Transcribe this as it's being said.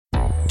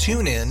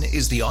TuneIn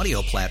is the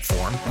audio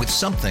platform with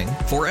something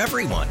for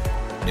everyone.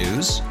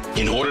 News.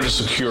 In order to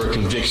secure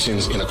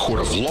convictions in a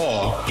court of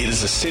law, it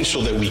is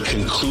essential that we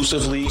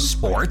conclusively.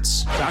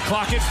 Sports. Shot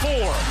clock at 4.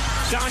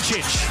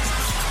 Doncic.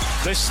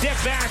 The step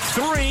back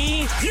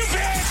 3. You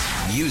bet.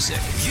 Music.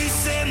 You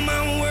set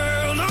my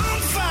world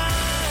on fire.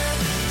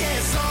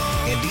 Yes,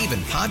 and even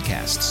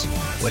podcasts.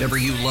 Whatever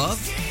you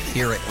love,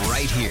 hear it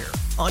right here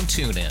on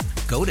TuneIn.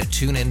 Go to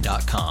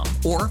TuneIn.com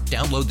or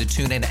download the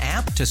TuneIn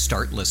app to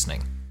start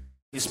listening.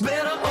 It's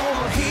better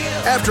over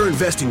here. After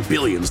investing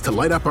billions to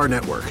light up our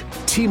network,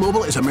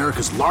 T-Mobile is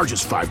America's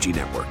largest 5G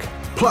network.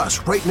 Plus,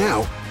 right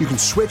now, you can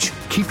switch,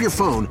 keep your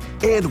phone,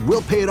 and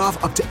we'll pay it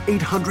off up to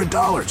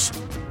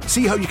 $800.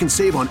 See how you can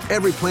save on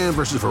every plan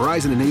versus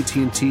Verizon and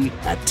AT&T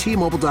at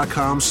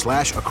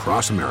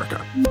T-Mobile.com/across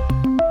America.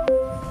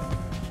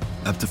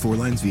 Up to 4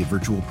 lines via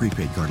virtual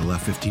prepaid card. Allow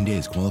 15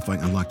 days. Qualifying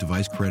unlocked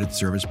device credit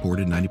service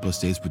ported 90+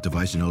 states with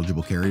device and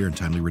eligible carrier and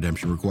timely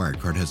redemption required.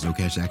 Card has no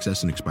cash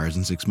access and expires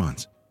in 6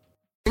 months.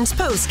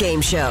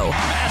 Post-game show.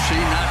 Massey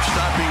not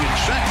stopping in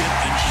second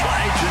and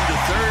slides into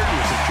third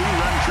with a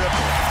 2-run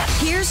triple.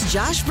 Here's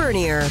Josh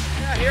Vernier.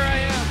 Yeah, here I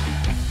am.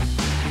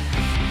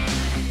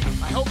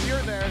 I hope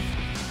you're there.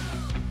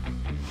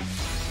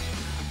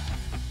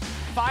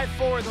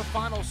 5-4 the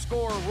final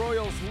score.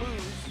 Royals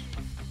lose.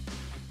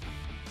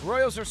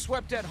 Royals are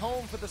swept at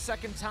home for the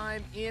second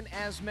time in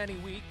as many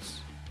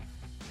weeks.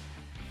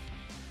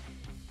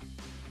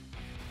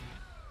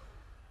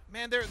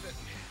 Man,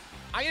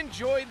 I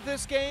enjoyed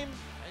this game.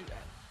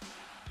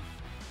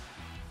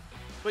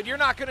 But you're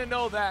not going to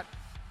know that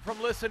from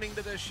listening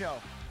to this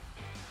show.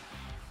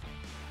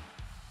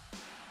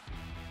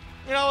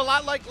 You know, a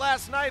lot like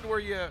last night where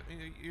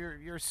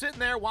you're sitting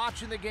there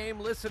watching the game,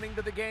 listening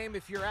to the game.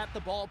 If you're at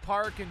the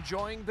ballpark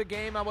enjoying the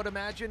game, I would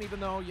imagine,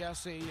 even though,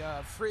 yes,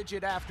 a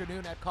frigid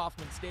afternoon at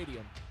Kauffman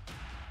Stadium.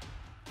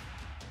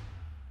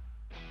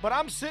 But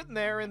I'm sitting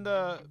there in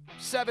the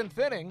 7th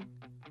inning,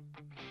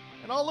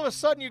 and all of a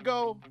sudden you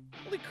go,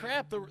 holy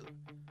crap,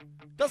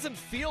 doesn't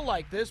feel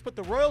like this, but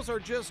the Royals are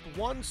just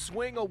one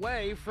swing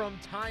away from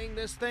tying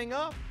this thing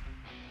up.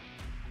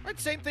 Right,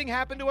 same thing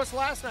happened to us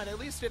last night. At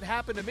least it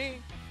happened to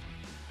me.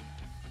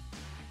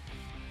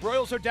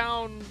 Royals are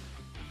down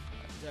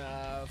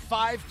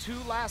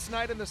 5-2 last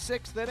night in the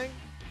 6th inning.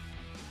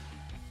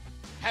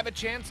 Have a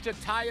chance to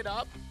tie it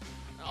up.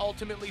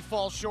 Ultimately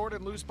fall short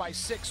and lose by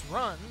 6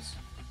 runs.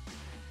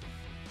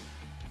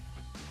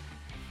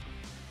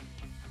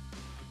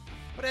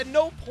 But at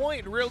no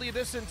point, really,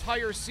 this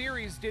entire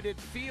series did it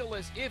feel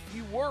as if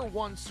you were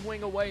one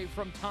swing away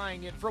from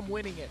tying it, from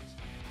winning it.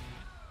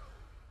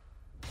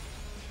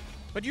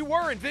 But you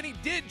were, and Vinny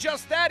did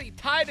just that. He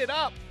tied it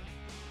up.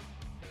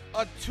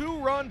 A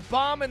 2-run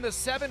bomb in the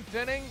 7th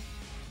inning.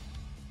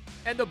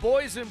 And the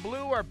boys in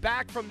blue are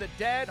back from the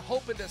dead,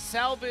 hoping to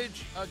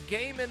salvage a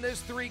game in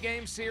this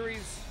 3-game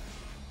series.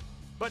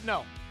 But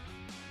no.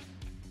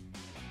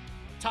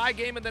 Tie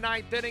game in the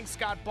 9th inning.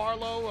 Scott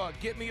Barlow,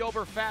 get me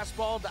over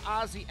fastball to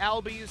Ozzie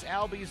Albies.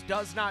 Albies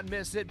does not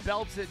miss it,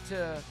 belts it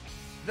to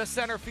the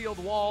center field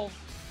wall.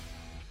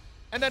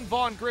 And then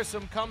Vaughn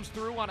Grissom comes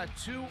through on a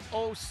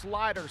 2-0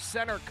 slider,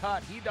 center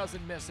cut. He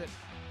doesn't miss it.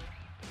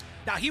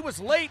 Now, he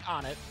was late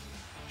on it,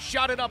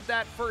 shot it up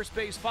that first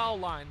base foul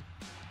line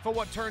for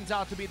what turns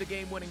out to be the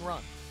game-winning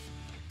run.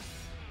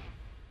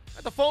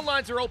 The phone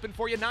lines are open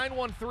for you,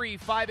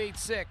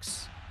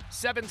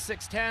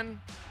 913-586-7610.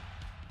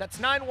 That's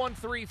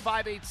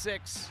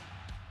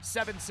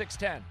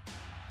 913-586-7610.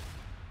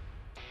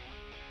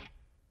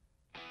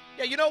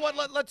 Yeah, you know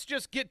what? Let's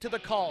just get to the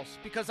calls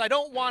because I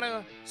don't want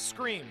to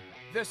scream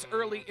this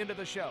early into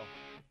the show.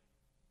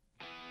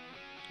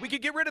 We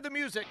could get rid of the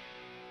music.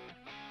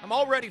 I'm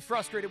already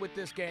frustrated with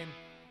this game.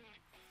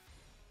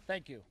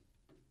 Thank you.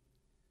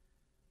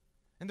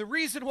 And the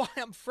reason why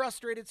I'm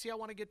frustrated, see, I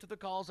want to get to the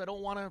calls. I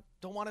don't want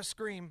to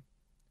scream.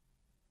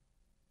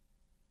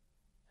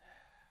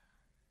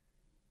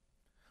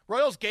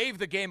 Royals gave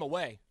the game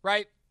away,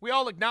 right? We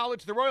all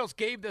acknowledge the Royals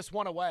gave this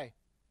one away.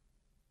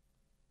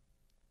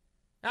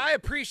 Now, I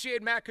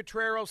appreciate Matt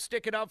Cottrero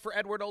sticking up for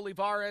Edward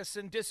Olivares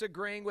and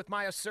disagreeing with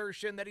my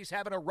assertion that he's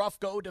having a rough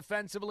go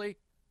defensively.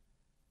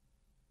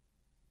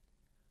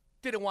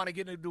 Didn't want to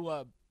get into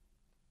a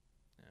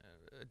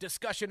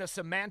discussion of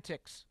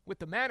semantics with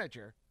the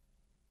manager.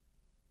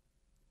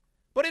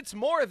 But it's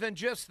more than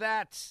just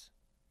that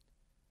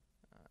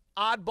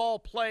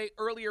oddball play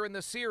earlier in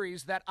the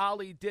series that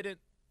Ollie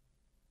didn't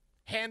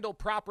handle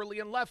properly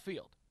in left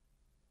field.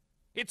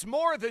 It's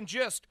more than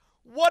just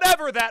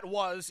whatever that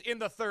was in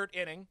the 3rd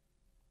inning.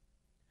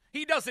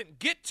 He doesn't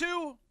get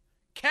to,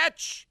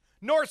 catch,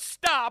 nor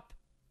stop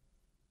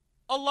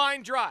a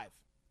line drive.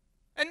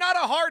 And not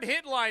a hard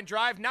hit line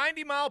drive,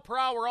 90 mile per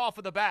hour off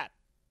of the bat.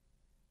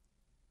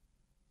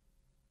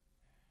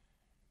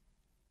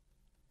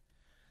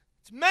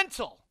 It's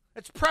mental.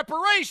 It's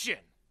preparation.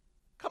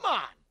 Come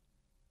on.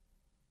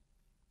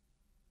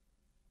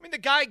 I mean, the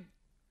guy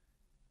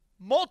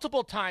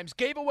multiple times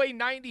gave away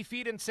 90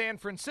 feet in San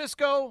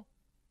Francisco,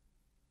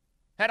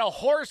 had a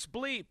horse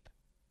bleep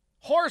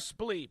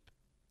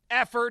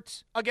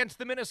effort against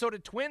the Minnesota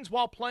Twins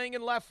while playing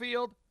in left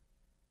field.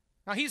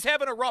 Now, he's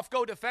having a rough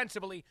go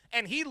defensively,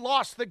 and he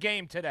lost the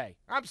game today.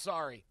 I'm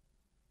sorry.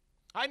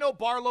 I know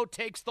Barlow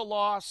takes the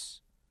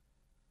loss.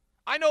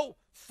 I know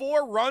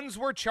 4 runs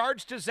were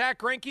charged to Zach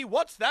Greinke.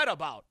 What's that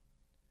about?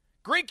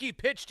 Greinke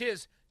pitched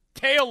his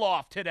tail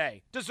off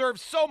today.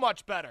 Deserves so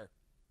much better.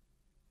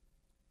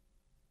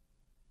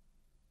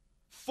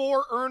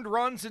 4 earned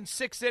runs in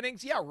 6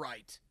 innings? Yeah,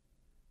 right.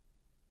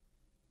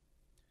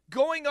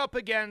 Going up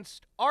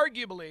against,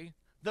 arguably,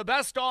 the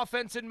best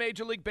offense in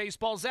Major League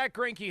Baseball, Zach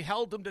Greinke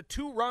held them to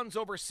 2 runs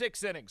over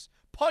 6 innings.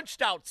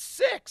 Punched out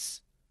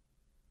 6.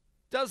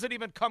 Doesn't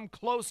even come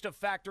close to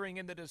factoring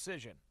in the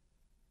decision.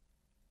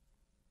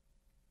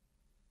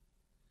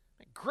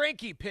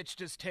 Greinke pitched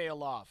his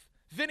tail off.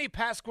 Vinny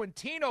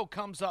Pasquantino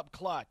comes up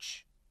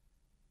clutch.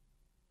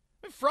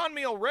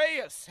 Franmil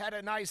Reyes had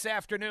a nice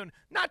afternoon,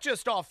 not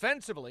just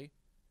offensively,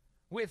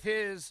 with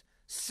his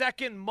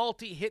second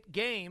multi-hit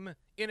game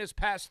in his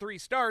past 3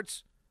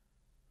 starts,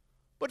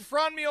 but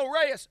Franmil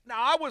Reyes, now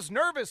I was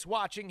nervous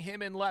watching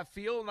him in left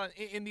field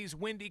in these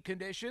windy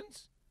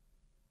conditions,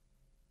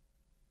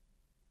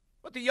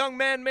 but the young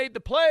man made the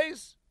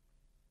plays.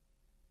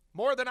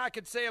 More than I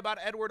could say about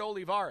Edward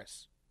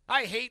Olivares.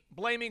 I hate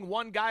blaming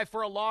one guy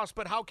for a loss,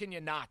 but how can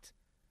you not?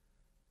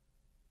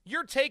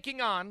 You're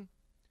taking on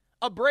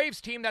a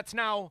Braves team that's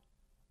now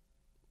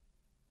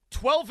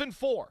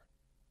 12-4,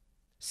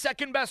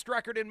 second best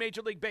record in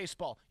Major League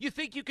Baseball. You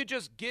think you could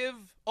just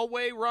give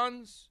away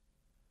runs,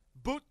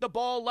 boot the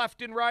ball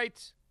left and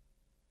right?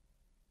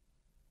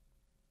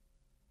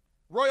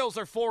 Royals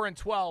are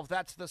 4-12.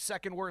 That's the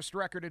second worst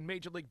record in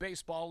Major League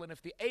Baseball, and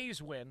if the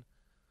A's win,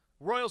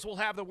 Royals will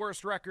have the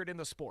worst record in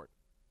the sport.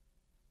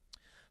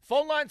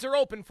 Phone lines are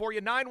open for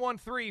you,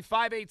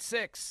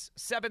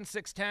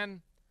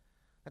 913-586-7610.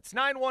 That's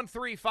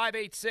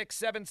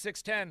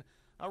 913-586-7610.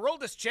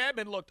 Aroldis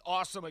Chapman looked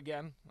awesome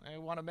again. I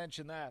want to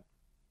mention that.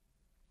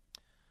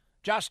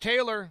 Josh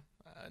Taylor,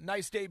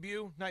 nice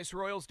debut, nice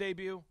Royals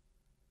debut.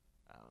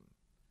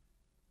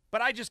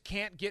 But I just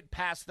can't get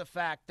past the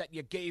fact that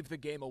you gave the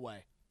game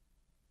away.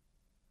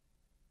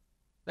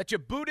 That you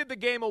booted the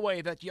game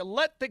away, that you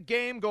let the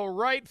game go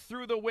right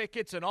through the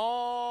wickets and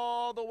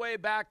all the way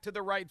back to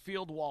the right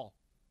field wall.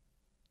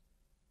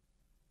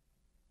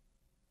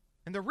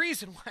 And the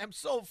reason why I'm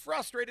so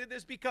frustrated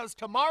is because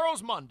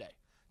tomorrow's Monday.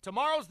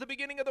 Tomorrow's the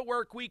beginning of the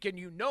work week, and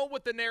you know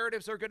what the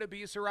narratives are going to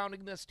be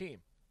surrounding this team.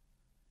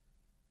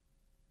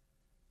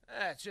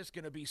 It's just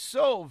going to be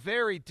so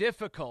very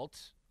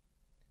difficult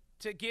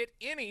to get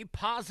any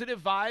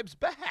positive vibes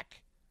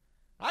back.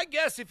 I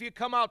guess if you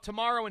come out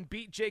tomorrow and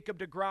beat Jacob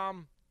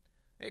deGrom,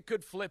 it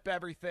could flip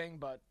everything,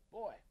 but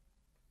boy,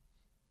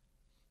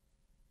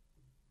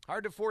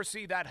 hard to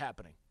foresee that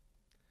happening.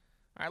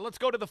 All right, let's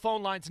go to the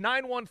phone lines.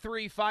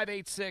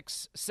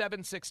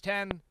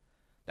 913-586-7610.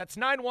 That's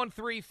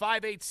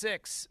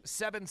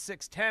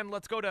 913-586-7610.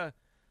 Let's go to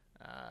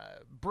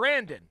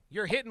Brandon.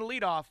 You're hitting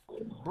leadoff.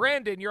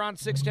 Brandon, you're on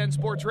 610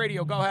 Sports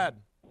Radio. Go ahead.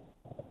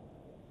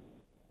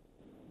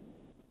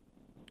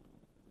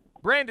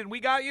 Brandon, we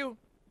got you?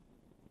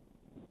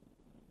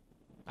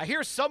 I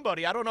hear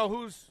somebody. I don't know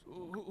who's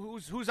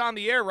on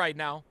the air right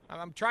now.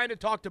 I'm trying to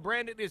talk to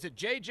Brandon. Is it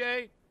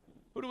JJ?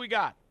 Who do we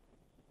got?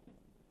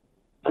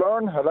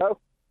 Vern, hello?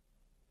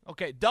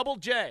 Okay, Double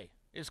J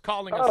is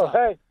calling us up.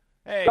 Hey.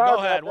 Hey, go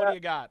ahead. What do you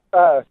got?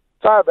 Sorry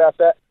about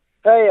that.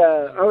 Hey,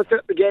 I was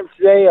at the game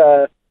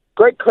today.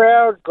 Great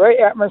crowd, great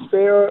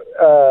atmosphere.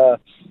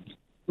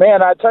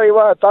 Man, I tell you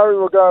what, I thought we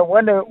were going to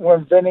win it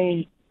when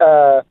Vinny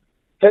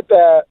hit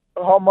that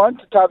home run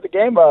to tie the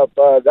game up.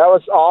 That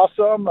was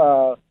awesome.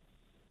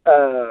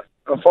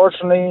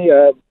 Unfortunately,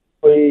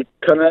 we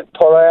couldn't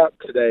pull out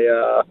today.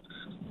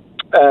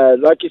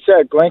 Like you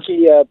said,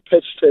 Greinke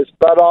pitched his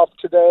butt off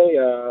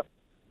today.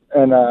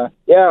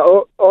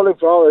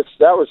 Olivares,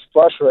 that was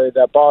frustrating,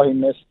 that ball he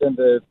missed in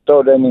the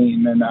third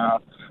inning. And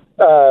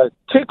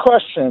 2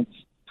 questions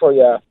for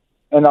you,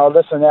 and I'll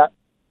listen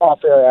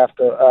off air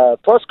after.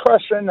 First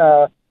question,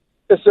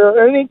 is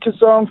there any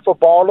concern for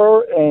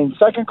Baller? And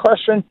second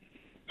question,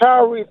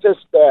 how are we this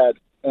bad?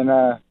 And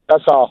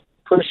that's all.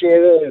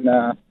 Appreciate it,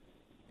 and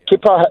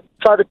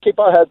try to keep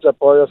our heads up,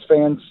 Orioles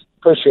fans.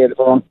 Appreciate it,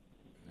 Vern.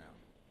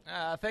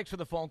 Thanks for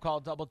the phone call,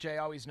 Double J.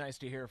 Always nice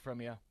to hear from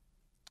you.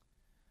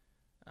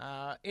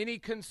 Any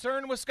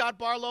concern with Scott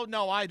Barlow?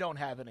 No, I don't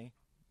have any.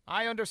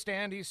 I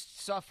understand he's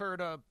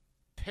suffered a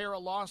pair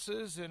of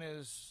losses in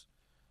his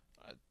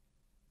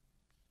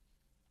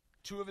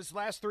 2 of his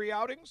last 3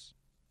 outings.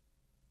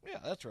 Yeah,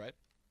 that's right.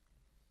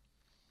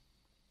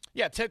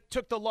 Yeah,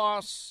 took the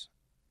loss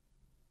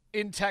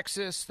in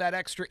Texas, that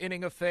extra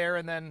inning affair,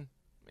 and then,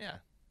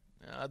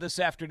 this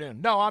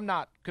afternoon. No, I'm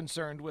not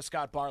concerned with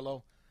Scott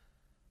Barlow.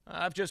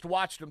 I've just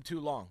watched him too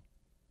long.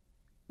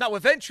 Now,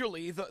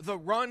 eventually, the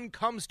run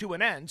comes to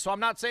an end, so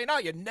I'm not saying,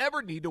 you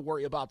never need to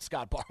worry about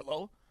Scott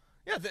Barlow.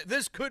 Yeah,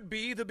 this could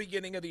be the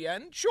beginning of the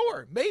end.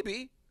 Sure,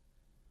 maybe.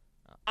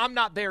 I'm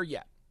not there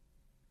yet.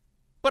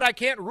 But I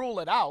can't rule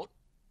it out.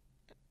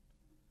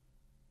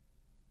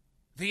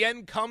 The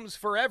end comes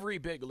for every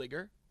big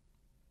leaguer.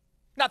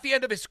 Not the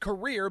end of his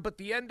career, but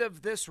the end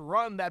of this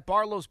run that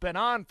Barlow's been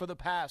on for the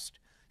past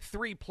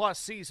 3+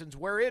 seasons,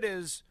 where it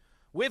is,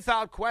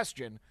 without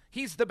question,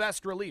 he's the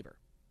best reliever.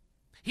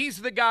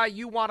 He's the guy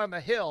you want on the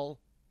hill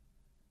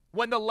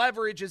when the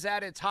leverage is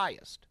at its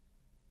highest.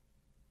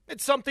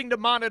 It's something to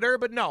monitor,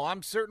 but no,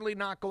 I'm certainly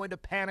not going to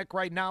panic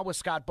right now with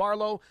Scott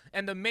Barlow,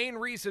 and the main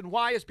reason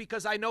why is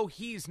because I know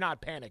he's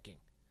not panicking.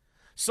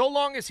 So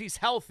long as he's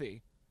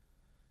healthy,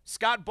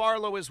 Scott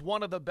Barlow is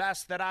one of the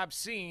best that I've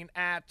seen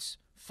at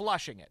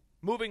flushing it.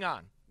 Moving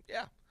on.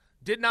 Yeah,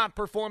 did not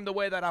perform the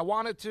way that I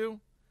wanted to.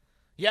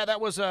 Yeah,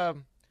 that was a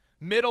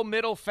middle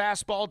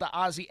fastball to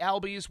Ozzie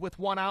Albies with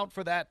one out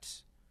for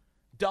that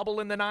double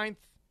in the 9th.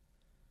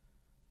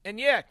 And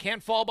yeah,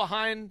 can't fall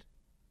behind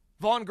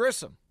Vaughn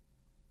Grissom.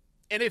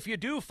 And if you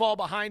do fall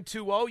behind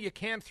 2-0, you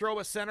can throw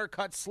a center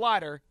cut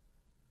slider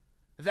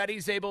that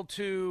he's able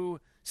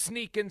to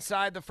sneak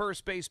inside the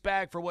first base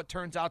bag for what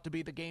turns out to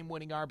be the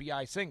game-winning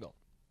RBI single.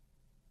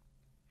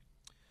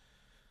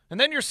 And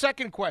then your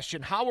second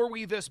question, how are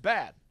we this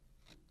bad?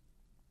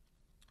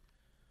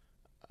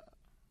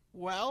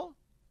 Well,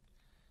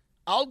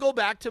 I'll go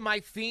back to my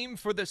theme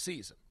for the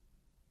season.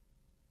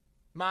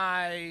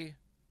 My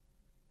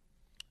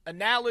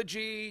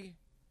analogy,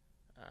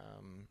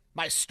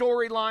 my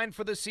storyline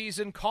for the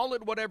season, call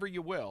it whatever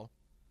you will.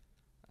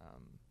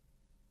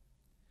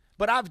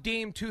 But I've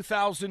deemed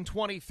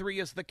 2023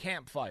 as the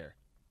campfire,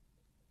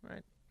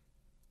 right?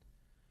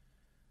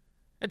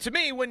 And to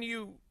me, when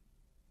you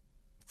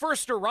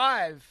first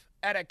arrive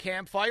at a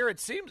campfire, it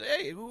seems,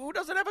 hey, who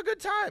doesn't have a good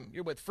time?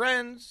 You're with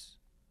friends.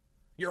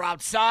 You're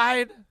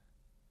outside.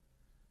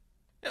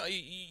 You know,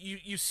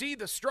 you see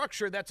the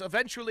structure that's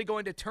eventually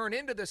going to turn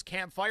into this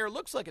campfire.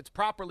 Looks like it's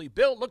properly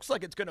built. Looks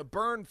like it's going to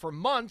burn for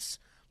months.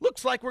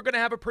 Looks like we're going to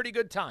have a pretty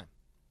good time.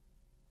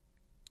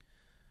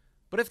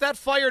 But if that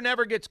fire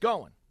never gets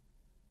going,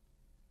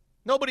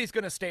 nobody's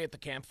going to stay at the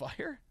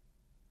campfire.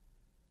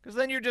 Because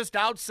then you're just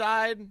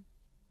outside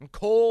and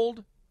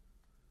cold,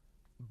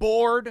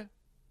 bored,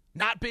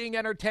 not being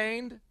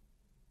entertained.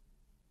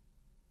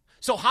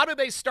 So how do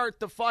they start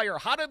the fire?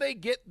 How do they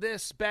get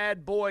this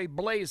bad boy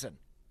blazing?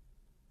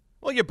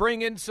 Well, you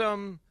bring in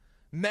some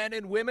men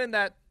and women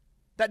that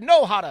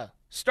know how to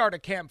start a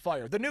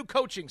campfire. The new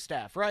coaching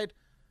staff, right?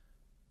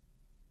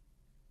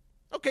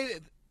 Okay,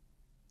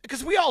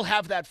 because we all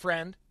have that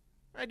friend,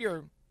 right?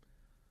 You're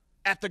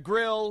at the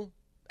grill,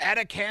 at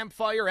a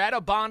campfire, at a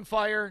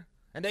bonfire,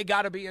 and they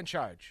got to be in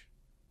charge.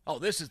 Oh,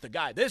 this is the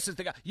guy. This is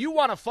the guy. You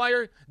want a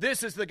fire?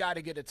 This is the guy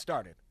to get it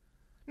started.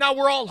 Now,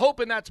 we're all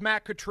hoping that's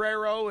Matt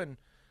Cotrero and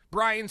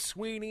Brian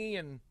Sweeney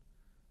and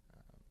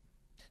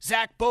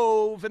Zach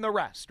Bove and the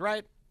rest,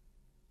 right?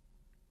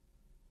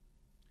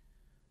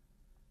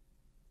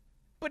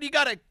 But you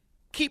got to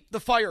keep the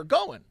fire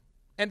going.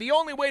 And the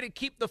only way to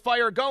keep the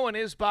fire going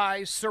is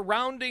by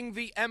surrounding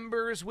the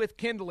embers with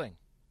kindling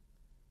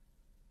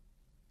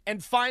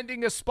and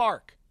finding a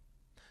spark.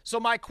 So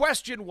my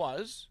question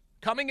was,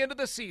 coming into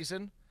the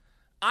season,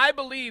 I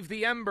believe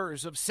the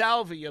embers of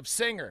Salvi, of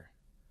Singer,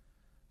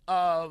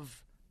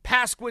 of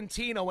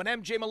Pasquantino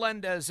and MJ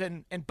Melendez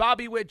and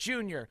Bobby Witt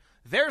Jr.,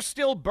 they're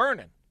still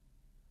burning.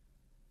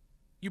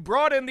 You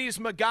brought in these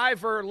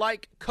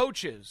MacGyver-like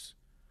coaches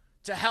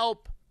to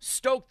help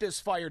stoke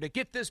this fire, to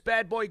get this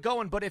bad boy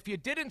going. But if you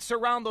didn't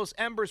surround those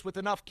embers with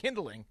enough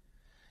kindling,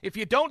 if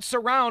you don't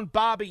surround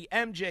Bobby,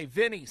 MJ,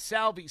 Vinny,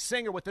 Salvi,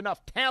 Singer with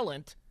enough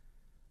talent,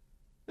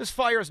 this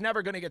fire is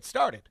never going to get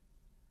started.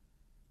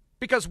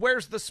 Because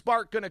where's the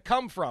spark going to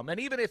come from? And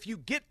even if you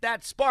get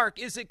that spark,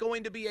 is it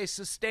going to be a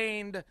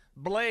sustained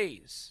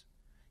blaze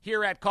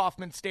here at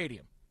Kauffman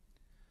Stadium?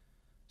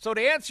 So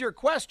to answer your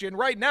question,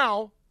 right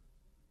now,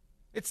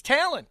 it's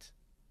talent.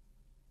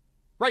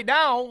 Right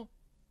now,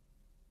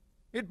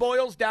 it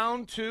boils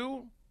down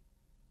to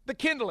the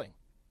kindling.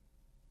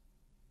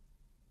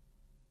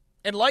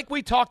 And like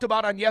we talked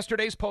about on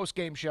yesterday's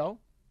postgame show,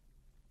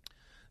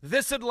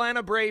 this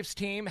Atlanta Braves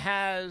team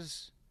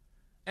has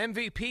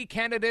MVP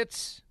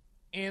candidates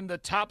in the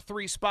top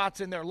 3 spots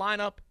in their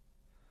lineup,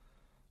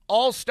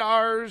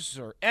 All-Stars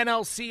or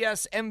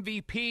NLCS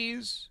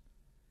MVPs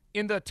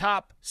in the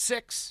top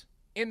 6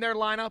 in their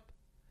lineup,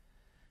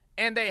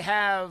 and they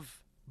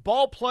have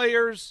ball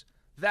players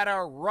that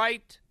are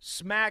right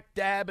smack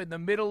dab in the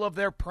middle of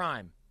their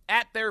prime,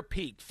 at their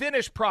peak.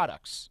 Finished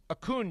products,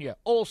 Acuna,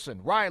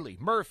 Olsen, Riley,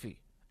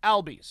 Murphy,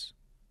 Albies.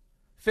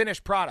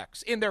 Finished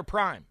products in their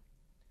prime.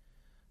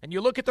 And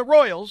you look at the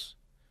Royals,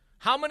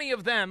 how many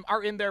of them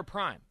are in their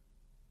prime?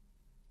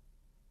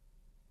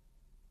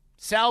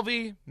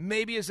 Salvi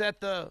maybe is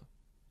at the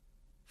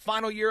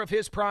final year of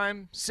his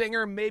prime.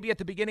 Singer maybe at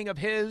the beginning of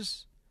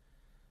his.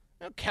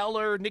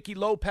 Keller, Nicky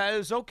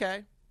Lopez,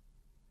 okay.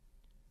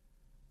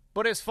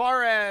 But as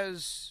far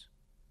as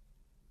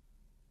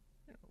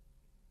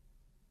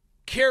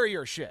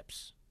carrier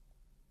ships,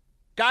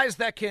 guys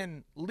that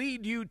can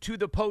lead you to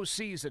the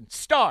postseason,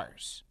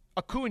 stars,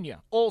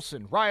 Acuna,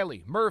 Olsen,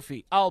 Riley,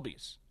 Murphy,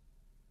 Albies.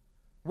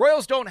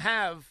 Royals don't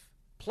have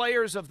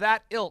players of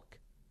that ilk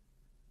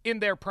in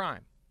their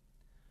prime.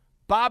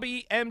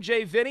 Bobby,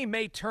 MJ, Vinny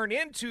may turn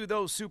into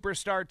those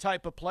superstar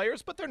type of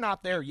players, but they're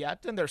not there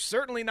yet, and they're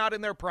certainly not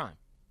in their prime.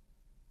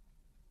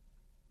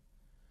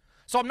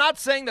 So I'm not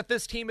saying that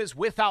this team is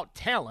without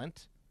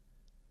talent.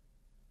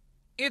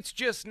 It's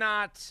just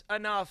not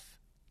enough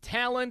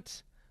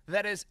talent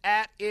that is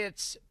at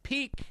its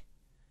peak,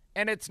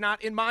 and it's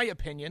not, in my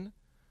opinion,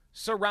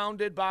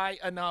 surrounded by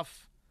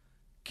enough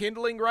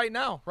kindling right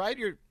now, right?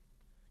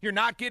 You're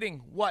not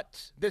getting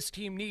what this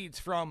team needs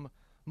from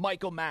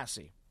Michael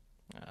Massey.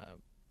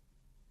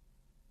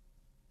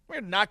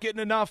 We're not getting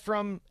enough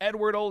from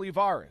Edward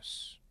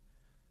Olivares.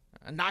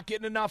 Not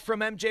getting enough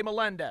from MJ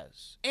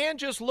Melendez. And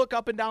just look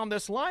up and down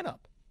this lineup.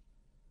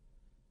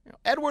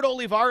 Edward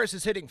Olivares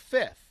is hitting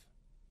 5th.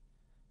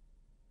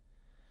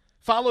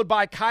 Followed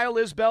by Kyle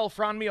Isbell,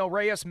 Franmil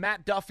Reyes,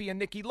 Matt Duffy, and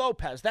Nicky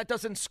Lopez. That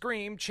doesn't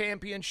scream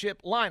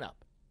championship lineup.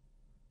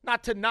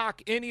 Not to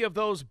knock any of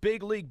those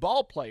big league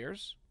ball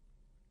players.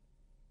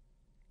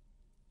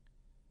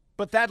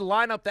 But that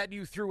lineup that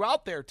you threw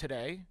out there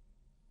today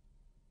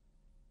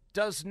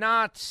does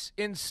not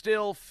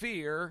instill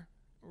fear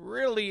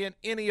really in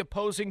any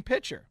opposing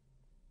pitcher.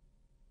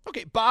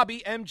 Okay,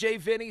 Bobby, MJ,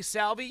 Vinny,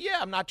 Salvi, yeah,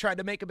 I'm not trying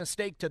to make a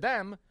mistake to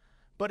them,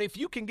 but if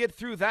you can get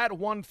through that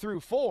 1 through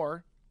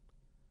 4,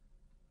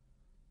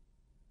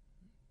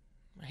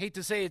 I hate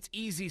to say it's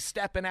easy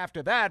stepping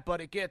after that, but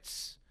it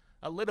gets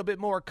a little bit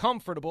more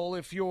comfortable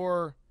if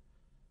you're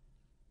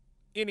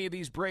any of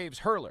these Braves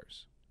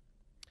hurlers.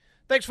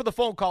 Thanks for the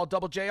phone call,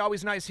 Double J.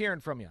 Always nice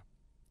hearing from you.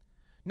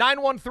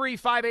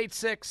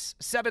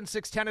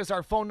 913-586-7610 is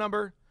our phone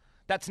number.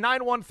 That's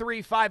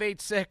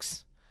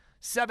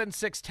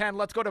 913-586-7610.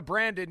 Let's go to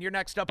Brandon. You're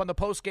next up on the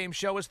postgame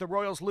show as the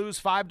Royals lose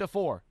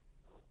 5-4.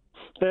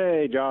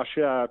 Hey, Josh.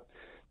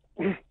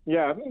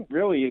 Yeah,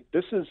 really,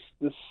 this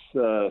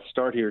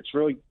start here. It's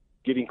really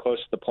getting close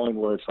to the point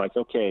where it's like,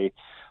 okay,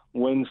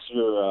 when's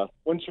going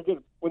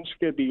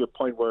to be your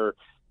point where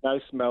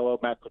nice, mellow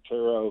Matt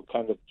Quintero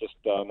kind of just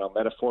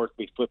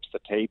metaphorically flips the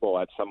table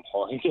at some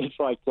point? It's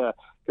like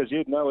because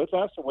it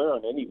has to wear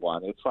on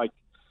anyone. It's like,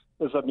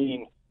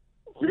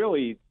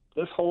 really,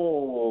 this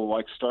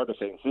whole start of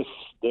things.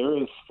 There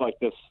is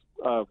this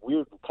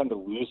weird kind of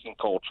losing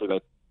culture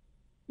that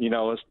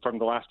is from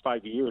the last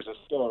 5 years is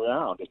still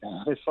around.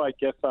 It's like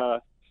if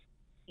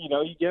you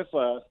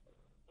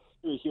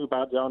hear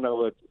about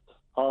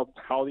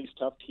how these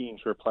tough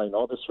teams are playing,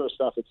 all this sort of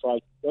stuff. It's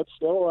like that's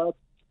still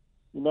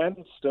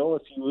it's still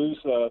if you lose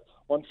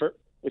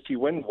if you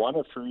win 1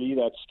 of 3,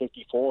 that's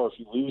 54. If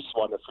you lose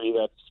 1 of 3,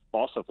 that's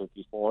also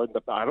 54. And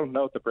I don't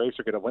know if the Braves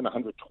are going to win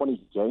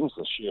 120 games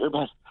this year,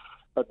 but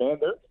man,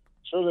 they're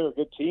a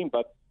good team.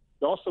 But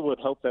you also would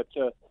hope that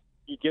you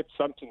get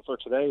something for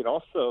today, and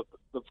also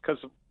because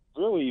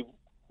really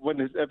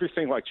when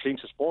everything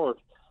changes forward,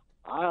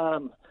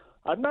 I'm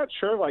not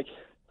sure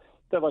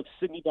that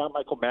sitting down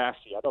Michael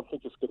Massey, I don't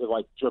think it's going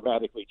to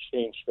dramatically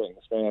change things,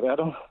 man.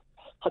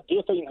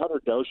 DFA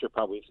Hunter Dozier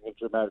probably isn't going to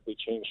dramatically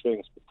change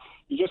things.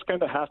 You just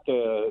kind of have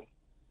to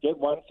get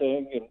one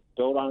thing and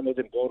build on it,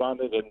 and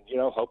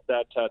hope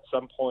that at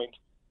some point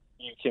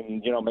you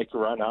can, make a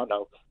run. I don't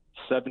know,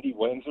 70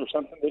 wins or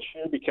something this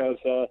year, because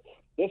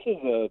this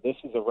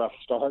is a rough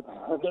start.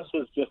 This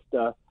is just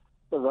a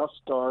rough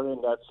start,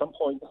 and at some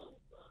point,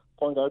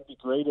 it'd be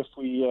great if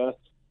we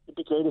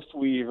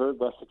heard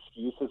less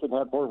excuses and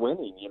had more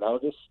winning. It'd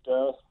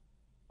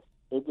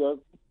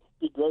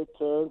be great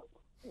to.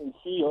 And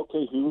see,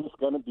 okay, who's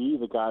going to be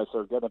the guys that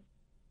are going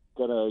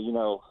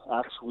to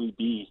actually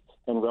be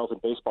in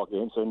relevant baseball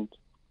games, and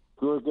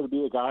who are going to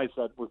be the guys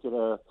that we're going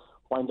to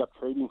wind up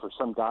trading for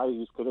some guy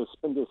who's going to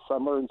spend his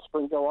summer in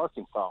Springdale,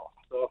 Arkansas.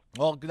 So,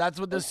 well, that's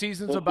what this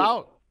season's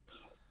about.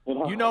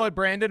 You know it,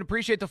 Brandon.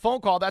 Appreciate the phone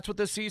call. That's what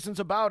this season's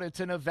about. It's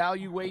an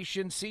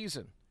evaluation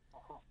season.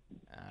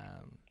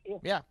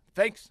 Yeah,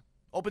 thanks.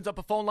 Opens up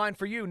a phone line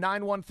for you,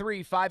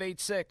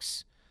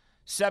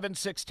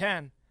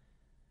 913-586-7610.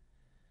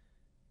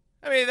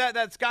 I mean,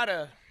 that's got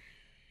to,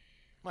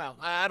 well,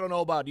 I don't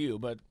know about you,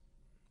 but,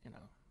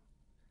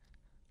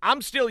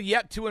 I'm still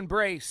yet to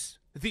embrace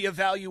the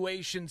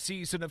evaluation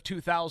season of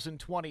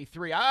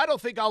 2023. I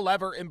don't think I'll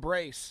ever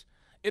embrace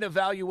an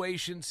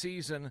evaluation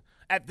season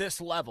at this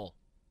level.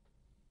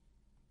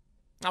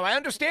 Now, I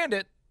understand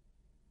it.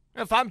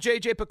 If I'm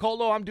J.J.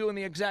 Piccolo, I'm doing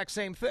the exact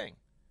same thing.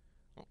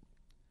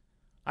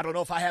 I don't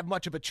know if I have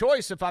much of a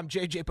choice if I'm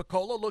J.J.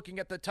 Piccolo, looking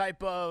at the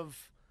type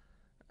of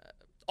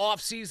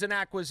off-season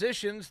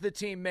acquisitions the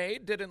team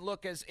made. Didn't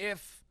look as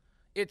if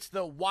it's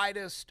the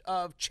widest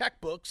of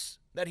checkbooks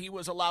that he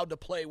was allowed to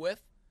play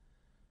with.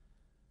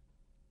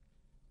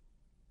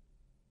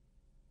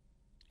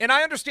 And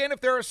I understand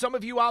if there are some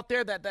of you out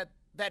there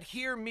that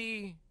hear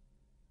me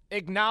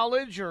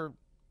acknowledge, or,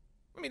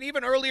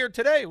 even earlier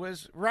today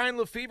was Ryan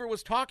Lefevre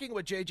was talking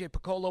with J.J.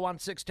 Piccolo on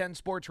 610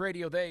 Sports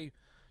Radio. They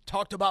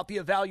talked about the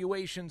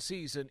evaluation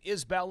season,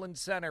 Isbell in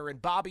center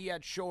and Bobby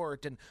at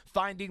short, and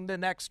finding the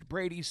next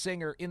Brady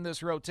Singer in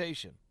this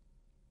rotation.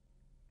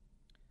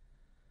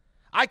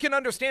 I can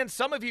understand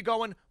some of you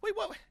going, wait,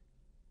 what?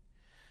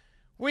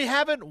 We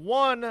haven't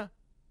won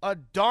a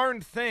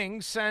darn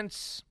thing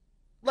since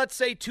let's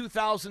say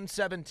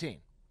 2017.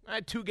 I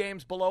had 2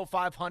 games below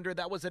 500.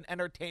 That was an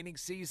entertaining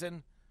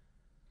season.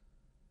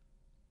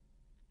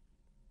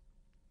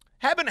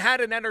 Haven't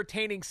had an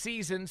entertaining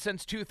season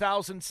since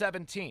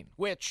 2017,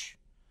 which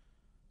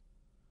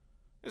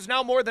is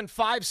now more than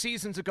 5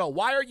 seasons ago.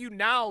 Why are you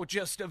now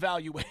just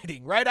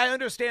evaluating, right? I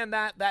understand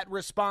that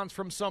response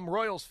from some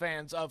Royals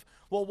fans of,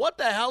 well, what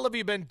the hell have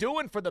you been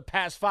doing for the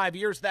past 5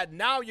 years that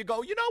now you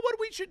go, you know what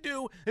we should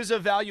do is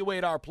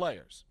evaluate our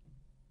players.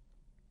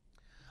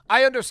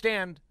 I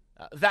understand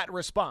that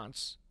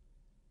response.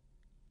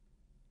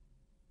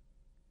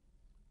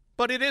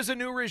 But it is a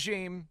new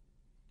regime.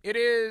 It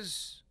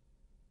is,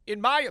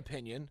 in my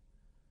opinion,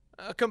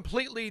 a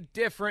completely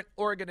different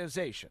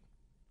organization.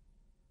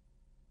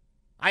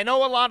 I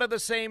know a lot of the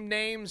same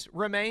names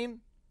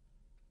remain,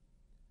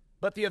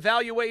 but the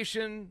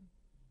evaluation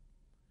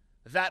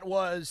that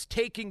was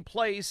taking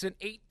place in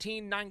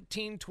 18,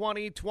 19,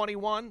 20,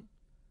 21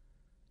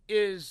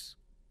 is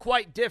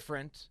quite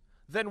different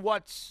than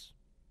what's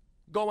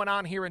going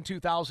on here in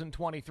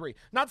 2023.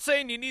 Not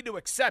saying you need to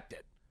accept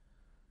it.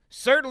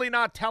 Certainly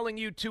not telling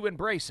you to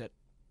embrace it.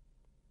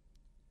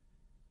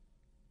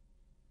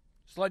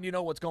 Just letting you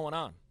know what's going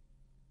on.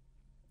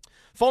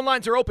 Phone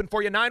lines are open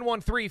for you,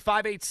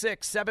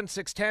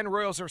 913-586-7610.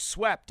 Royals are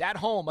swept at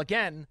home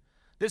again,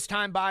 this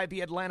time by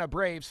the Atlanta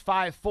Braves,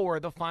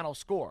 5-4, the final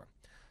score.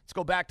 Let's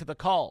go back to the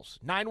calls,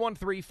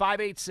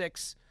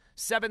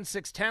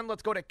 913-586-7610.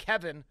 Let's go to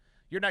Kevin.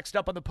 You're next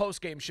up on the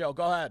postgame show.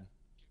 Go ahead.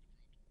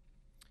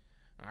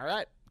 All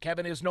right.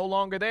 Kevin is no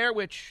longer there,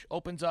 which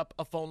opens up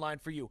a phone line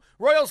for you.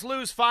 Royals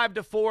lose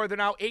 5-4. They're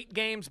now 8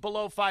 games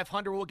below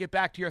 500. We'll get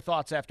back to your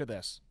thoughts after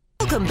this.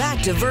 Welcome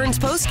back to Vern's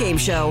postgame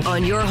show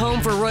on your home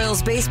for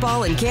Royals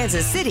baseball in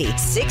Kansas City,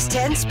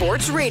 610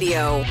 Sports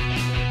Radio.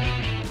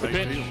 The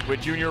pitch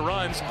with junior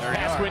runs.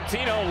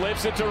 Pasquantino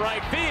lifts it to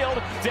right field.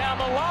 Down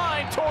the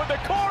line toward the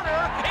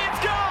corner.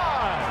 It's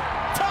gone.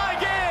 Tie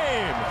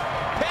game.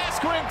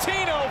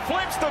 Pasquantino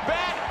flips the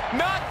bat,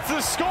 knocks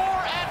the score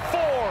at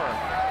 4.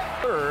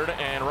 Third,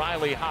 and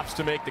Riley hops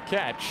to make the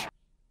catch.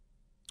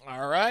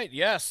 All right,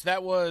 yes,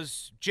 that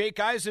was Jake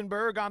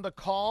Eisenberg on the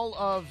call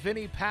of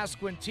Vinny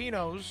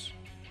Pasquantino's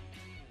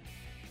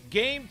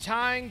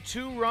game-tying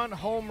 2-run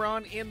home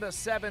run in the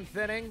 7th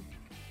inning,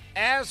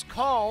 as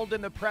called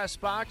in the press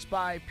box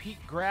by Pete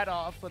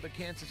Gradoff of the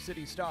Kansas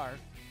City Star.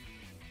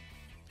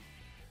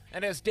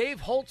 And as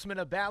Dave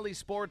Holtzman of Bally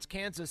Sports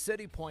Kansas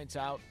City points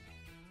out,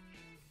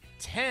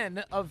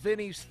 10 of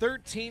Vinny's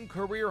 13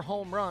 career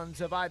home runs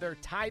have either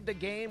tied the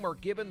game or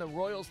given the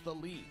Royals the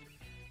lead.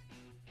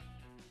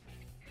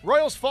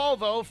 Royals fall,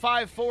 though,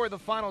 5-4, the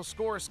final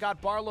score.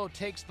 Scott Barlow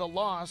takes the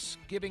loss,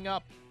 giving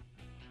up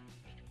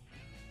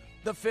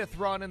the 5th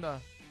run in the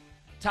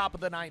top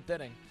of the 9th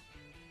inning.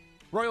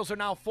 Royals are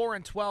now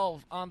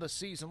 4-12 on the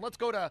season. Let's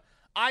go to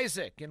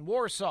Isaac in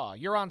Warsaw.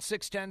 You're on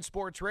 610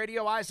 Sports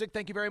Radio. Isaac,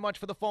 thank you very much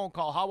for the phone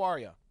call. How are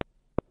you?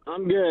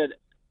 I'm good.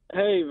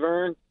 Hey,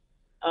 Vern.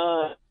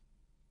 My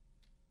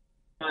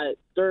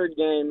 3rd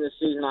game this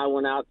season I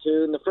went out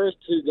to. In the first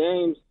 2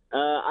 games,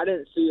 I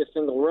didn't see a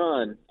single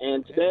run.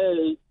 And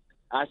today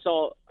we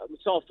saw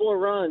 4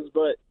 runs,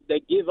 but they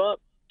give up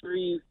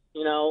 3,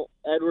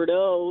 Edward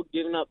O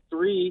giving up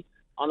 3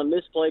 on a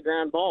misplay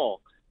ground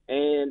ball.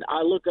 And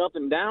I look up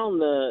and down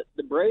the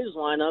Braves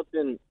lineup,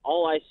 and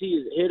all I see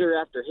is hitter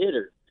after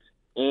hitter.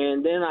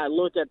 And then I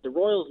look at the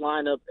Royals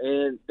lineup,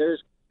 and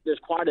there's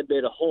quite a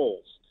bit of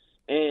holes.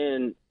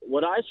 And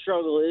what I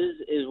struggle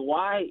is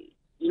why,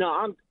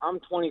 I'm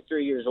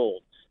 23 years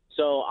old.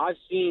 So I've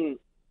seen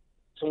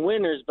some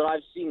winners, but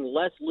I've seen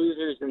less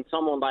losers than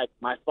someone like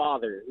my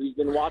father, who's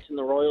been watching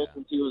the Royals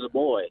since he was a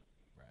boy.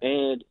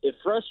 And it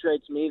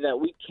frustrates me that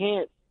we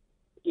can't,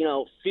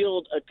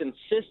 field a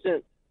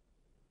consistent,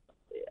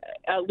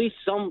 at least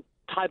some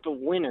type of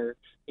winner,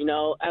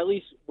 at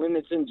least when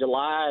it's in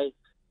July,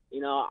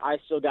 I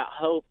still got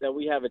hope that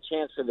we have a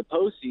chance for the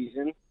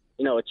postseason,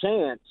 a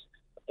chance.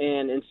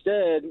 And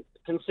instead,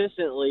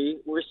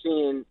 consistently, we're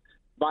seeing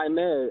by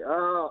May,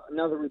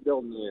 another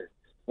rebuilding year.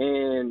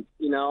 And,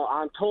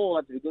 I'm told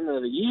at the beginning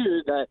of the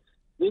year that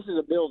this is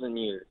a building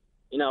year.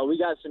 We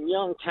got some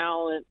young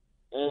talent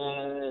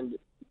and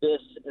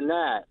this and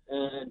that.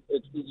 And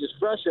it just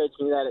frustrates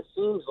me that it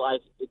seems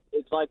like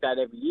it's like that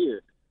every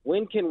year.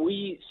 When can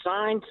we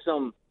sign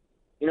some,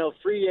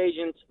 free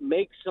agents,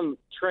 make some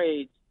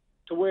trades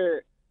to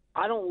where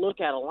I don't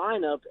look at a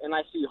lineup and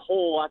I see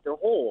hole after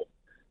hole?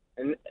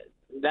 And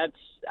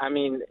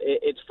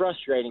it's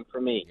frustrating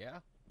for me.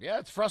 Yeah,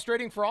 it's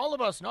frustrating for all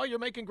of us. No, you're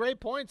making great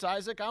points,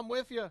 Isaac. I'm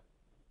with you.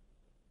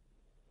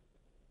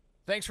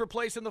 Thanks for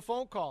placing the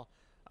phone call.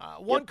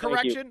 One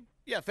correction.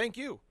 Yeah, thank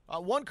you.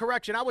 One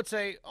correction. I would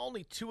say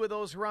only 2 of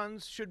those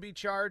runs should be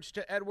charged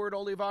to Edward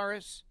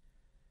Olivares.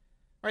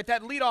 Right,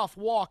 that leadoff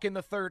walk in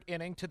the 3rd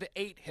inning to the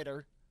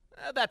 8-hitter,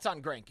 that's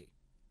on Greinke.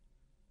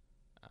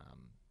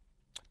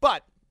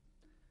 But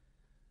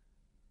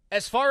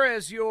as far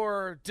as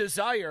your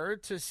desire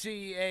to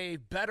see a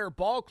better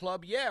ball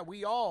club, yeah,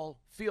 we all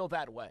feel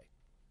that way.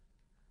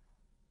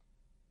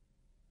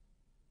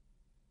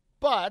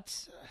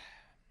 But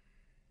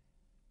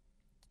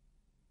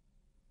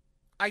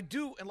I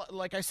do,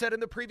 like I said in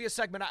the previous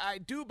segment, I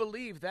do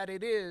believe that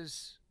it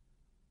is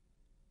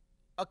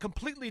a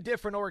completely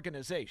different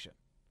organization.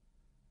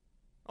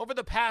 Over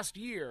the past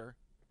year,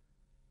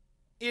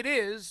 it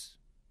is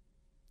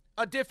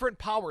a different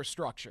power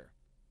structure.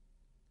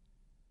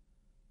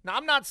 Now,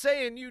 I'm not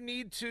saying you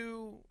need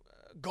to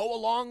go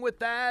along with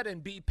that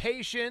and be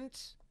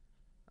patient,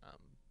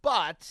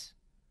 but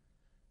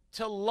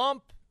to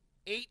lump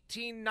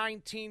 18,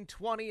 19,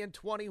 20, and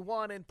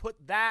 21 and put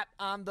that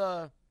on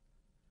the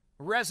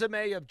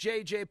resume of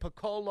J.J.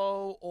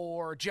 Picollo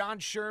or John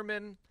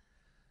Sherman,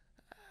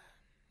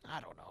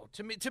 I don't know.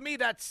 To me,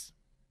 that's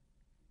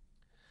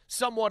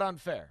somewhat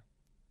unfair.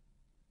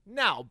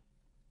 Now,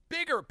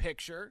 bigger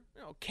picture,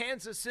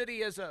 Kansas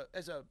City as a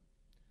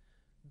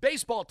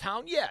baseball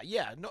town,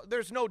 no,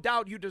 there's no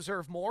doubt you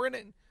deserve more.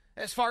 And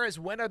as far as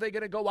when are they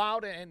going to go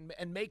out and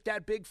make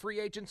that big free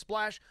agent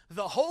splash,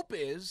 the hope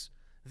is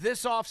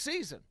this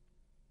offseason.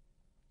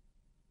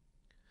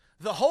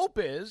 The hope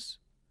is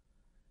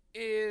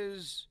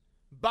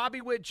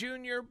Bobby Witt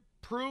Jr.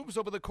 proves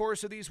over the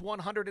course of these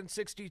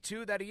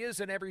 162 that he is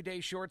an everyday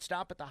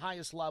shortstop at the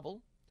highest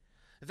level,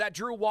 that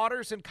Drew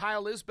Waters and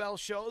Kyle Isbell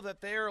show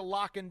that they're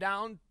locking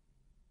down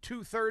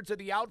 2/3 of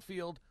the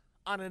outfield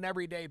on an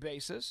everyday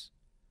basis.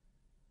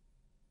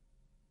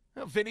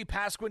 Vinny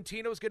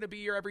Pasquantino is going to be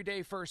your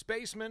everyday first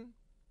baseman.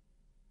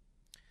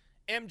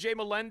 MJ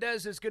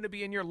Melendez is going to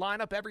be in your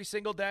lineup every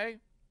single day.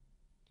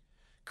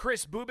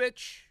 Chris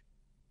Bubich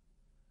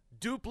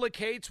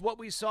duplicates what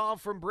we saw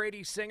from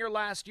Brady Singer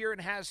last year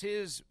and has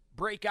his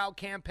breakout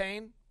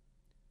campaign.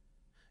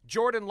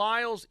 Jordan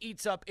Lyles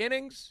eats up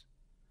innings,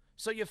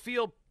 so you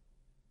feel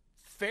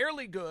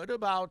fairly good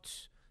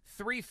about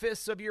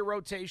 3/5 of your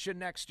rotation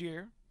next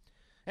year,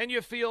 and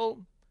you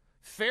feel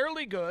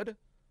fairly good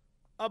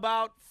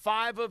about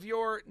 5 of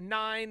your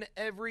 9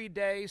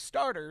 everyday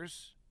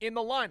starters in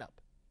the lineup.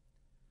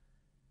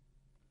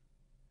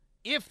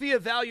 If the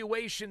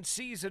evaluation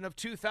season of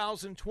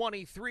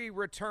 2023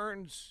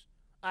 returns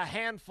a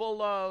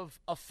handful of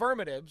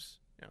affirmatives,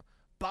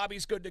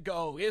 Bobby's good to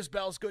go,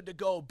 Isbell's good to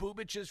go,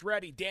 Bubich is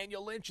ready,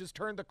 Daniel Lynch has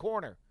turned the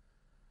corner.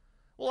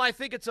 Well, I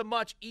think it's a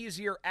much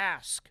easier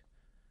ask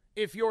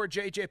if you're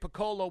J.J.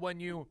 Picollo when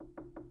you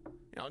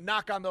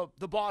knock on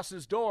the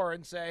boss's door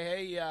and say,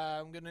 hey,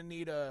 I'm going to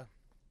need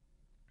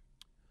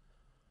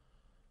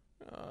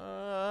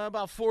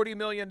about $40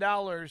 million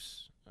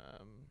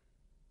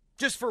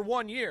just for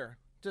 1 year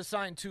to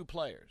sign 2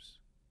 players.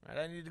 Right?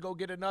 I need to go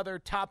get another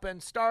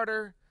top-end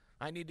starter.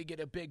 I need to get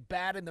a big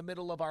bat in the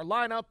middle of our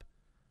lineup.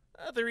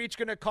 They're each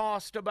going to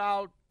cost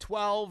about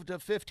 $12 to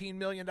 $15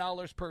 million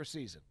per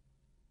season.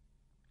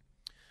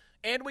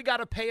 And we got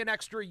to pay an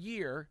extra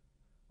year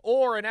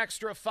or an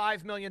extra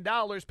 $5 million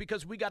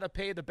because we got to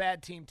pay the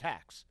bad team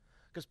tax.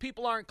 Because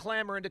people aren't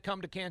clamoring to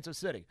come to Kansas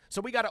City.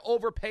 So we got to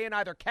overpay in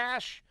either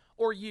cash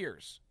or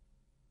years.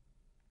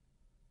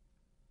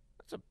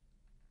 That's a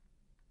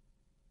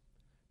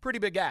pretty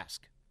big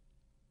ask.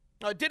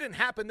 Now, it didn't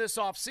happen this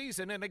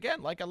offseason, and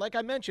again, like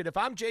I mentioned, if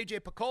I'm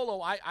J.J.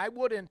 Picollo,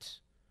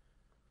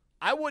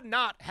 I would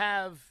not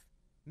have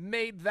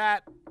made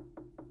that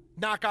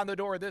knock on the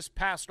door this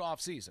past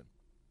offseason.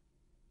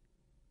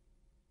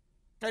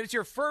 And it's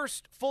your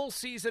first full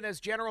season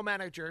as general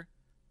manager.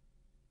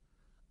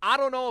 I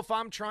don't know if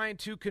I'm trying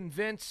to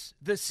convince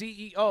the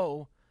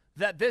CEO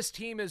that this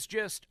team is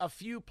just a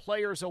few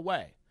players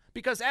away.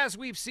 Because as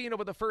we've seen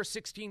over the first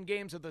 16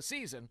 games of the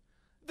season,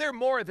 they're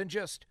more than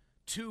just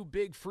 2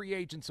 big free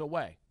agents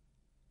away.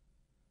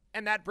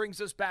 And that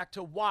brings us back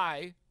to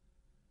why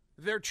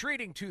they're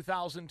treating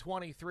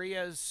 2023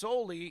 as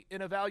solely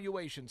an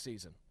evaluation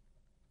season.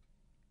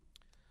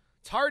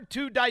 It's hard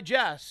to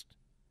digest,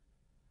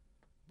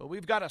 but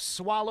we've got to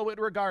swallow it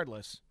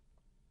regardless.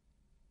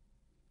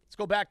 Let's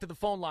go back to the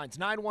phone lines.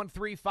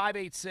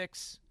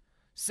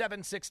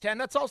 913-586-7610.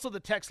 That's also the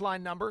text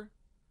line number.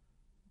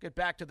 Get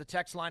back to the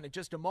text line in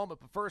just a moment,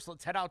 but first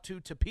let's head out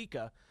to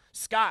Topeka.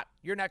 Scott,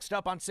 you're next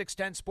up on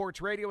 610 Sports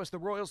Radio as the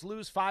Royals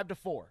lose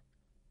 5-4.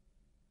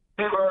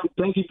 Hey, Vern,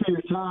 thank you for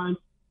your time.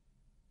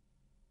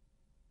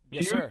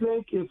 Yes, Do you sir.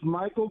 think if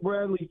Michael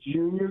Bradley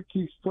Jr.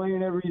 keeps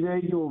playing every day,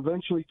 he will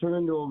eventually turn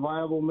into a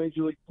viable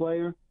Major League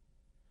player?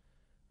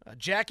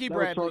 Jackie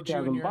Bradley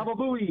Jr. Baba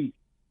Booey.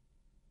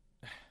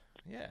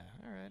 Yeah,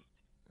 all right.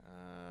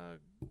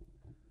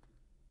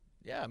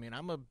 Yeah, I mean,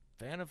 I'm a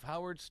fan of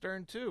Howard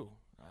Stern, too.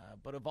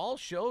 But of all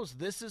shows,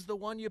 this is the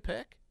one you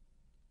pick?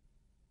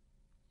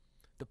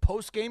 The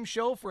post-game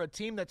show for a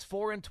team that's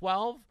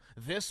 4-12?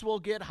 This will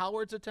get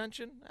Howard's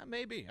attention?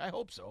 Maybe. I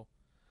hope so.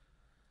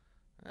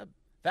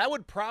 That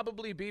would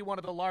probably be one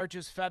of the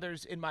largest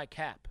feathers in my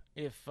cap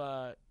if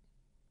that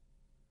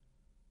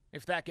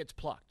gets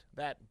plucked,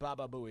 that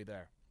Baba Booey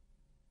there.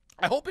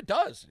 I hope it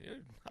does. You're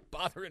not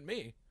bothering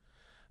me.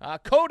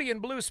 Cody in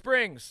Blue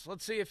Springs,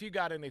 let's see if you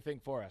got anything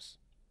for us.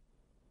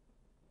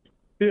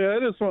 Yeah, I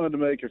just wanted to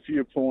make a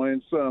few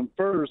points.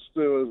 First, it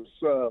was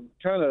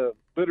kind of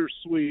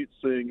bittersweet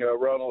seeing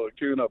Ronald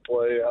Acuna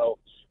play, how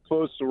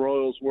close the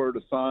Royals were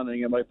to signing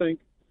him. I think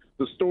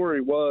the story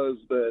was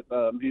that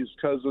he's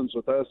cousins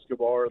with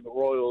Escobar, and the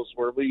Royals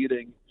were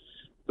leading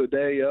the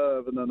day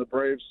of, and then the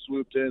Braves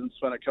swooped in and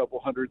spent a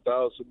couple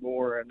 $100,000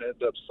 more and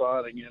ended up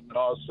signing him. And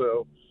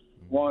also,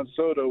 Juan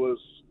Soto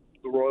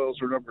the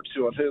Royals were number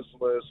 2 on his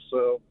list,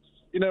 so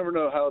you never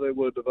know how they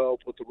would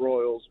develop with the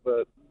Royals,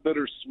 but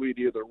bittersweet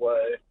either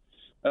way.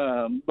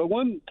 But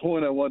one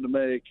point I wanted to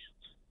make,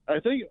 I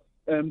think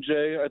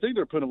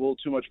they're putting a little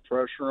too much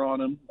pressure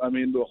on him. I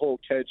mean, the whole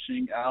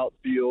catching,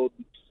 outfield.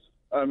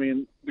 I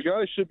mean, the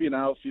guy should be an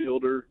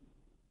outfielder,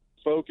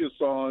 focus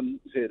on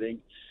hitting.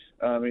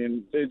 I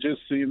mean, it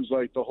just seems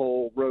like the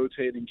whole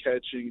rotating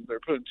catching, they're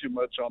putting too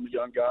much on the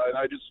young guy. And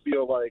I just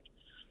feel like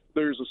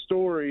there's a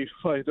story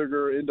like they're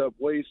going to end up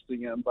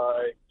wasting him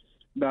by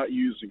not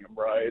using him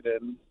right.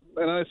 And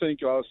I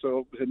think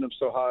also hitting him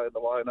so high in the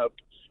lineup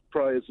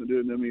probably isn't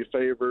doing him any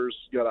favors.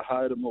 You got to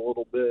hide him a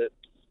little bit.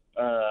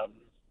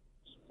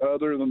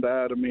 Other than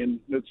that, I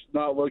mean, it's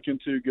not looking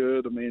too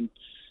good. I mean,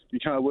 you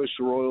kind of wish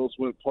the Royals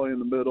wouldn't play in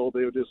the middle.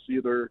 They would just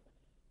either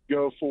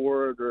go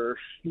for it or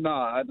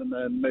not, and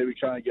then maybe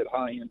kind of get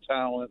high in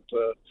talent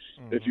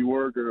if you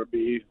were going to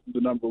be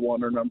the number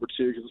 1 or number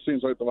 2, because it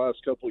seems like the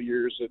last couple of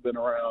years they've been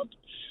around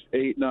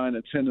 8, 9,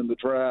 and 10 in the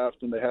draft,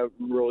 and they haven't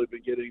really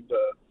been getting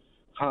the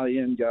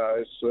high-end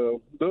guys. So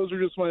those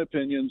are just my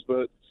opinions,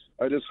 but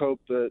I just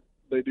hope that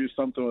they do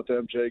something with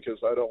MJ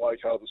because I don't like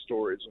how the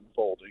story is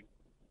unfolding.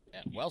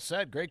 Yeah, well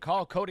said. Great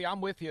call. Cody,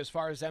 I'm with you as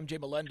far as MJ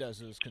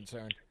Melendez is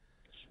concerned.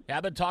 Yeah,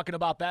 I've been talking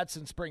about that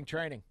since spring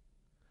training.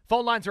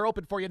 Phone lines are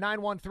open for you,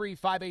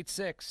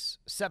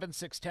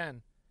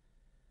 913-586-7610.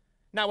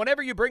 Now,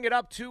 whenever you bring it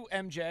up to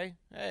MJ,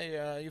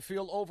 hey, you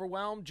feel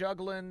overwhelmed,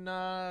 juggling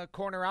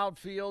corner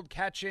outfield,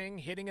 catching,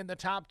 hitting in the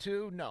top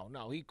 2?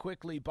 No, he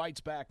quickly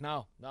bites back.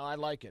 No, I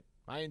like it.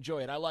 I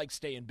enjoy it. I like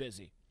staying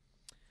busy.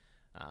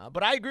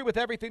 But I agree with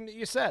everything that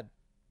you said.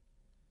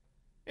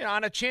 You know,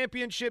 on a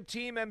championship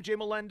team, MJ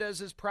Melendez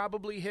is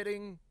probably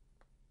hitting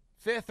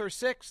 5th or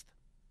 6th.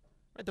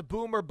 Right? The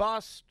boom or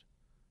bust,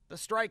 the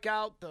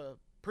strikeout, the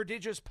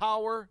prodigious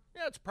power,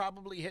 it's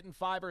probably hitting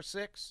 5 or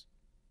 6.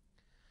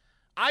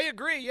 I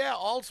agree,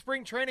 all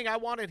spring training I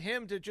wanted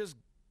him to just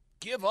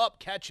give up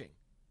catching.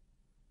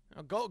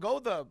 Go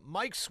the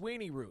Mike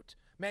Sweeney route.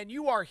 Man,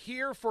 you are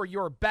here for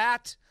your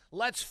bat.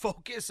 Let's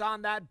focus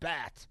on that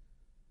bat.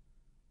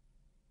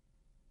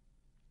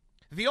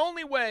 The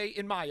only way,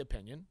 in my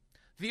opinion,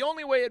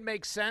 it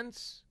makes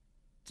sense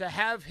to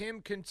have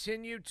him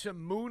continue to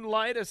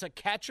moonlight as a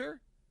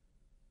catcher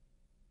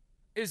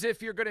is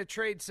if you're going to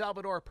trade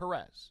Salvador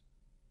Perez.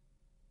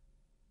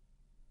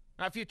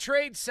 Now, if you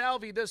trade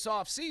Salvi this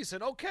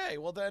offseason, okay,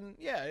 well then,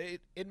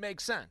 it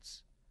makes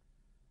sense.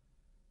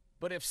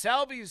 But if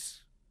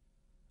Salvi's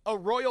a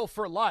Royal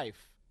for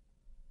life,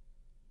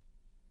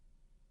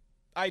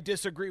 I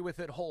disagree with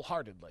it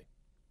wholeheartedly.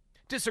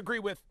 Disagree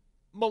with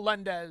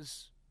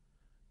Melendez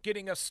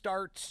getting a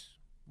start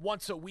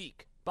once a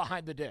week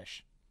behind the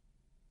dish.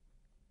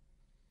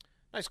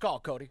 Nice call,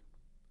 Cody.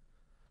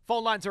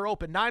 Phone lines are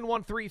open,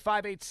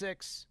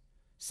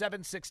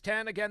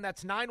 913-586-7610. Again,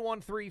 that's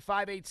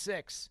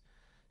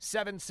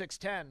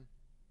 913-586-7610.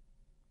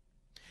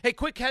 Hey,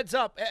 quick heads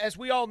up. As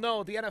we all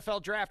know, the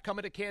NFL draft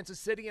coming to Kansas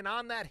City, and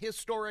on that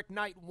historic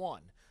night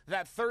 1,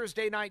 that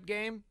Thursday night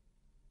game,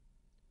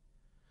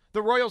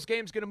 the Royals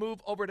game's going to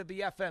move over to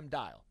the FM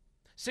dial.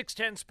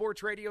 610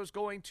 Sports Radio is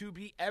going to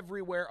be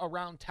everywhere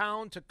around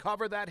town to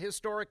cover that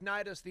historic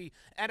night as the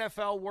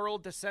NFL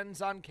world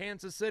descends on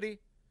Kansas City.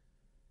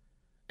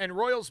 And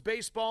Royals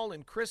baseball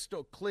in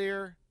crystal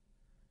clear,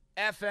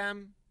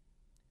 FM,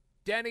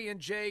 Denny and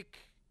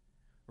Jake,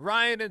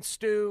 Ryan and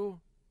Stu.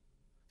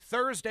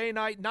 Thursday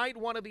night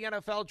 1 of the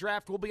NFL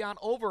draft will be on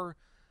over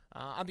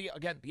on the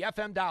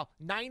FM dial,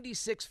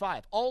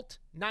 96.5, Alt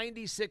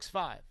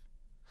 96.5.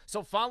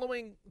 So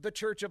following the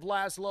Church of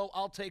Laszlo,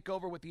 I'll take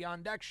over with the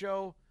On Deck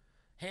Show,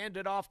 hand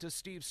it off to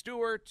Steve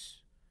Stewart,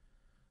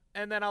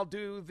 and then I'll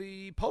do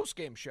the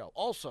post-game show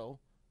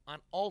also on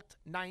Alt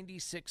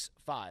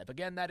 96.5.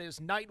 Again, that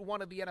is night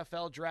 1 of the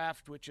NFL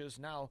draft, which is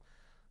now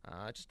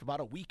just about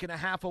a week and a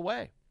half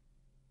away.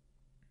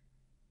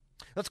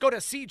 Let's go to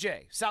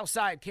CJ,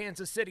 Southside,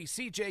 Kansas City.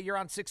 CJ, you're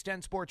on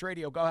 610 Sports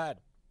Radio. Go ahead.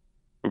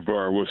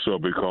 Vern, what's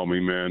up? They call me,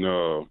 man.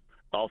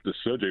 Off the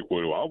subject,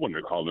 what I wanted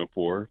to call in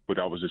for, but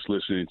I was just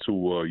listening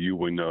to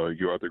you and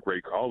your other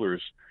great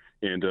callers.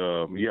 And,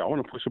 I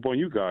want to push up on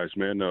you guys,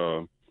 man.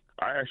 I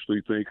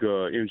actually think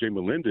MJ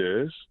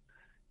Melendez,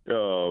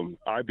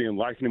 I've been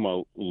liking him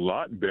a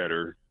lot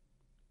better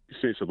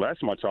since the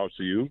last time I talked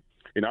to you.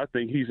 And I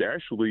think he's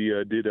actually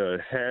did a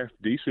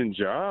half-decent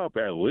job,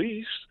 at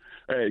least,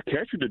 at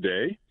catcher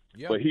today.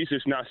 Yep. But he's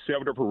just not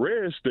Salvador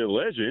Perez, the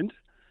legend.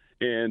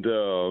 And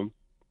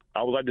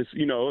I would like to,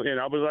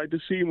 I would like to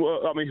see,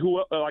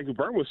 who, like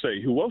Vern would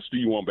say, who else do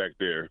you want back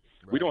there?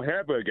 Right. We don't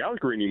have a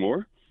Gallagher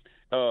anymore.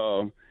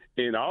 And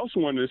I also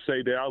wanted to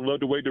say that I love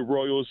the way the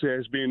Royals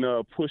has been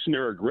pushing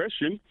their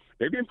aggression.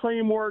 They've been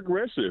playing more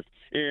aggressive.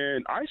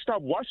 And I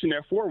stopped watching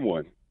that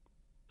 4-1.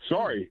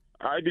 Sorry.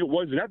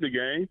 wasn't at the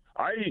game.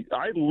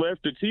 I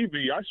left the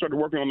TV. I started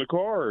working on the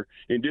car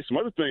and did some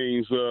other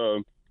things,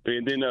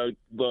 and then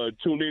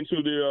tuned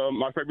into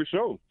my favorite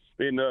show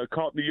and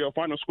caught the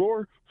final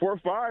score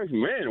 4-5.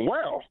 Man,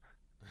 wow!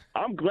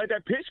 I'm glad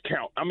that pitch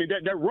count. I mean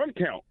that run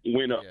count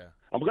went up. Yeah.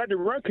 I'm glad the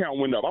run count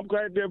went up. I'm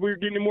glad that we were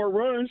getting more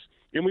runs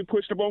and we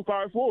pushed up on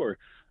 5-4.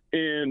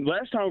 And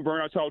last time,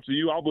 Vern, I talked to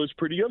you, I was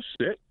pretty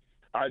upset.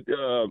 I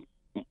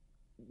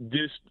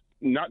just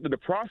not the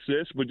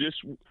process, but just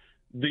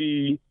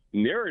the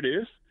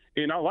narrative.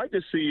 And I like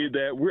to see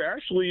that we're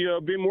actually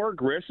being more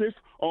aggressive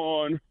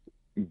on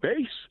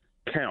base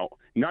count,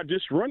 not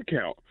just run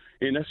count.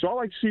 And that's all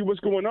I like to see what's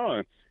going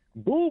on.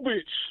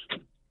 Bubic,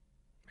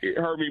 it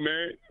hurt me,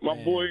 man.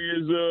 My boy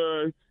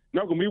is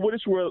not going to be with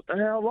us for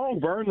how long,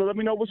 Vern? Let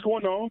me know what's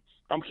going on.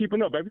 I'm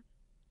keeping up, baby.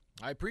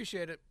 I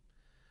appreciate it.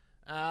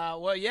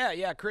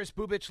 Chris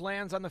Bubic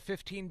lands on the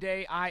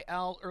 15-day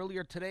IL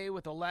earlier today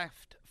with a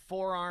left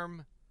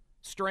forearm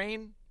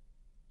strain.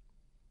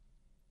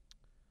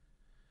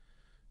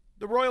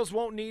 The Royals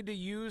won't need to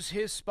use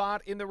his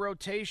spot in the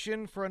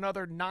rotation for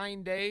another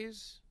 9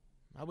 days.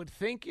 I would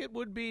think it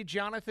would be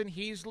Jonathan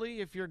Heasley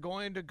if you're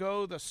going to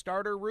go the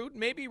starter route.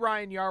 Maybe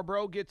Ryan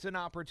Yarbrough gets an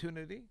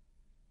opportunity.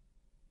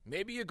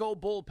 Maybe you go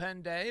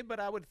bullpen day, but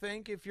I would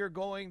think if you're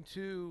going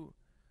to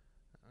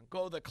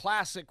go the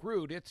classic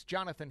route, it's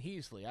Jonathan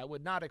Heasley. I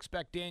would not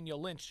expect Daniel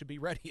Lynch to be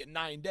ready in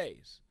 9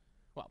 days.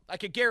 Well, I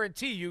could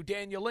guarantee you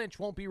Daniel Lynch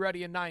won't be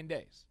ready in 9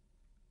 days.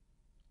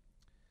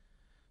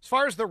 As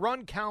far as the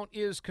run count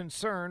is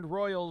concerned,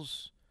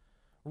 Royals'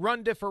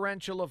 run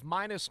differential of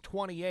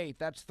 -28.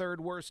 That's third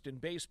worst in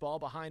baseball,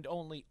 behind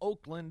only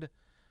Oakland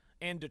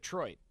and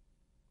Detroit.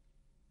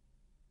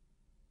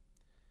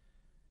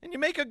 And you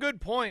make a good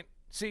point,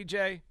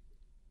 CJ.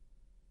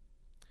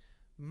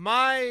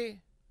 I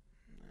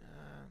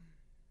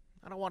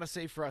don't want to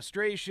say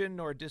frustration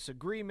or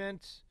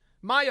disagreement.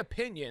 My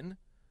opinion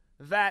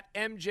that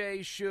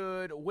MJ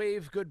should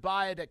wave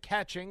goodbye to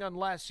catching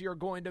unless you're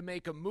going to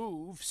make a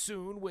move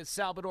soon with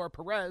Salvador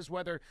Perez,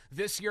 whether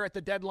this year at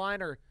the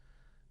deadline or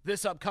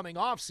this upcoming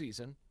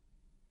offseason.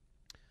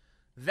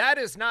 That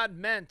is not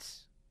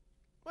meant,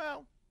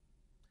 well,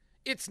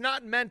 it's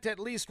not meant, at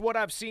least what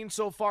I've seen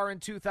so far in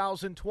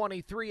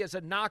 2023, as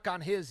a knock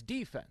on his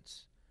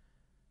defense.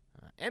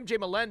 MJ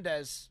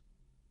Melendez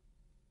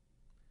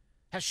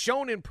has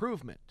shown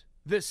improvement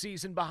this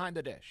season behind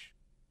the dish.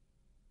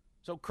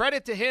 So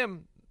credit to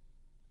him.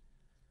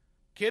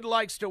 Kid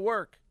likes to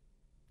work.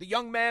 The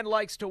young man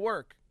likes to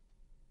work.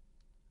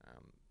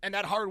 And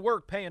that hard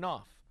work paying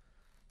off.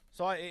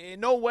 So in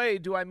no way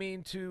do I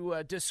mean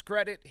to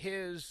discredit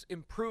his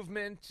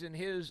improvement and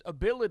his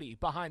ability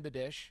behind the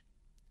dish.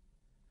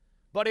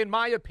 But in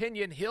my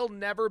opinion, he'll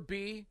never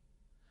be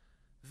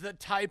the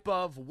type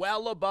of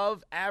well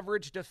above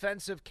average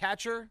defensive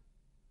catcher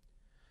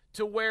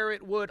to where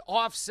it would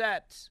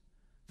offset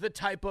the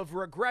type of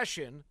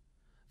regression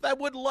that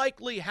would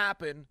likely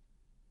happen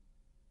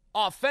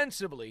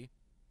offensively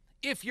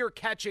if you're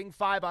catching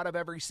 5 out of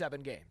every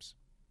 7 games.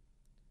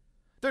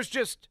 There's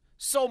just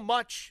so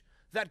much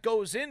that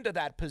goes into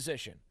that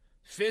position.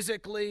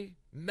 Physically,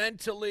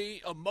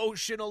 mentally,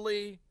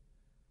 emotionally.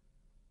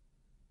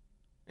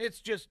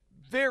 It's just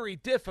very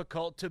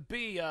difficult to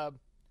be a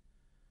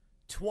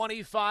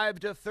 25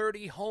 to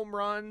 30 home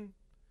run,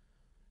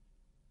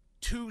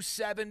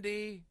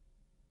 270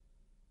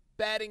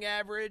 batting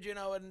average,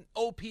 an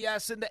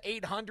OPS in the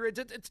 800s.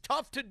 It's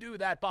tough to do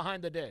that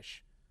behind the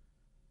dish.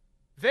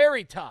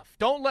 Very tough.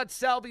 Don't let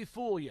Salvi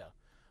fool you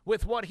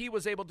with what he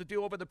was able to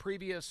do over the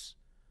previous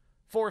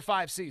 4 or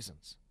 5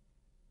 seasons.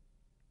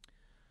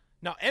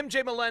 Now,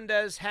 MJ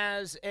Melendez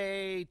has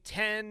a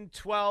 10,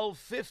 12,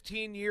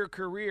 15-year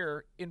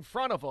career in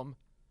front of him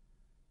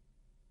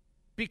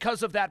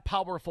because of that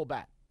powerful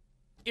bat,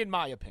 in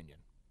my opinion.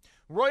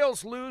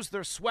 Royals lose.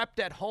 They're swept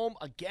at home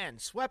again.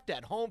 Swept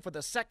at home for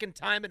the second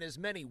time in as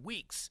many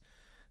weeks.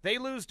 They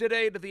lose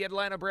today to the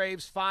Atlanta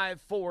Braves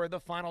 5-4, the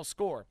final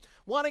score.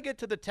 Want to get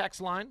to the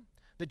text line?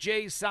 The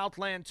Jays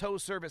Southland Tow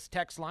Service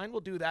text line.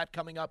 We'll do that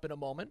coming up in a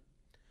moment.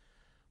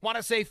 Want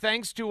to say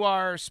thanks to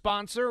our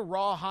sponsor,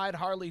 Rawhide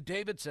Harley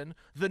Davidson,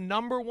 the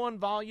 #1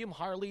 volume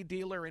Harley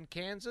dealer in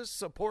Kansas,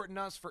 supporting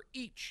us for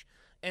each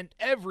and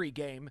every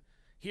game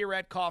here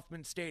at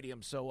Kauffman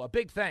Stadium. So a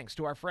big thanks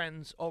to our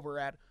friends over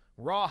at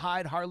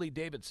Rawhide Harley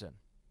Davidson.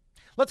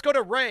 Let's go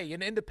to Ray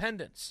in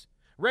Independence.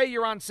 Ray,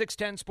 you're on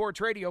 610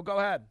 Sports Radio. Go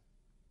ahead.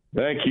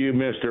 Thank you,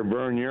 Mr.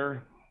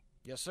 Bernier.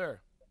 Yes,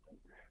 sir.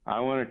 I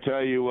want to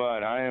tell you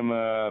what, I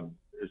am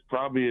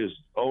probably as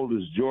old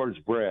as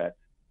George Brett,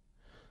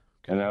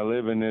 and I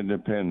live in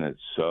Independence.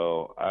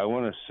 So I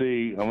want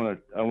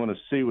to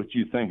see what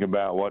you think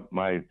about what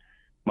my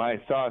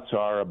thoughts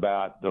are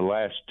about the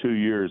last 2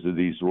 years of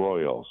these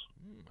Royals.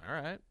 All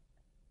right.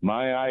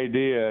 My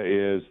idea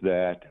is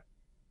that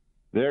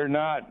they're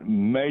not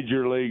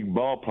major league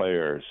ball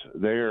players.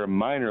 They're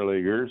minor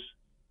leaguers,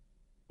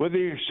 with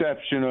the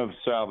exception of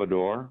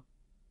Salvador.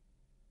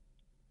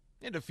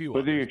 And a few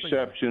with the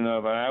exception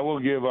of, and I will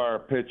give our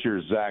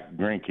pitcher, Zach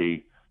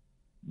Greinke,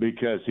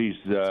 because he's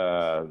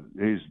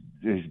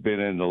been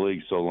in the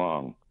league so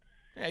long.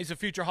 Yeah, he's a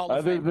future Hall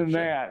of Famer. Other than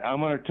that, I'm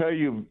going to tell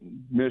you,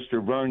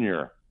 Mr.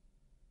 Vernier,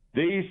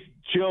 these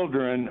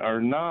children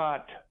are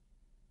not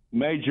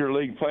major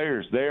league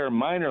players. They are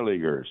minor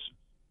leaguers.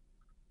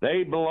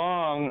 They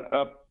belong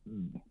up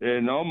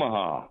in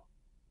Omaha.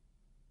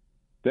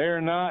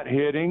 They're not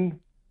hitting.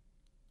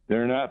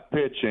 They're not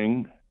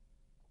pitching.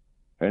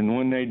 And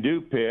when they do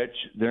pitch,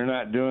 they're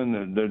not doing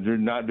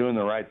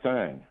the right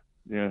thing.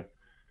 Yeah.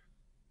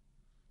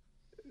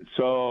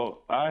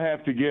 So I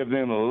have to give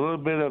them a little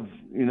bit of,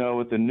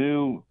 with the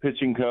new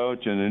pitching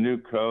coach and the new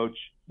coach,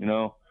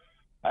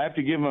 I have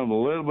to give them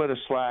a little bit of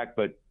slack.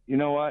 But you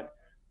know what?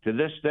 To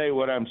this day,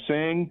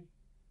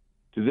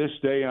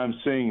 I'm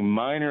seeing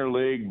minor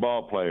league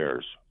ball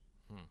players.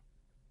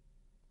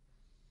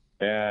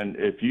 And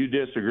if you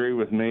disagree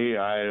with me,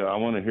 I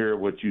want to hear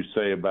what you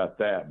say about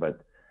that.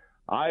 But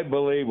I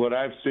believe what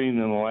I've seen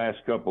in the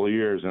last couple of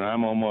years, and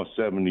I'm almost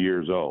 70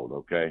 years old,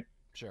 okay?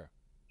 Sure.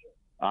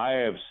 I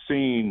have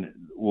seen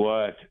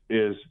what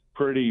is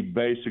pretty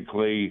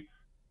basically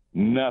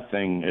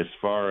nothing as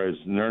far as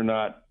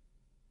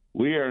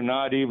we are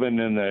not even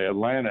in the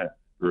Atlanta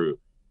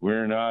group.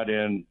 We're not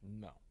in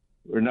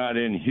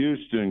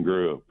Houston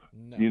group.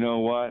 No. You know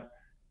what?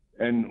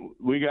 And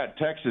we got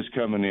Texas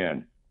coming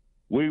in.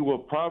 We will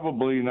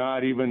probably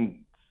not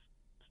even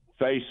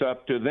face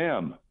up to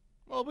them.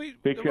 Well,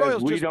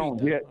 because we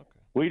don't hit. Okay.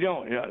 We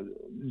don't,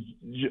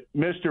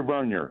 Mr.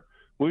 Vernier,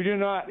 we do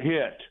not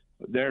hit.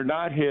 They're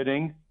not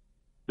hitting.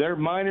 They're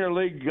minor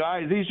league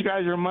guys. These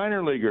guys are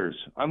minor leaguers.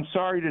 I'm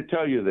sorry to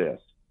tell you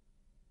this.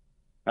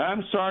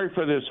 I'm sorry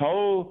for this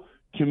whole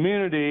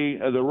community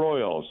of the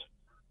Royals.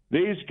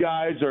 These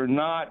guys are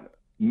not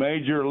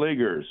major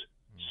leaguers.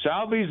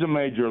 Salvy's a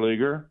major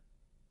leaguer.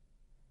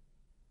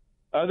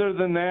 Other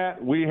than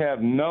that, we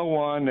have no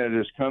one that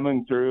is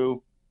coming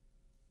through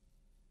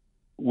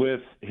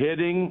with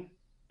hitting,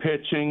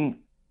 pitching,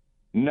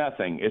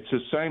 nothing. It's the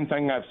same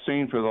thing I've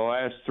seen for the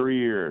last 3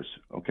 years,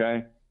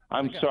 okay?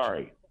 I'm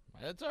sorry.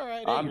 That's all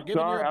right. Hey,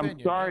 I'm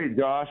sorry,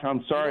 Josh.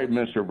 I'm sorry,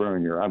 Mr.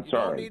 Vernier. I'm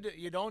sorry.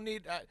 You don't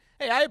need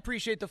hey, I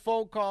appreciate the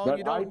phone call.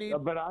 But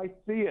But I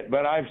see it.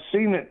 But I've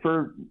seen it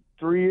for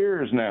 3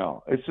 years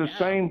now. It's the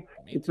same.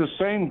 It's the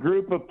same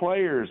group of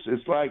players.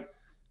 It's like,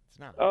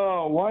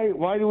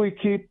 why do we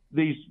keep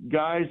these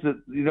guys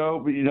that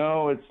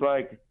it's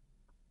like,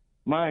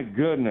 my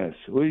goodness,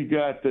 we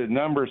got the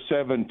number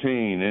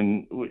 17,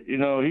 and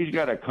he's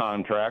got a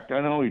contract.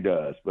 I know he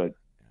does, but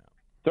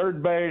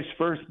third base,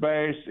 first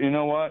base, you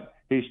know what?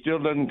 He still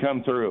doesn't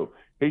come through.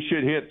 He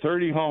should hit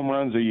 30 home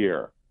runs a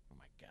year. Oh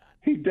my God!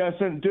 He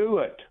doesn't do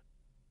it.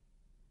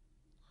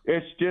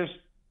 It's just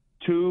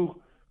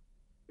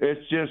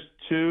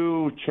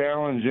too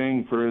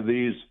challenging for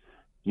these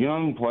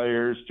young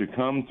players to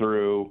come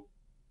through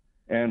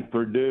and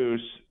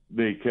produce,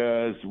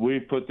 because we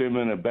put them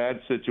in a bad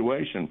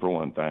situation, for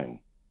one thing.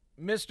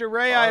 Mr.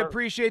 Ray, I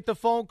appreciate the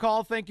phone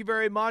call. Thank you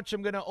very much.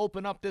 I'm going to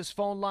open up this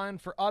phone line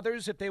for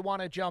others if they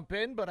want to jump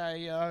in, but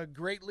I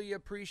greatly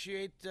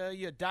appreciate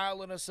you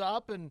dialing us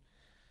up. And,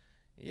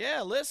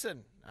 yeah,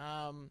 listen,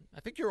 I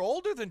think you're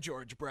older than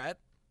George Brett.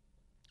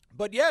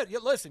 But, yeah,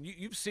 listen,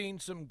 you've seen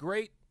some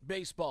great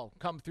baseball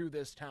come through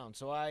this town,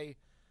 so I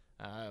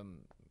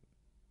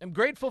am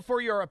grateful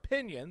for your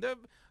opinion. There are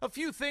a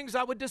few things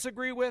I would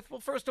disagree with. Well,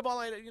 first of all,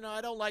 I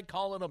don't like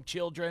calling them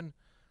children.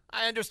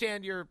 I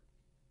understand you've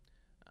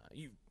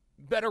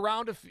been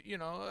around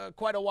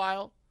quite a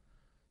while,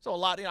 so a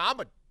lot.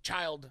 I'm a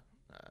child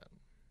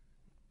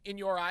in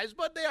your eyes,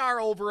 but they are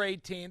over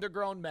 18. They're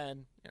grown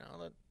men.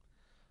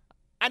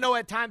 I know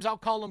at times I'll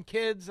call them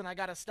kids, and I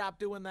got to stop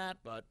doing that,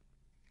 but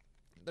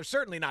they're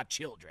certainly not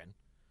children.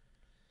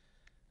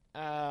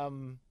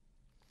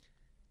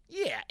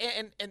 Yeah,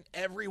 and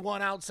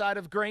everyone outside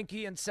of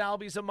Greinke and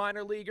Salvy's a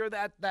minor leaguer.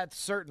 That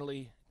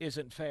certainly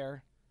isn't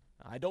fair.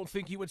 I don't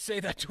think he would say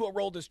that to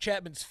Aroldis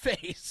Chapman's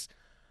face.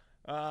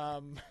 I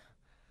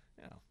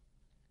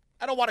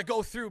don't want to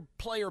go through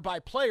player by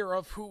player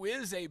of who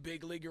is a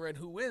big leaguer and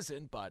who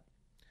isn't, but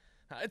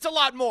it's a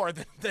lot more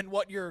than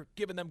what you're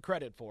giving them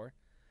credit for.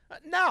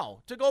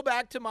 Now, to go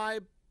back to my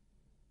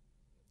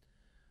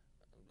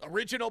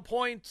original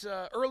point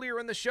earlier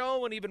in the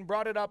show, and even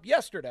brought it up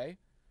yesterday,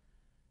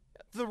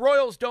 the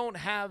Royals don't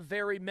have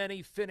very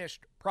many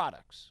finished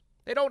products.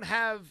 They don't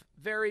have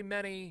very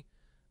many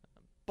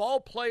ball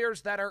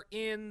players that are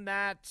in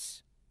that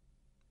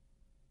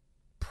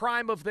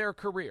prime of their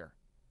career.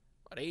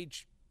 At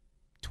age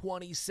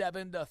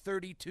 27 to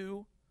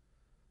 32,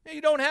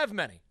 you don't have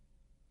many.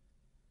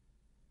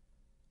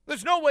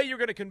 There's no way you're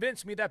going to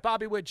convince me that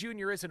Bobby Witt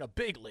Jr. isn't a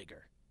big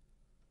leaguer.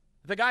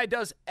 The guy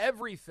does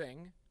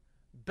everything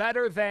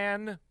better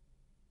than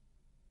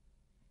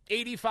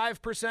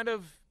 85%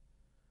 of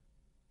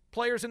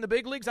players in the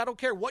big leagues. I don't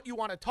care what you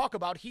want to talk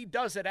about. He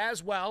does it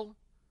as well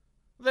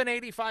than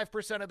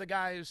 85% of the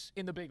guys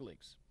in the big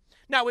leagues.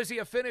 Now, is he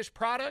a finished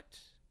product?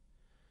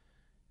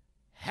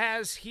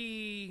 Has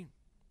he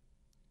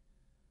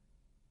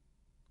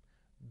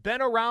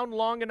been around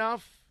long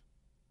enough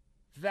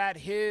that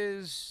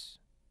his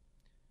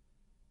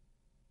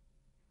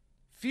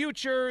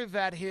future,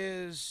 that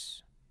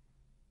his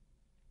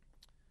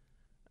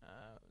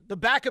the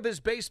back of his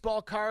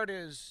baseball card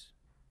is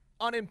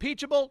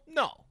unimpeachable?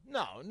 No.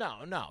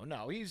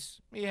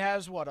 He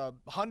has,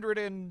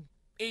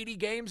 180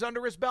 games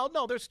under his belt?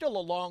 No, there's still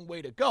a long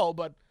way to go,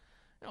 but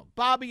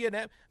Bobby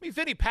and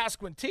Vinny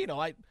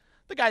Pasquantino,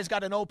 the guy's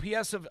got an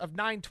OPS of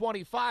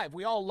 925.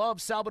 We all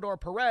love Salvador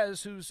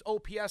Perez, whose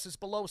OPS is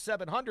below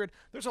 700.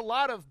 There's a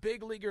lot of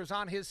big leaguers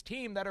on his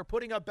team that are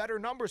putting up better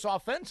numbers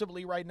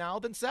offensively right now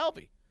than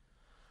Salvi.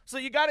 So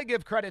you got to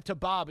give credit to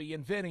Bobby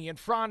and Vinny and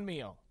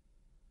Franmil.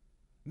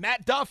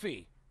 Matt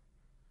Duffy.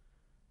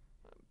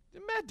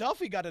 Matt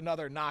Duffy got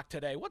another knock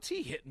today. What's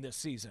he hitting this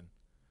season?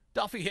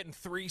 Duffy hitting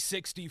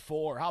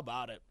 364. How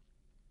about it?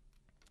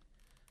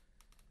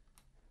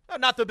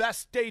 Not the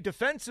best day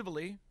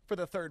defensively for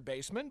the third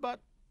baseman,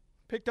 but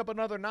picked up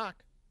another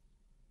knock.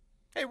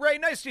 Hey, Ray,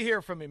 nice to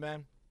hear from you,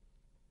 man.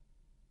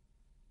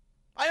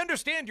 I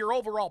understand your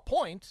overall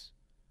points.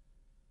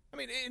 I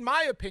mean, in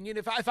my opinion,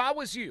 if I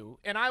was you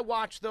and I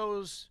watched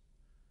those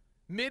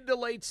mid to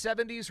late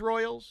 70s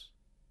Royals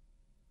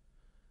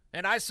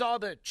and I saw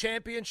the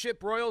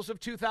championship Royals of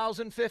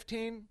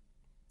 2015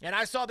 and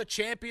I saw the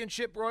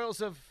championship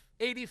Royals of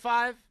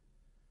 85,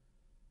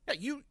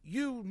 you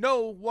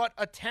know what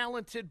a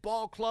talented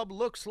ball club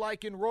looks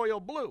like in royal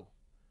blue.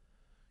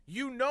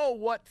 You know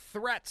what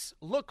threats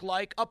look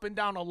like up and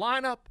down a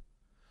lineup.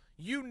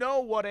 You know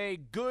what a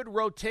good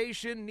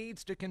rotation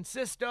needs to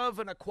consist of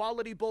and a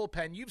quality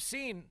bullpen. You've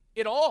seen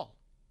it all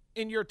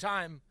in your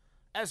time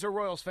as a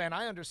Royals fan.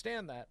 I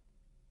understand that.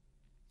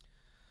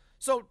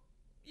 So,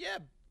 yeah,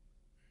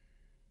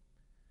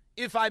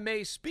 if I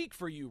may speak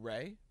for you,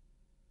 Ray,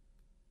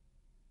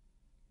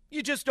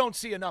 you just don't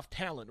see enough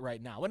talent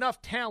right now.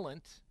 Enough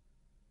talent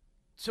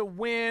to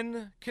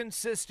win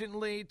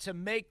consistently, to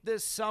make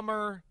this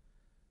summer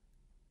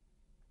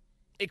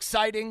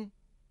exciting.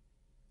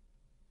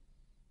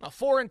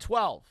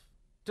 4-12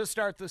 to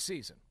start the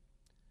season.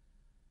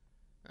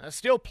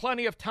 Still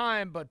plenty of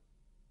time, but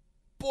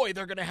boy,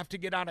 they're going to have to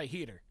get on a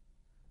heater.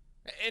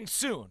 And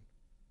soon.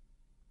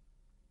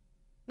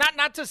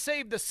 Not to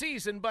save the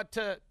season, but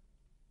to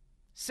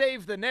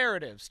save the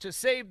narratives, to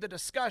save the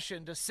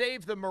discussion, to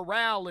save the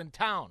morale in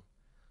town.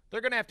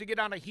 They're going to have to get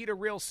on a heater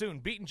real soon.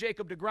 Beating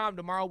Jacob deGrom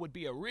tomorrow would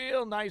be a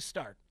real nice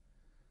start.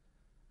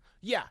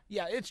 Yeah,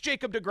 it's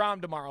Jacob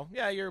deGrom tomorrow.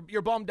 Yeah,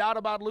 you're bummed out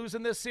about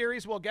losing this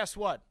series? Well, guess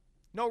what?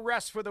 No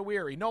rest for the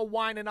weary. No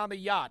whining on the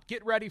yacht.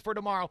 Get ready for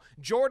tomorrow.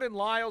 Jordan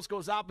Lyles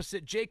goes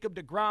opposite Jacob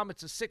deGrom.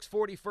 It's a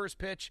 6:40 first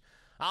pitch.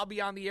 I'll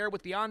be on the air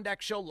with the On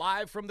Deck Show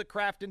live from the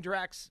Craft and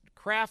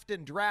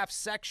Draft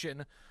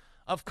section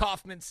of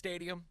Kauffman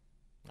Stadium.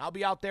 I'll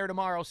be out there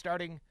tomorrow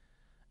starting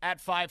at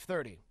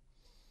 5:30.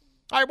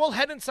 All right, we'll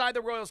head inside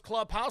the Royals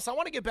clubhouse. I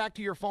want to get back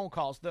to your phone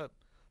calls. The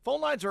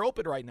phone lines are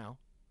open right now.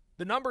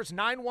 The number's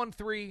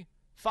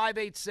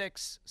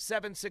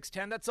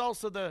 913-586-7610. That's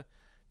also the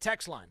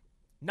text line,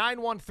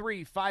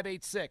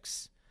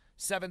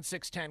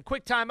 913-586-7610.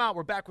 Quick timeout.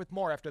 We're back with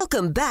more after.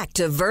 Welcome back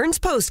to Vern's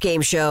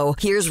postgame show.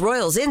 Here's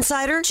Royals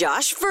insider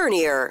Josh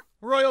Vernier.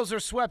 Royals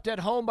are swept at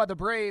home by the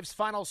Braves.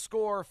 Final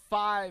score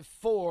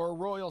 5-4.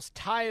 Royals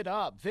tie it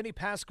up. Vinny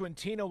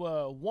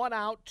Pasquantino, a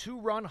one-out,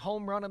 two-run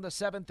home run in the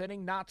seventh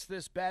inning, knocks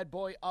this bad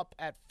boy up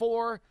at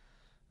 4.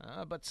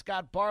 But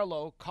Scott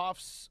Barlow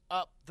coughs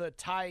up the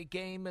tie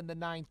game in the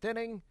ninth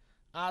inning.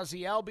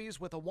 Ozzie Albies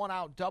with a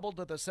one-out double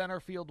to the center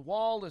field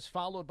wall is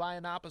followed by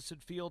an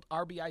opposite field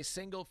RBI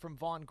single from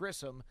Vaughn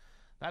Grissom.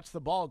 That's the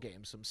ball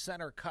game. Some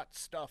center cut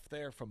stuff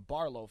there from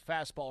Barlow.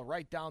 Fastball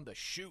right down the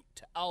chute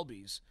to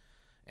Albies.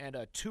 And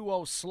a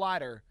 2-0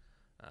 slider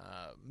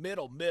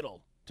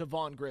middle to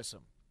Vaughn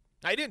Grissom.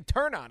 Now, he didn't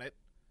turn on it.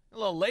 A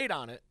little late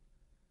on it.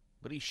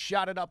 But he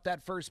shot it up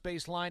that first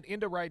base line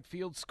into right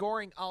field,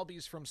 scoring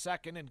Albies from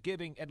second and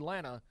giving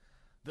Atlanta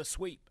the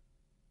sweep.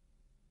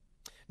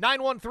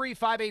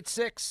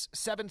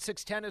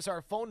 913-586-7610 is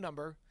our phone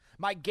number.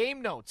 My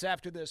game notes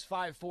after this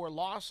 5-4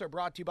 loss are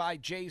brought to you by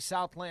Jay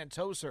Southland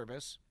Tow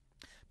Service.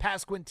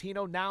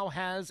 Pasquantino now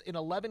has an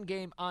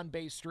 11-game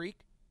on-base streak.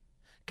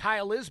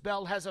 Kyle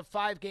Isbell has a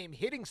 5-game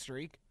hitting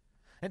streak.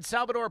 And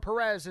Salvador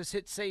Perez has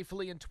hit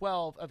safely in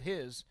 12 of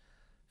his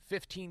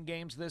 15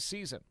 games this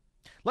season.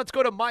 Let's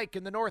go to Mike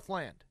in the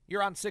Northland.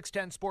 You're on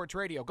 610 Sports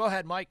Radio. Go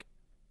ahead, Mike.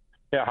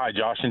 Yeah, hi,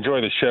 Josh.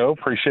 Enjoy the show.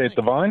 Appreciate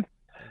the vine.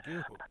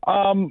 Thank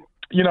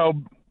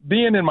you.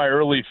 Being in my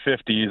early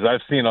 50s, I've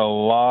seen a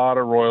lot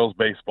of Royals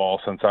baseball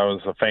since I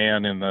was a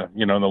fan in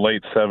the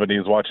late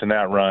 70s, watching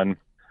that run.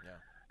 Yeah.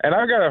 And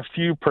I've got a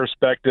few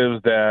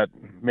perspectives that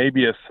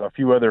maybe a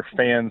few other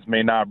fans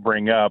may not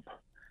bring up.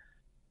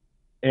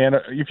 And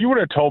if you would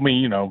have told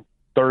me,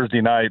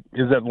 Thursday night,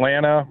 is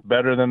Atlanta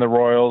better than the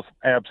Royals?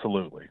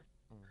 Absolutely.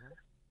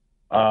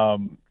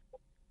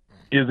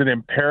 Is it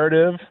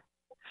imperative,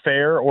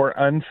 fair or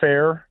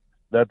unfair,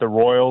 that the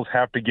Royals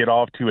have to get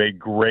off to a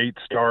great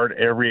start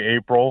every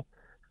April?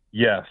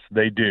 Yes,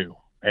 they do.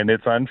 And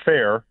it's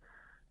unfair.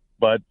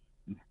 But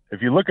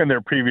if you look in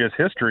their previous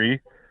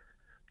history,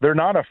 they're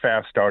not a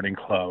fast-starting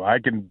club.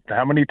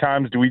 How many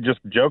times do we just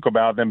joke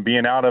about them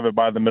being out of it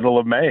by the middle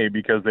of May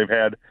because they've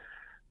had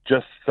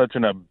just such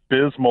an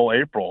abysmal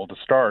April to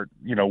start?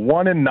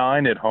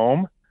 1-9 at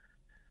home.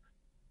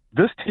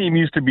 This team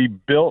used to be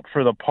built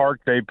for the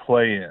park they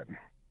play in.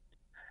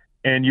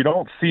 And you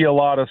don't see a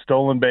lot of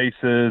stolen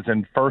bases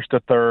and first to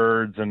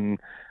thirds and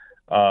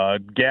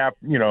gap,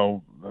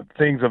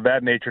 things of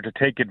that nature to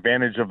take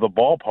advantage of the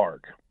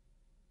ballpark.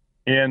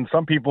 And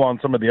some people on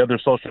some of the other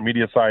social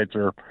media sites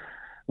are,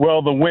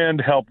 well, the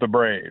wind helped the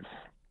Braves.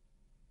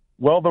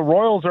 Well, the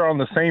Royals are on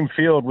the same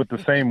field with the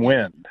same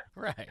wind.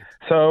 Right.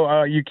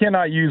 So you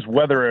cannot use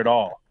weather at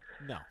all.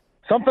 No.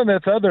 Something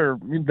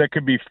that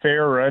could be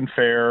fair or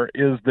unfair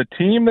is the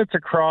team that's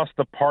across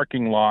the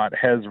parking lot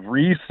has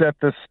reset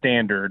the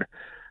standard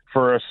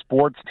for a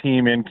sports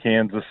team in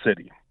Kansas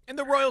City. And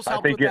the Royals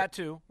helped with that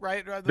too,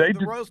 right? The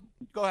Royals,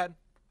 go ahead.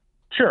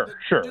 Sure.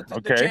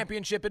 The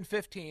championship in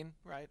 15,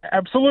 right?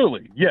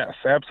 Absolutely. Yes,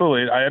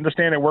 absolutely. I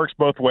understand it works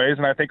both ways,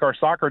 and I think our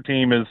soccer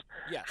team is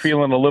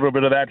feeling a little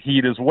bit of that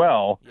heat as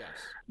well. Yes.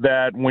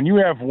 That when you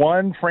have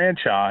one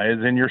franchise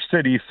in your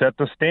city set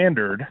the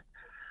standard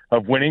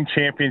of winning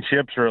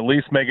championships or at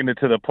least making it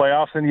to the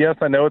playoffs, and yes,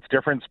 I know it's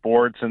different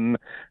sports and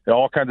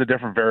all kinds of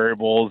different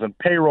variables and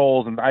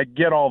payrolls, and I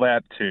get all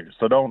that too.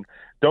 So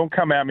don't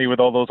come at me with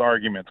all those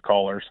arguments,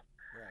 callers.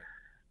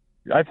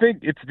 Right. I think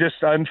it's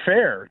just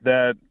unfair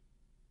that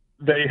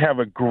they have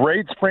a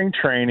great spring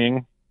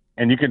training,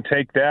 and you can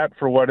take that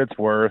for what it's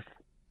worth.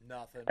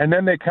 Nothing. And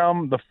then they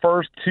come the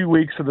first 2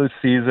 weeks of the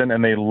season,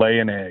 and they lay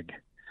an egg.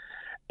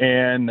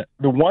 And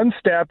the one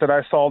stat that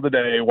I saw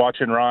today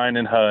watching Ryan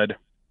and Hud,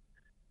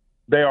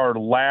 they are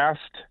last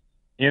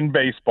in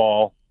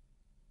baseball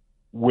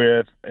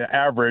with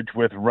average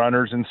with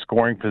runners in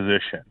scoring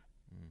position.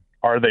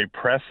 Are they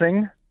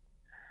pressing?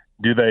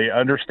 Do they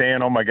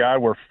understand, oh, my God,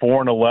 we're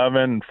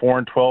 4-11 and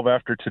 4-12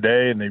 after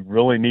today, and they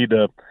really need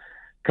to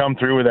come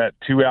through with that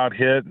 2-out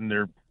hit, and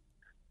they're,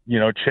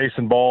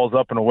 chasing balls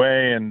up and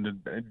away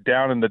and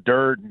down in the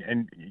dirt,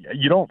 and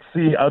you don't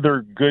see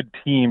other good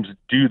teams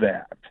do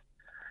that.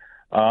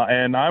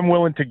 And I'm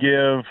willing to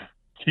give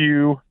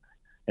Q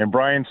and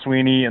Brian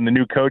Sweeney and the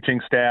new coaching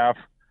staff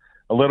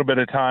a little bit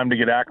of time to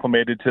get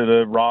acclimated to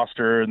the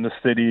roster and the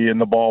city and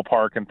the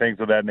ballpark and things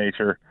of that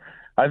nature.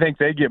 I think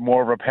they get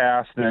more of a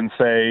pass than,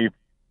 say,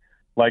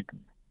 like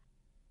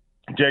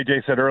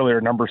JJ said earlier,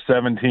 number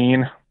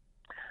 17,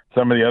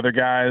 some of the other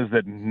guys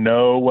that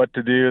know what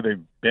to do.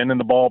 They've been in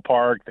the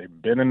ballpark.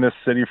 They've been in this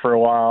city for a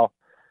while.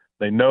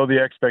 They know the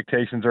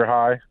expectations are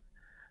high.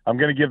 I'm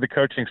going to give the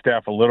coaching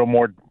staff a little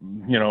more,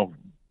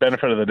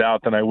 benefit of the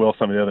doubt than I will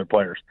some of the other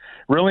players.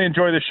 Really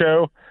enjoy the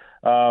show.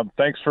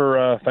 Thanks for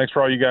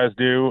all you guys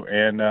do,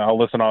 and I'll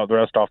listen to the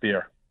rest off the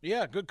air.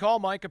 Yeah, good call,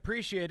 Mike.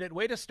 Appreciate it.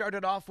 Way to start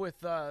it off with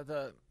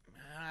the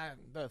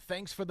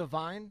thanks for the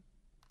vine.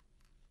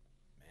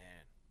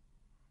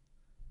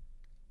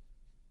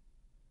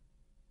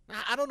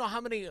 Man, I don't know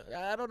how many.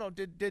 I don't know.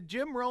 Did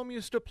Jim Rome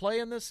used to play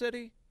in this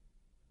city?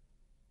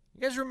 You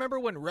guys remember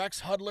when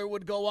Rex Hudler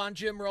would go on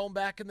Jim Rome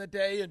back in the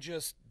day and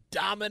just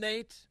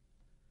dominate?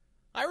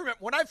 I remember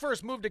when I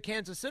first moved to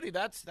Kansas City,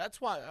 that's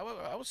why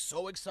I was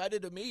so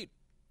excited to meet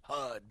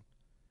Hud.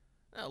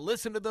 Now,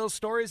 listen to those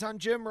stories on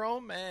Jim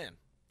Rome, man.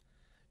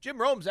 Jim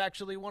Rome's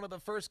actually one of the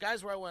first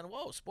guys where I went,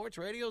 whoa, sports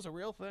radio's a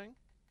real thing.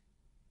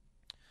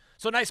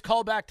 So nice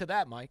callback to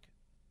that, Mike.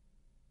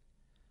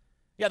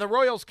 Yeah, the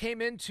Royals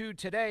came into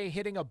today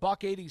hitting a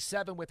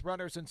 $187 with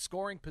runners in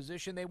scoring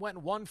position. They went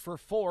 1 for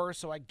 4,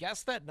 so I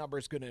guess that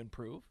number's going to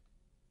improve.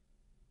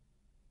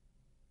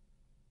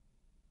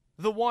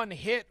 The one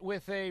hit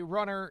with a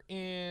runner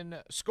in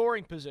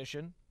scoring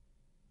position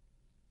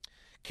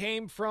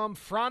came from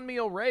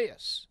Franmil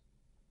Reyes.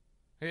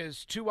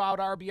 His 2-out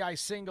RBI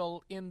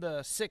single in the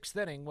 6th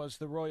inning was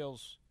the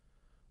Royals'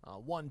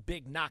 one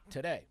big knock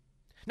today.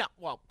 Now,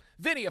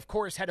 Vinny, of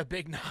course, had a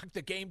big knock,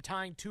 the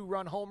game-tying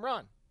 2-run home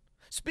run.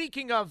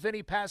 Speaking of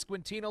Vinny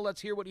Pasquantino,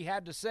 let's hear what he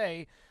had to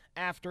say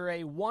after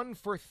a 1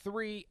 for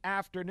 3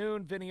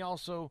 afternoon. Vinny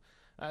also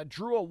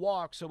drew a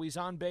walk, so he's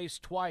on base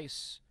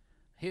twice.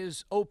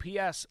 His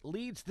OPS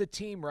leads the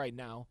team right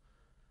now,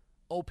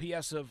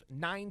 OPS of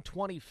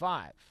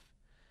 925.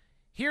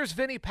 Here's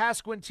Vinny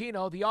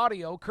Pasquantino, the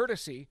audio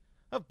courtesy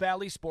of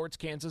Bally Sports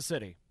Kansas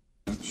City.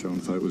 Showing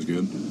fight was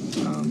good.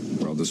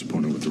 We're all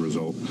disappointed with the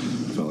result.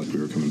 Felt like we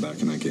were coming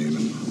back in that game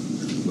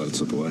and let it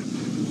slip away.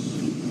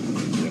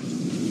 Yeah.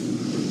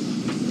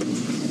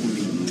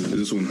 Did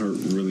this one hurt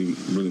really,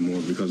 really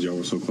more because y'all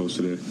were so close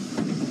today?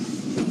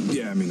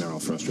 Yeah, I mean, they're all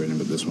frustrating,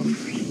 but this one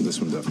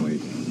definitely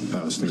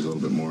stings a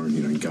little bit more.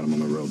 You got them on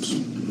the ropes,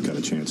 got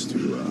a chance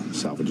to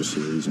salvage a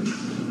series, and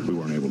we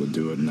weren't able to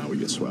do it, and now we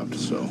get swept.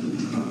 So,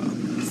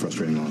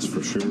 frustrating loss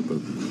for sure, but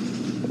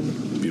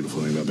the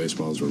beautiful thing about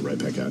baseball is we're right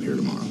back out here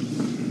tomorrow.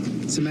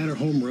 Does it matter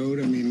home road?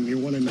 I mean, you're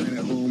 1-9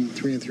 at home,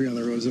 3-3 on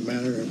the road. Does it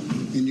matter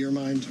in your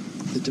mind,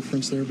 the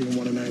difference there being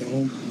 1-9 at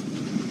home?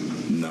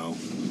 No.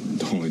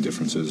 The only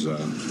difference is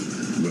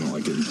we don't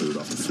like getting booed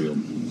off the field.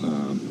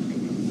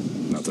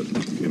 not that,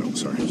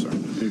 sorry.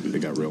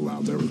 It got real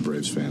loud there with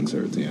Braves fans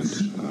there at the end.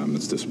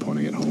 It's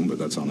disappointing at home, but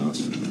that's on us.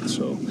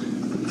 So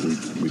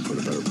we put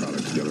a better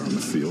product together on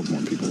the field.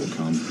 More people will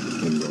come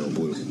in royal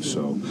blue.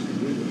 So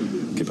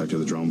get back to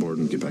the drawing board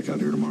and get back out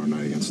here tomorrow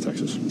night against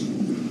Texas.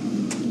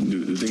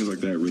 Do things like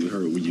that really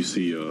hurt when you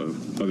see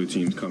other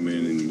teams come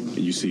in and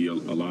you see a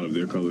lot of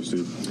their colors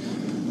too?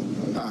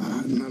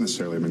 Not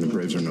necessarily. I mean, the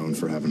Braves are known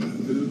for having a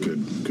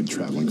good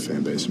traveling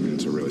fan base. I mean,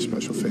 it's a really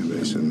special fan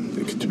base.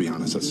 And to be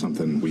honest, that's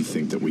something we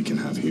think that we can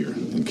have here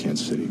in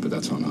Kansas City, but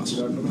that's on us.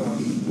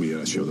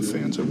 We show the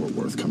fans that we're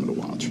worth coming to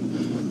watch.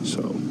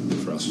 So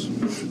for us,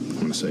 I'm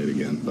going to say it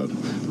again, but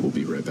we'll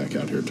be right back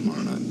out here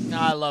tomorrow night.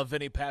 I love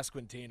Vinny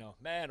Pasquantino.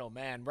 Man, oh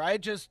man,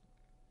 right? Just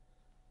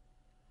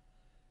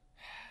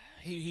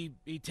he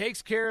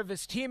takes care of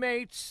his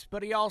teammates,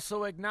 but he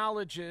also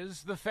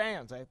acknowledges the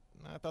fans. I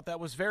thought that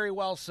was very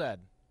well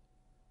said.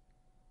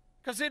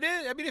 Because it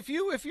is, I mean, if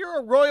you're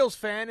a Royals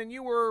fan and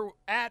you were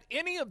at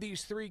any of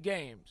these three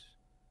games,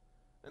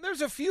 and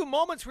there's a few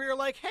moments where you're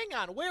like, hang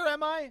on, where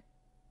am I?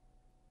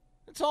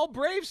 It's all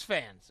Braves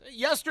fans.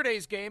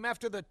 Yesterday's game,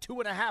 after the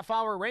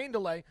 2.5-hour rain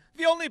delay,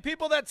 the only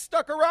people that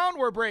stuck around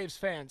were Braves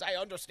fans. I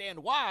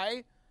understand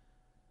why.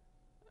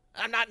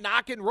 I'm not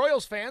knocking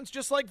Royals fans,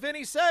 just like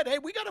Vinny said. Hey,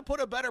 we got to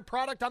put a better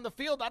product on the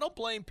field. I don't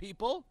blame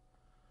people.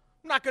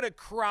 I'm not going to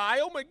cry,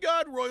 oh my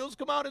God, Royals,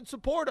 come out and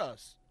support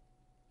us.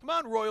 Come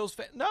on, Royals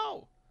fans.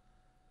 No.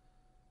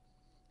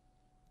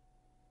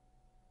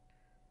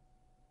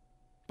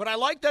 But I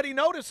like that he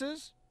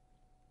notices.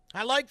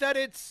 I like that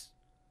it's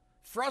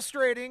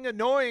frustrating,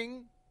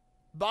 annoying,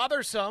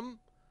 bothersome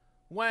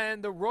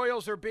when the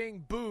Royals are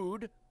being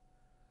booed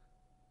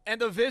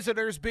and the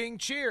visitors being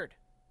cheered.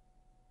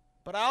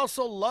 But I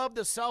also love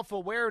the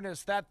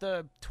self-awareness that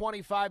the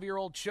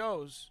 25-year-old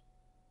shows.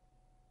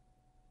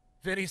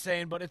 Vinny's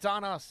saying, but it's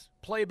on us.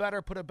 Play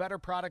better, put a better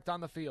product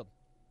on the field.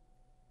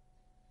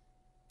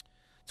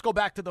 Let's go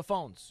back to the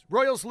phones.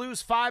 Royals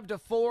lose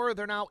 5-4.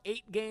 They're now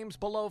 8 games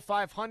below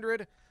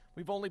 500.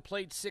 We've only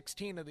played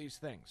 16 of these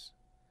things.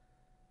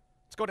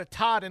 Let's go to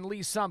Todd in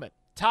Lee Summit.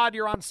 Todd,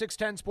 you're on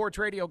 610 Sports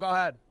Radio. Go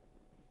ahead.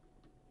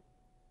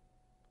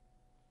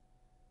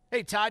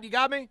 Hey, Todd, you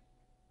got me?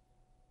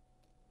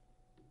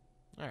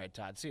 All right,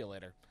 Todd, see you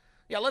later.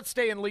 Yeah, let's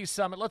stay in Lee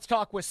Summit. Let's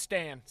talk with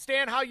Stan.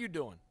 Stan, how you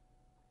doing?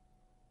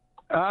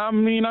 I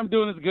mean, I'm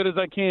doing as good as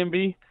I can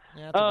be.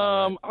 Yeah, that's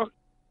about right.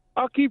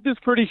 I'll keep this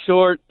pretty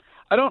short.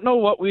 I don't know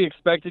what we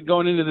expected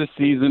going into this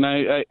season.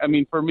 I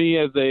mean, for me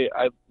as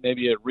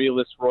maybe a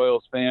realist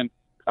Royals fan,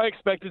 I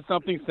expected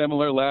something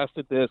similar. Last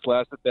at this,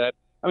 last at that.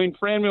 I mean,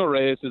 Franmil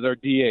Reyes is our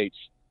DH.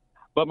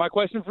 But my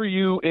question for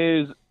you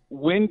is,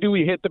 when do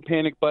we hit the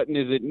panic button?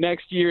 Is it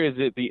next year? Is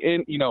it the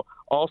end?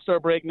 All-Star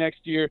break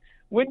next year?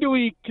 When do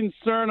we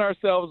concern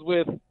ourselves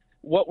with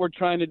what we're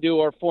trying to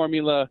do, our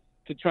formula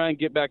to try and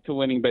get back to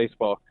winning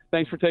baseball?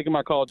 Thanks for taking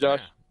my call,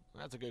 Josh.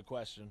 Yeah, that's a good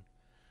question.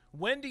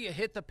 When do you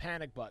hit the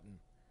panic button?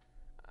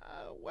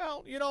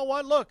 Well, you know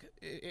what? Look,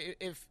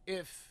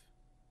 if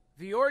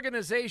the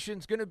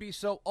organization's going to be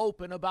so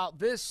open about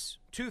this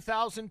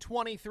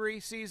 2023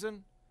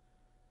 season,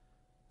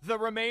 the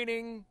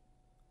remaining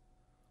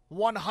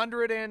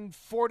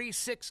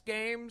 146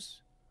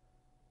 games,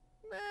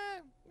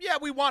 yeah,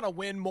 we want to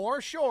win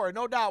more. Sure,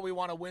 no doubt we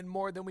want to win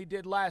more than we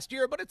did last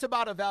year, but it's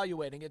about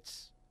evaluating.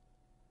 It's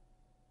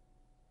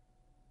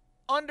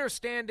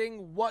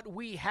understanding what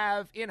we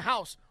have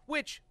in-house,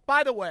 which,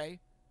 by the way,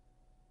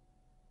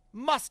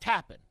 must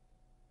happen.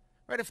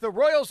 Right? If the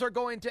Royals are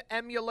going to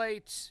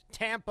emulate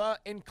Tampa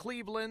and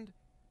Cleveland,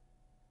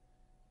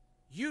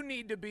 you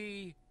need to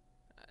be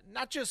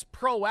not just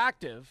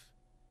proactive,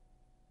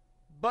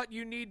 but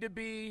you need to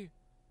be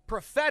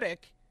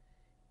prophetic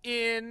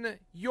in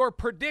your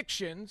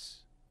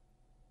predictions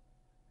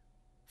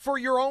for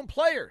your own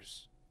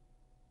players.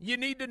 You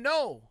need to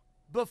know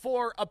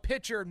before a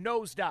pitcher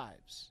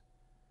nosedives,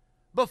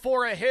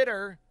 before a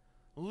hitter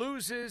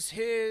loses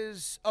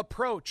his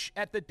approach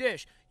at the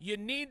dish. You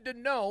need to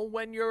know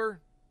when your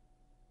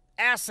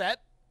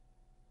asset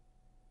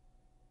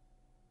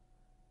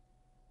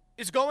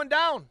is going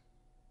down.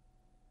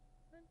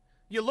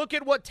 You look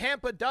at what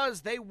Tampa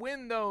does. They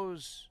win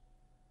those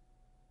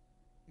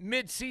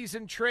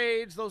mid-season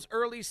trades, those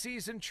early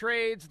season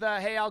trades,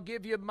 hey, I'll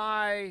give you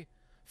my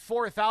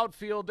fourth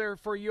outfielder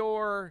for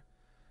your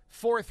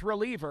fourth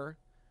reliever,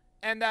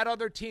 and that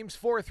other team's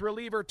fourth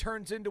reliever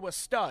turns into a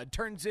stud,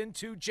 turns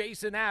into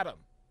Jason Adam.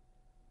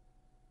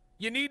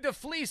 You need to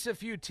fleece a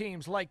few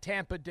teams like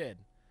Tampa did.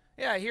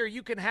 Yeah, here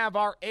you can have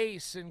our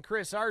ace and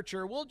Chris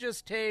Archer. We'll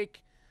just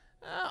take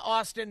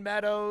Austin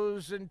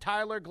Meadows and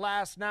Tyler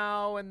Glass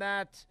now and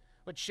that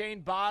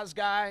Shane Baz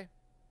guy.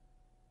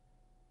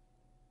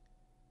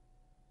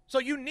 So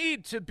you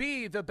need to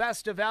be the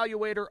best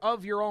evaluator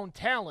of your own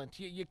talent.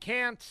 You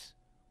can't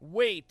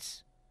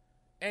wait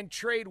and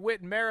trade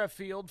Whit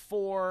Merrifield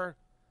for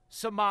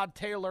Samad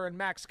Taylor and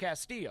Max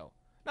Castillo.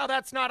 Now,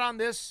 that's not on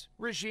this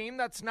regime.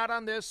 That's not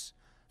on this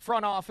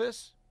front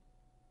office.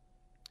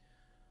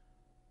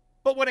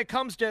 But when it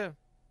comes to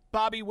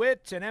Bobby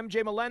Witt and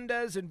MJ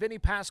Melendez and Vinny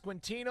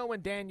Pasquantino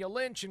and Daniel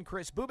Lynch and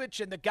Chris Bubich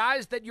and the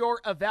guys that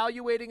you're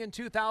evaluating in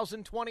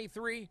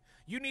 2023,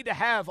 you need to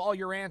have all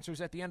your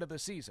answers at the end of the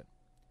season.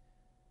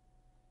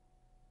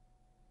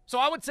 So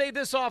I would say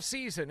this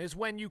offseason is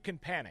when you can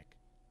panic.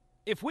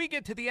 If we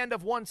get to the end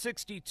of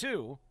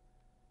 162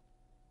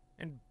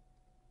 and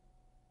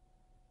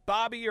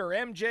Bobby or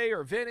MJ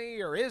or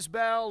Vinny or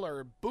Isbell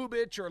or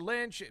Bubich or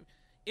Lynch,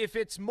 if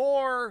it's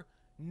more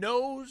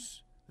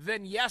no's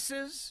than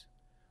yeses,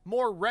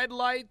 more red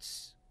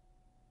lights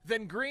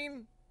than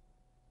green,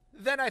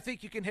 then I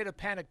think you can hit a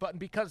panic button,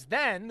 because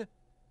then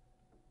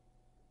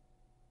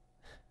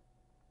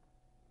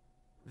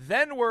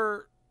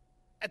we're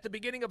at the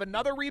beginning of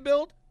another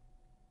rebuild.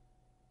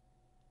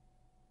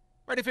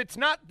 Right? If it's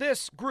not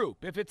this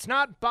group, if it's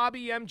not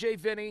Bobby, MJ,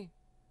 Vinny,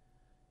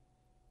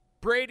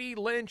 Brady,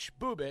 Lynch,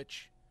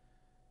 Bubich,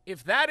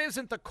 if that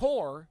isn't the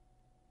core,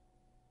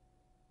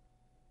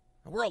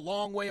 we're a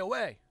long way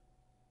away.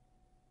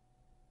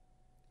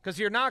 Because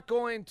you're not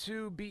going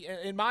to be,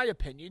 in my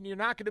opinion, you're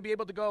not going to be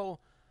able to go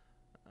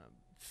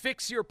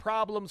fix your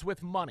problems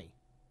with money.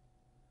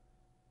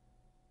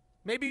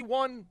 Maybe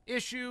one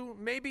issue,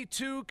 maybe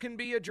two can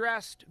be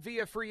addressed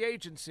via free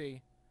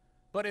agency.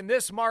 But in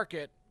this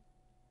market,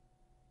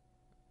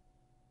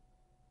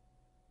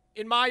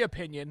 in my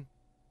opinion,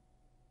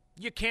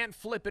 you can't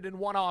flip it in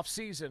one off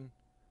season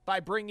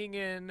by bringing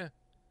in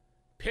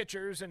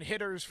pitchers and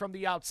hitters from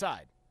the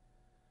outside.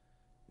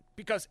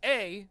 Because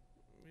A,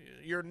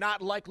 you're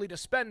not likely to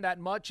spend that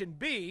much, and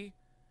B,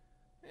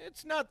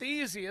 it's not the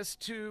easiest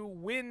to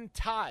win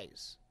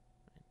ties,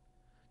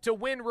 to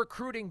win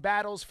recruiting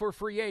battles for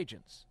free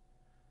agents.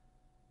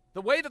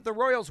 The way that the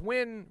Royals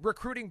win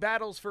recruiting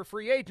battles for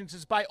free agents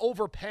is by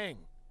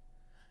overpaying,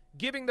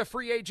 giving the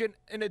free agent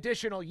an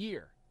additional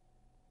year,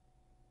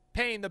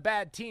 paying the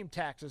bad team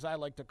tax, as I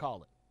like to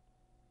call it.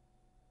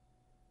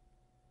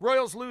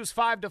 Royals lose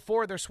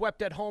 5-4. They're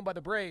swept at home by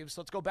the Braves.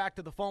 Let's go back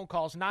to the phone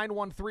calls.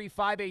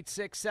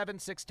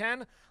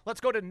 913-586-7610.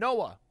 Let's go to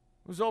Noah,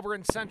 who's over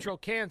in central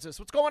Kansas.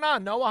 What's going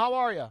on, Noah? How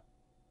are you?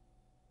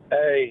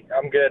 Hey,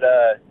 I'm good.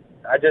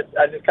 I just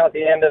caught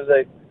the end of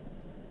the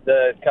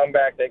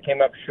comeback that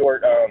came up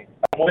short. I'm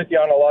with you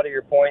on a lot of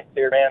your points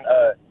here, man.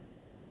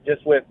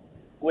 Just with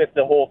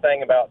the whole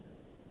thing about,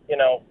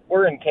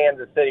 we're in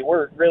Kansas City.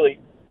 We're really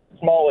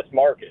smallest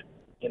market,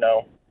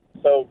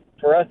 So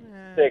for us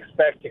to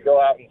expect to go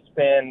out and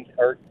spend,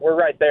 or we're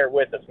right there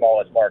with the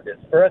smallest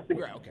markets. For us to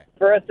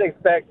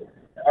expect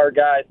our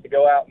guys to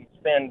go out and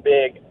spend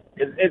big,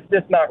 it's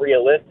just not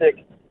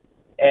realistic.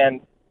 And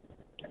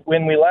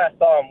when we last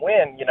saw them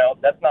win,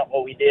 that's not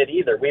what we did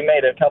either. We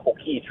made a couple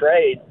key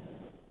trades,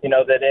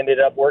 that ended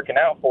up working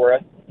out for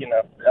us,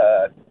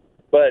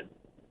 but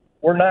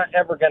we're not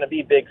ever going to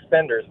be big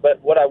spenders.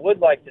 But what I would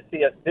like to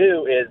see us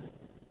do is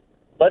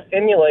let's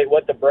emulate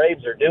what the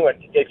Braves are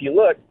doing. If you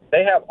look,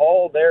 they have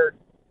all their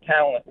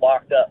talent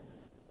locked up.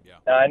 Yeah.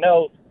 Now I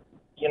know,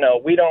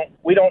 we don't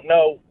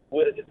know.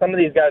 Some of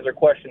these guys are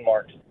question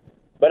marks,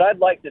 but I'd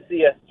like to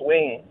see us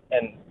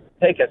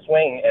take a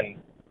swing and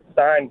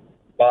sign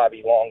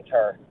Bobby long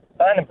term.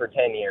 Sign him for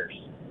 10 years.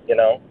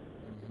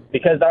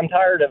 Because I'm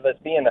tired of us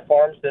being a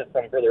farm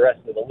system for the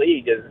rest of the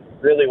league is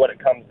really what it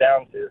comes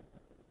down to.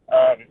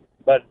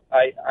 But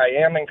I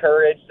am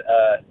encouraged.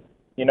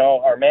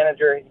 Our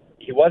manager,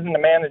 he wasn't a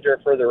manager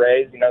for the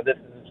Rays. This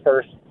is his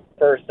first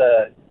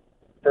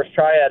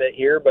try at it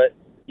here, but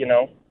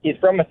he's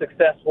from a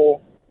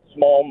successful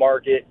small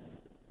market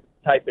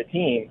type of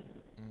team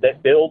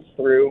that builds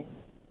through,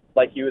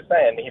 like you were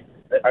saying.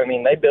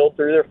 They build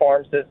through their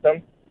farm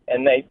system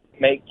and they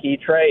make key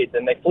trades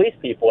and they fleece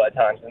people at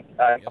times. And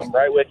I'm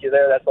right with you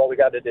there. That's all we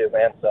got to do,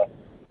 man. So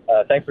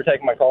thanks for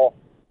taking my call.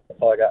 That's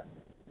all I got.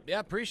 Yeah,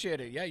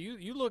 appreciate it. Yeah,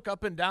 you look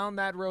up and down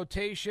that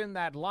rotation,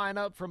 that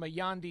lineup from a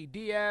Yandy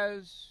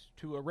Diaz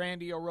to a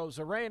Randy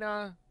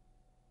Arozarena.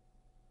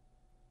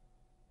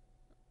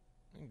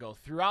 And go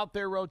throughout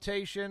their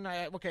rotation.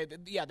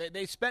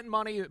 They spent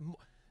money.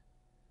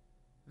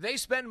 They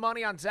spent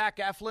money on Zach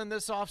Eflin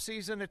this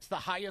offseason. It's the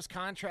highest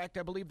contract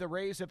I believe the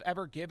Rays have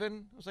ever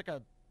given. It was like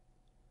a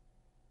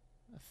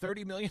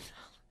 $30 million,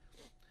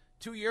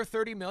 2-year,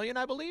 $30 million,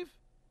 I believe.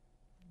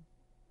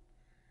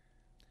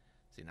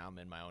 See, now I'm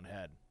in my own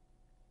head.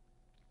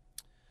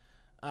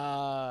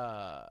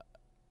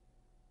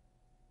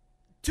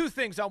 Two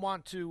things I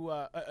want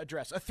to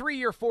address. A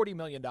 3-year, $40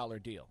 million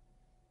deal.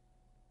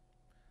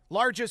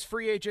 Largest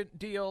free agent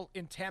deal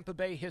in Tampa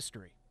Bay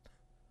history.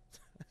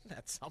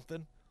 That's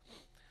something.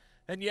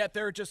 And yet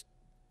they're just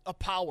a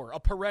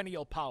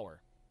perennial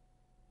power.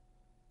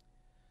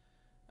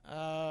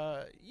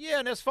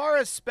 And as far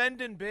as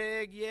spending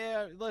big,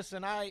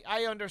 listen,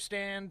 I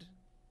understand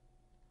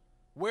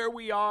where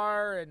we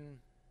are and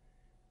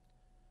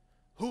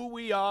who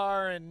we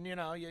are, and,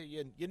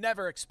 you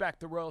never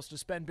expect the Royals to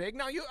spend big.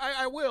 Now,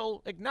 I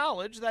will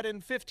acknowledge that in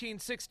 15,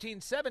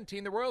 16,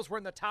 17, the Royals were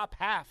in the top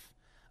half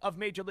of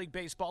Major League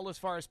Baseball as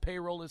far as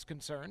payroll is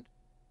concerned.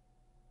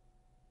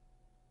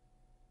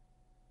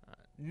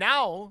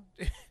 Now,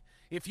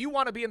 If you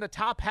want to be in the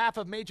top half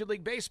of Major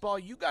League Baseball,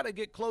 you got to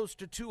get close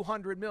to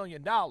 $200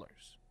 million. Now,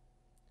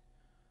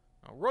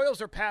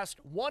 Royals are past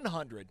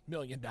 $100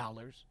 million,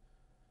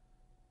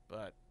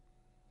 but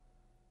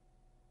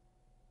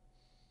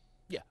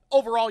yeah,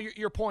 overall,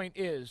 your point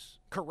is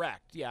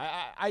correct. Yeah,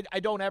 I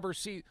don't ever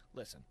see –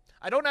 listen,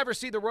 I don't ever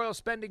see the Royals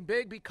spending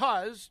big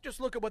because just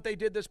look at what they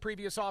did this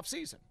previous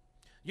offseason.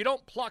 You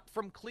don't pluck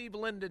from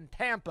Cleveland and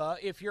Tampa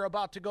if you're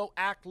about to go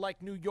act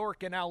like New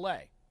York and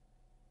L.A.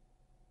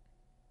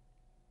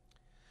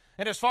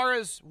 And as far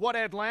as what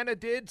Atlanta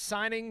did,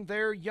 signing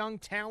their young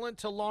talent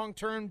to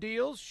long-term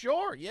deals,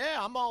 sure, yeah,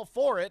 I'm all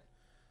for it.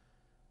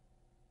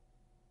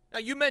 Now,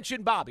 you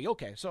mentioned Bobby.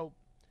 Okay, so,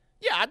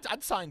 yeah,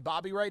 I'd sign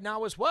Bobby right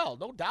now as well.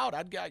 No doubt.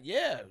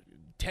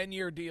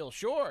 10-year deal,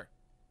 sure.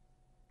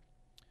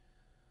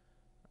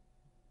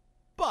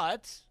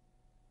 But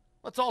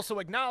let's also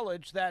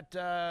acknowledge that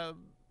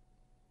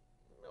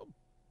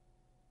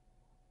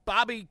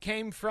Bobby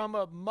came from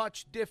a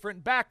much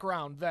different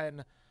background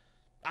than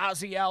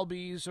Ozzie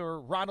Albies or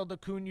Ronald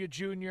Acuna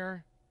Jr.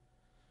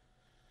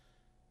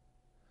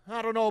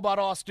 I don't know about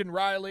Austin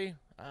Riley.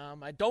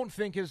 I don't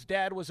think his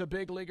dad was a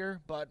big leaguer,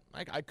 but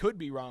I could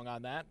be wrong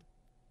on that.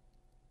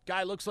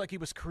 Guy looks like he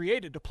was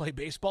created to play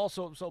baseball,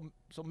 so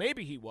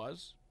maybe he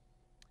was.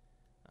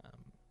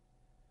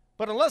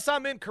 But unless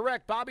I'm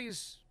incorrect,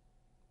 Bobby's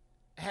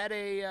had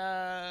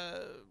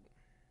a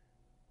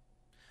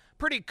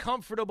pretty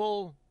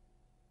comfortable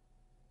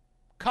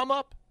come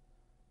up.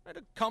 Had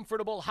a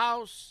comfortable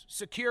house,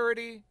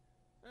 security.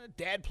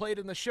 Dad played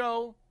in the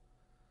show.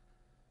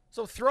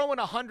 So throwing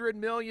 $100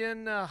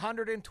 million,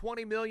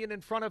 $120 million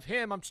in front of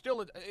him,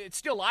 it's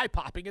still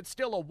eye-popping. It's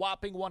still a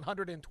whopping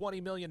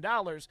 $120 million.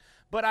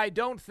 But I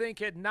don't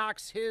think it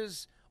knocks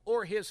his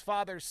or his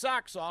father's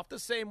socks off the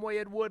same way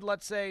it would,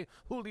 let's say,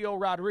 Julio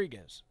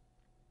Rodriguez.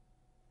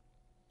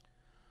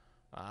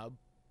 I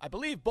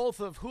believe both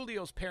of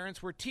Julio's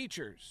parents were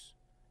teachers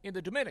in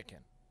the Dominican.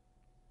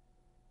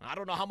 I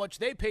don't know how much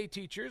they pay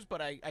teachers,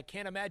 but I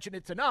can't imagine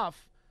it's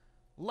enough,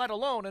 let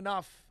alone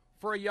enough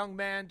for a young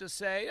man to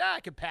say,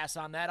 I can pass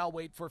on that. I'll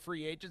wait for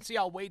free agency.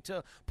 I'll wait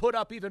to put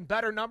up even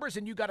better numbers,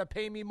 and you got to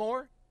pay me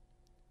more.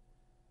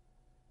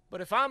 But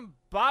if I'm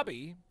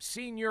Bobby,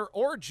 senior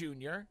or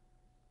junior,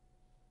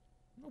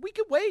 we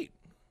can wait.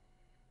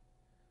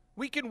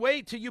 We can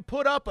wait till you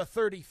put up a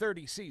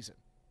 30-30 season.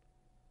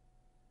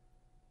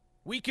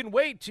 We can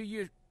wait till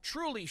you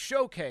truly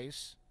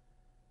showcase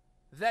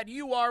that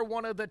you are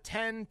one of the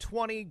 10,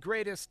 20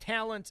 greatest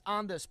talents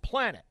on this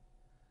planet.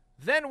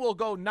 Then we'll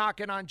go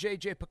knocking on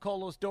J.J.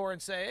 Piccolo's door and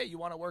say, hey, you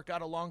want to work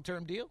out a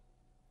long-term deal?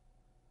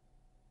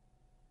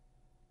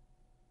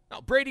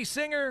 Now, Brady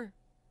Singer,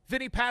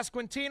 Vinny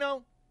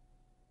Pasquantino,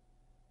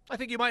 I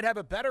think you might have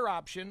a better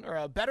option or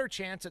a better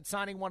chance at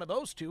signing one of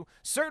those two.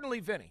 Certainly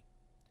Vinny.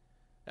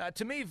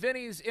 To me,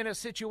 Vinny's in a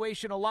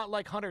situation a lot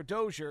like Hunter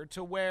Dozier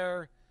to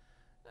where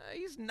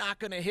he's not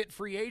going to hit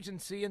free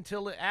agency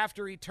until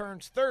after he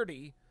turns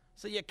 30.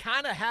 So you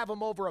kind of have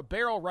him over a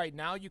barrel right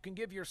now. You can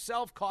give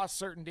yourself cost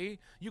certainty.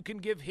 You can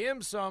give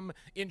him some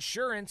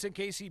insurance in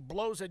case he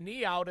blows a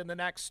knee out in the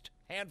next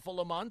handful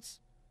of months.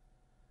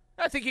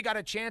 I think you got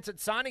a chance at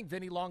signing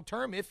Vinny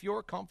long-term if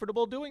you're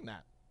comfortable doing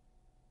that.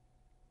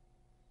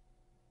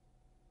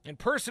 And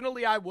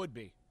personally, I would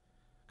be.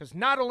 Because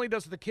not only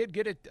does the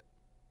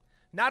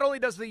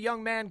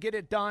young man get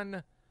it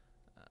done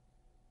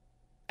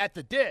at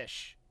the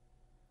dish,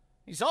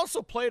 he's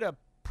also played a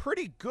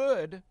pretty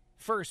good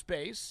first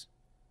base.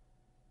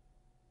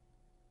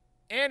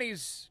 And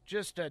he's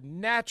just a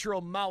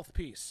natural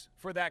mouthpiece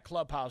for that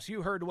clubhouse.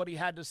 You heard what he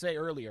had to say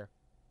earlier.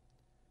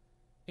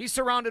 He's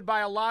surrounded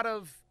by a lot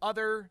of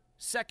other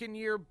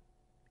second-year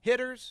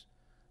hitters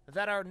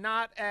that are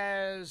not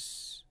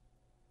as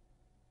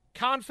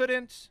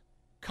confident,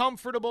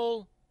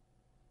 comfortable,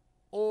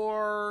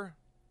 or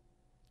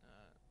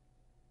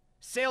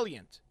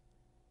salient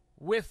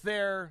with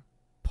their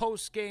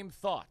post-game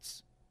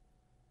thoughts.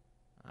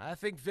 I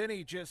think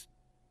Vinny just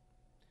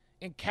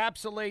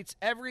encapsulates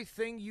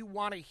everything you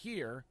want to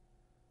hear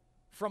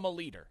from a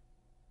leader.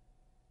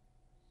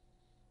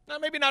 Now,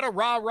 maybe not a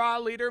rah-rah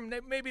leader,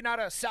 maybe not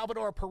a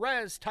Salvador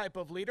Perez type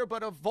of leader,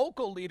 but a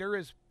vocal leader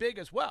is big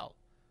as well.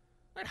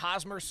 Right?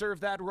 Hosmer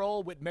served that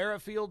role. Whit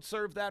Merrifield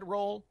served that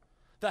role.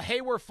 The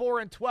Hey, we're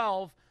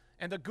 4-12,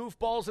 and the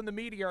goofballs in the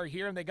media are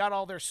here, and they got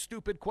all their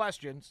stupid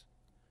questions.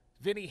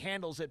 Vinny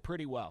handles it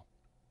pretty well.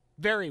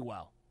 Very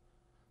well.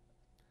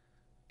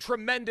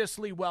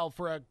 Tremendously well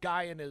for a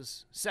guy in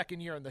his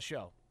second year in the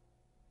show.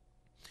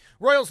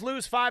 Royals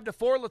lose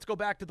 5-4. Let's go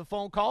back to the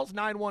phone calls.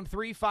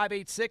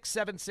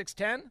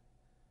 913-586-7610.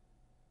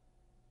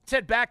 Let's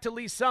head back to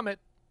Lee Summit.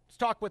 Let's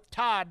talk with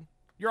Todd.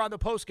 You're on the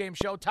postgame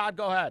show. Todd,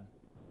 go ahead.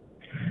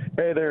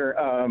 Hey there.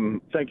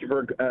 Thank you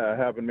for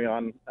having me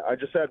on. I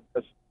just had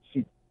a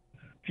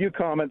few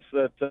comments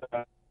that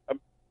I've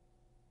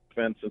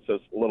been since I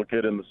was a little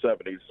kid in the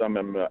 70s. I'm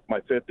in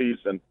my 50s,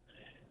 and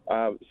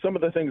some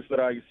of the things that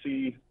I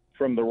see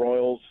from the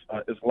Royals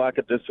is lack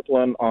of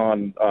discipline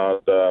on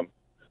the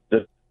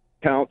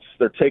counts.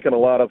 They're taking a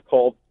lot of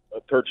called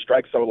third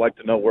strikes. I would like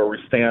to know where we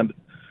stand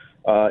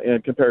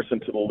in comparison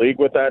to the league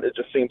with that. It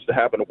just seems to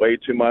happen way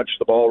too much.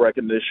 The ball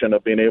recognition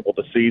of being able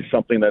to see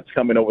something that's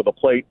coming over the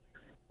plate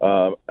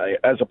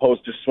as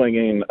opposed to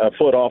swinging a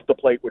foot off the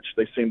plate, which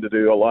they seem to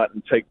do a lot,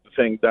 and take the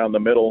thing down the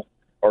middle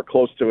or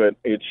close to it.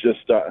 It's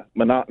just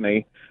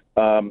monotony.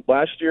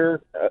 Last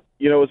year, it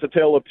was a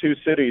tale of two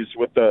cities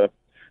with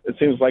it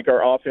seems like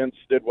our offense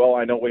did well.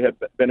 I know we had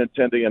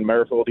Benintendi and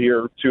Merrifield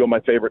here, two of my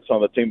favorites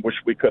on the team, wish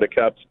we could have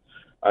kept.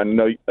 I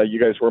know you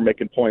guys were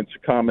making points,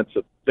 comments,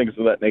 things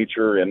of that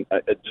nature, and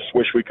I just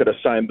wish we could have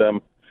signed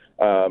them.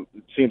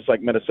 It seems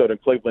like Minnesota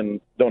and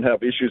Cleveland don't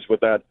have issues with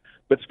that.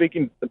 But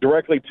speaking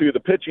directly to the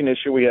pitching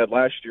issue we had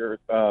last year,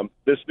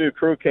 this new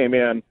crew came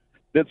in,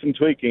 did some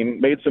tweaking,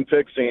 made some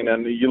fixing,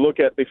 and you look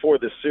at before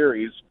this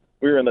series,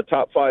 we were in the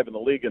top 5 in the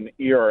league in the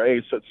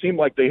ERA, so it seemed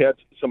like they had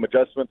some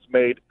adjustments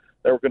made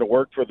that were going to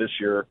work for this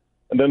year.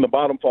 And then the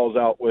bottom falls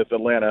out with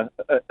Atlanta.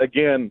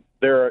 Again,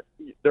 they're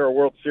a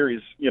World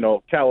Series,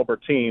 caliber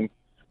team.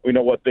 We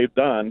know what they've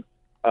done.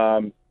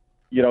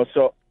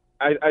 So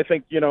I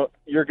think,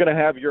 you're going to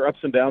have your ups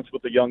and downs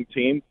with the young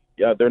team.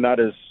 Yeah, they're not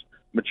as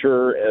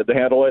mature to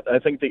handle it. I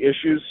think the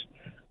issues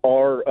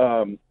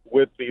are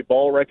with the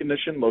ball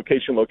recognition,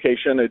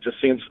 location. It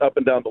just seems up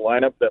and down the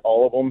lineup that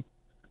all of them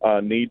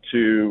need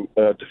to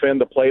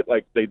defend the plate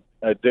like they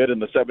did in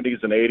the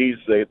 70s and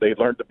 80s. They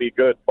learned to be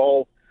good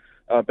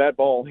bad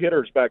ball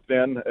hitters back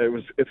then.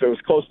 If it was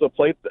close to the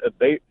plate,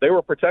 they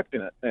were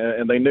protecting it,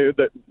 and they knew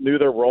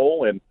their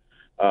role and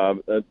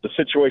the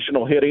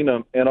situational hitting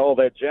and all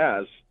that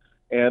jazz.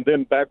 And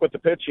then back with the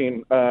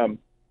pitching, I'm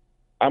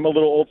a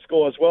little old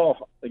school as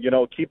well.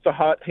 Keep the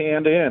hot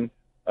hand in.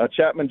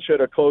 Chapman should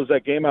have closed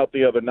that game out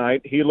the other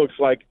night. He looks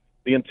like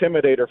the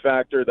intimidator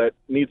factor that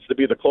needs to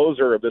be the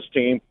closer of this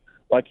team.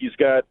 Like he's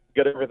got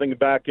everything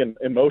back in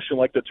motion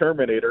like the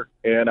Terminator.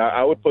 And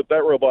I would put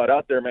that robot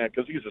out there, man,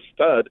 because he's a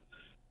stud.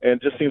 And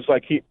it just seems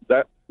like he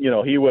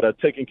would have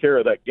taken care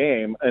of that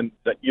game, and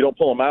that you don't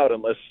pull him out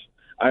unless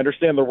I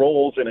understand the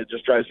roles, and it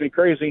just drives me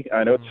crazy.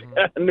 I know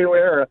it's a new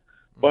era,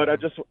 but I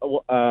just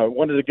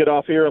wanted to get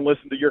off here and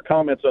listen to your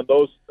comments on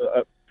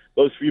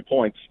those few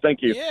points.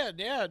 Thank you.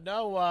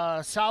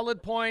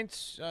 Solid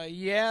points.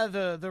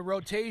 The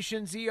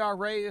rotations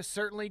ERA is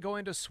certainly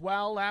going to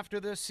swell after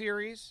this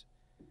series.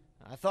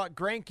 I thought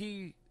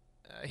Greinke,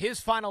 his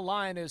final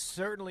line is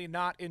certainly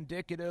not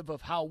indicative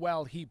of how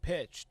well he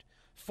pitched.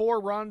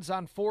 4 runs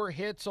on 4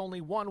 hits, only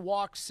 1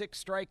 walk,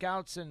 6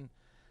 strikeouts in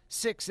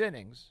 6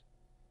 innings.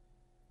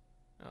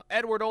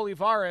 Edward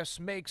Olivares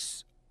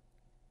makes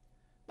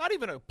not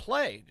even a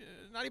play,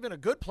 not even a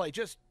good play,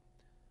 just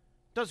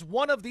does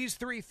one of these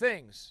 3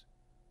 things.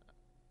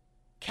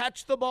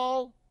 Catch the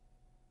ball,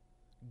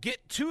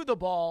 get to the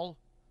ball,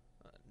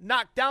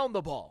 knock down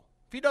the ball.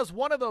 If he does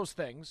one of those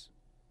things,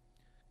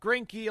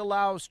 Greinke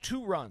allows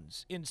 2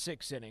 runs in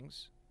 6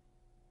 innings.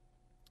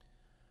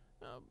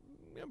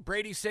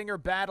 Brady Singer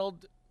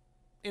battled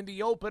in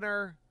the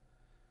opener.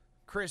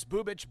 Chris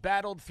Bubich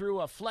battled through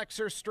a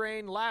flexor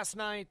strain last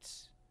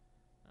night.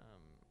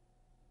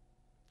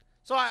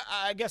 So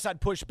I guess I'd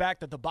push back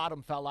that the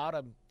bottom fell out.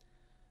 I'm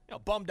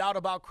bummed out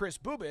about Chris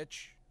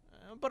Bubich,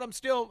 but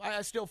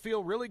I still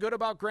feel really good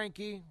about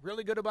Greinke,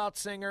 really good about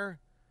Singer,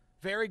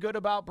 very good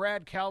about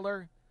Brad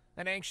Keller,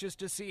 and anxious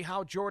to see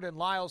how Jordan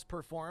Lyles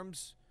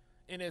performs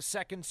in his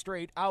second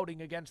straight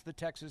outing against the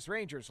Texas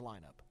Rangers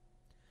lineup.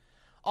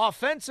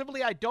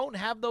 Offensively, I don't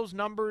have those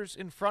numbers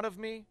in front of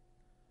me.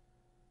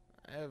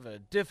 I have a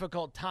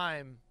difficult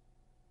time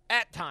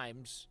at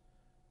times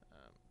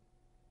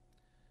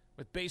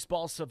with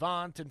Baseball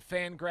Savant and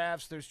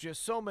Fangraphs. There's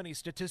just so many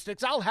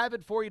statistics. I'll have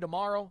it for you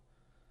tomorrow.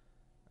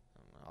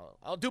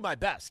 I'll do my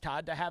best,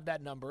 Todd, to have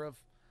that number of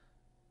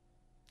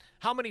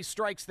how many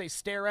strikes they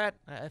stare at.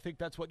 I think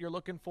that's what you're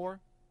looking for.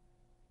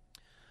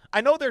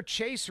 I know their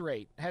chase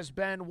rate has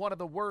been one of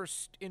the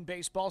worst in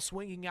baseball,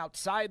 swinging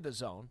outside the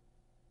zone.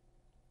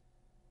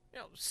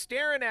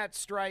 Staring at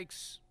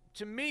strikes,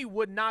 to me,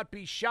 would not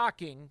be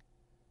shocking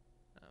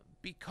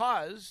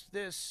because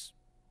this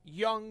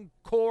young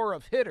core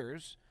of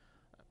hitters,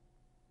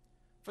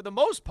 for the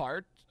most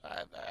part,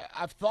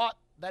 I've thought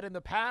that in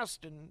the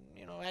past and,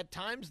 at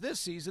times this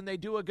season, they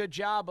do a good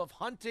job of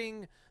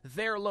hunting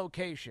their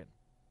location.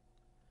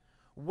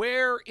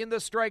 Where in the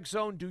strike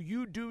zone do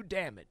you do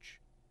damage?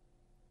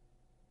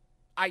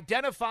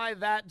 Identify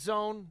that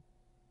zone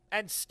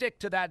and stick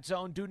to that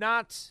zone. Do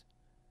not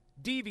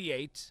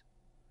deviate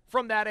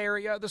from that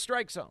area of the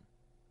strike zone.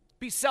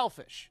 Be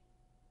selfish.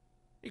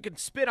 You can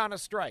spit on a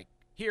strike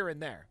here and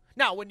there.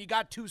 Now, when you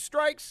got 2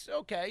 strikes,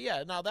 okay,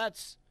 yeah, now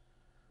that's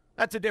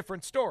a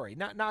different story.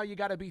 Now you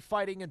got to be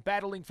fighting and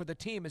battling for the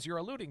team, as you're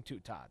alluding to,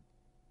 Todd.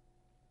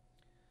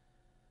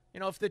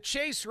 If the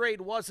chase rate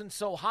wasn't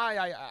so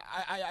high,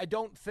 I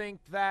don't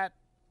think that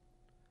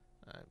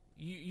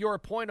your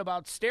point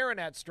about staring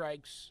at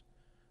strikes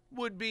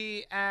would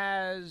be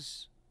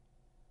as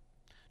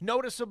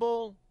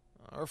noticeable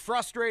or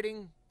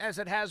frustrating as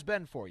it has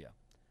been for you.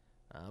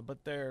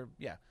 But they're,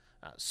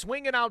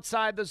 swinging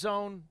outside the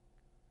zone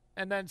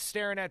and then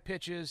staring at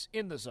pitches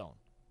in the zone.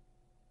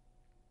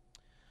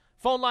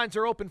 Phone lines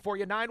are open for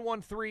you,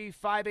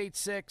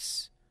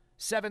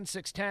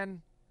 913-586-7610.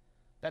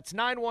 That's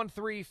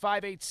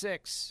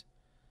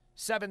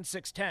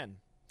 913-586-7610.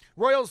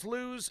 Royals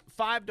lose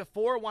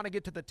 5-4. Want to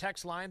get to the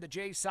text line, the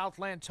Jay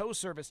Southland Tow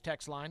Service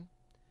text line.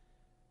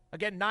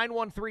 Again,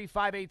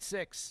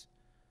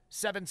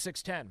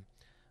 913-586-7610.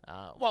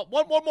 Well,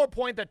 one more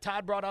point that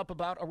Todd brought up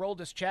about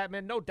Aroldis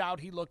Chapman. No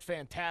doubt he looked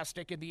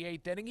fantastic in the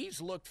 8th inning. He's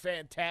looked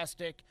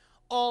fantastic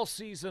all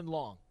season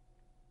long.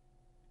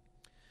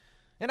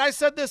 And I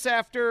said this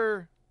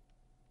after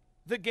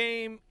the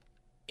game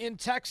in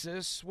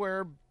Texas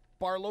where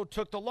Barlow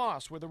took the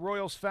loss, where the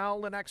Royals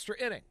fell in extra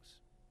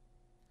innings.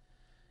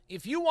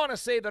 If you want to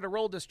say that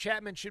Aroldis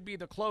Chapman should be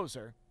the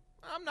closer,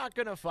 I'm not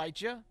going to fight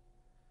you.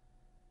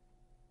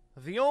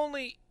 The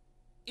only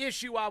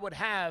issue I would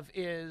have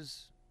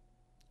is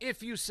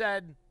if you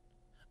said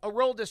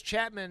Aroldis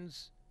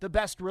Chapman's the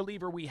best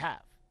reliever we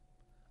have.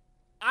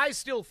 I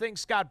still think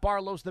Scott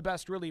Barlow's the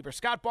best reliever.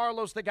 Scott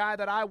Barlow's the guy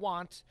that I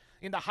want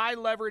in the high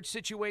leverage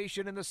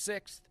situation in the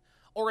 6th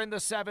or in the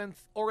 7th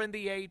or in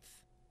the 8th.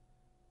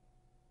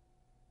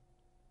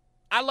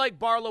 I like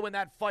Barlow in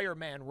that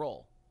fireman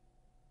role.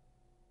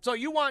 So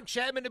you want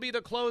Chapman to be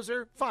the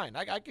closer? Fine.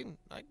 I'm not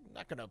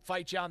going to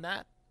fight you on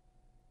that.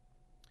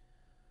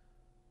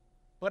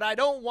 But I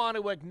don't want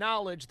to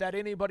acknowledge that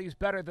anybody's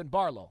better than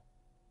Barlow.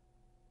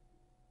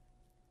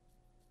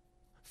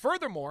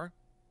 Furthermore,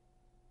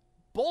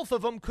 both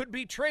of them could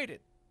be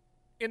traded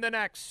in the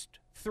next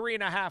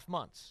 3.5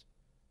 months.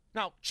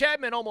 Now,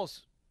 Chapman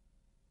almost,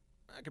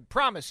 I can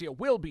promise you,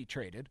 will be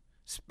traded,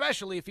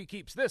 especially if he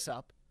keeps this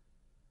up.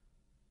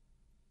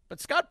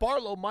 But Scott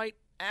Barlow might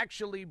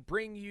actually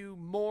bring you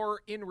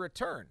more in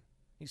return.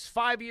 He's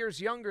 5 years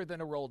younger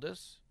than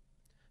Aroldis.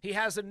 He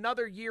has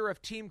another year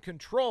of team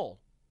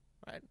control.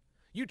 Right?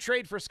 You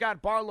trade for Scott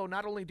Barlow,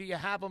 not only do you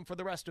have him for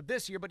the rest of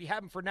this year, but you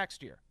have him for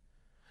next year.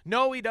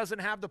 No, he doesn't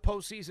have the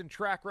postseason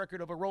track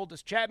record of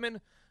Aroldis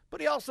Chapman, but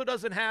he also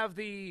doesn't have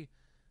the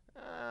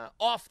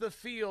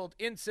off-the-field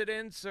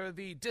incidents or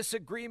the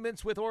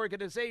disagreements with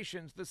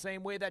organizations the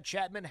same way that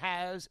Chapman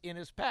has in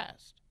his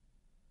past.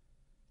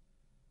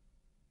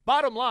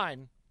 Bottom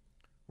line,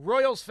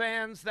 Royals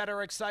fans that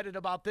are excited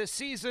about this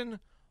season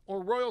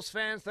or Royals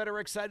fans that are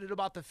excited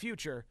about the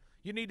future,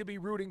 you need to be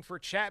rooting for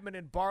Chapman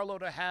and Barlow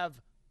to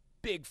have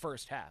big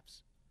first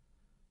halves.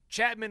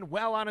 Chapman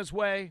well on his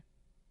way.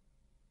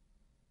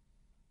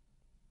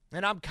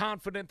 And I'm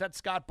confident that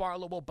Scott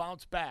Barlow will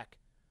bounce back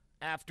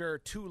after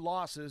 2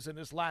 losses in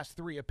his last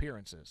 3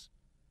 appearances.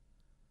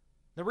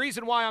 The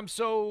reason why I'm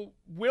so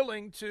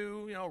willing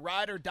to,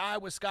 ride or die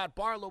with Scott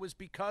Barlow is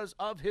because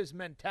of his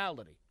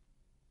mentality.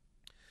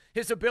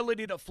 His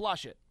ability to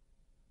flush it.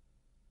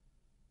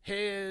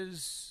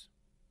 His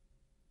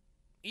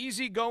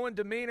easygoing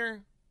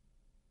demeanor.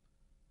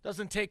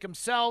 Doesn't take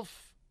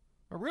himself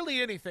or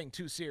really anything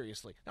too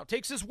seriously. Now,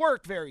 takes his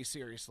work very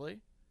seriously.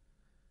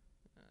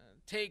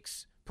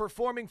 Takes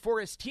performing for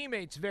his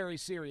teammates very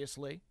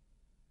seriously.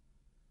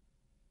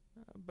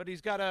 But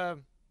he's got a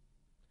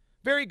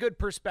very good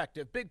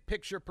perspective, big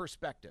picture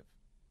perspective.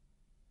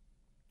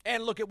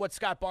 And look at what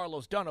Scott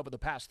Barlow's done over the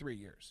past 3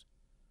 years.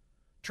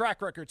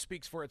 Track record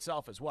speaks for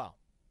itself as well.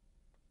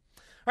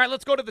 All right,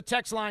 let's go to the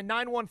text line,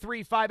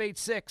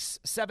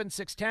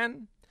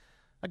 913-586-7610.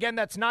 Again,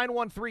 that's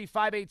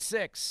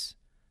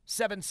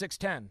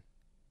 913-586-7610.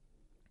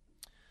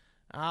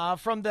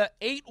 From the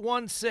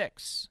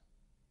 816.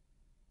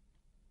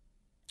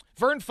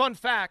 Vern, fun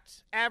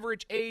fact,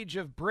 average age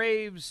of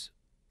Braves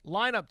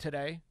lineup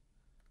today,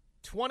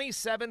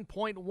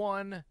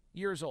 27.1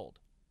 years old.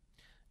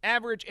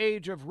 Average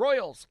age of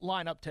Royals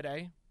lineup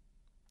today,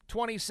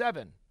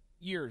 27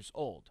 years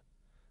old.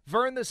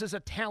 Vern, this is a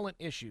talent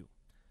issue.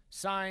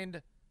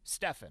 Signed,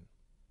 Stefan.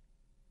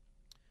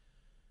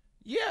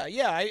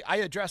 Yeah, I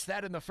addressed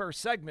that in the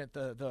first segment,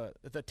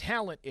 the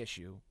talent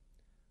issue.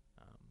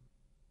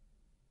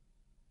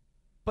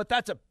 But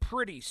that's a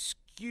pretty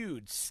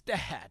skewed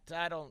stat.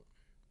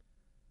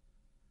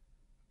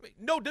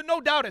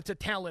 No doubt it's a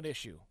talent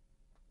issue.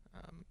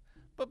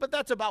 But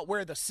that's about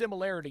where the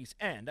similarities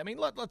end. I mean,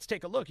 let's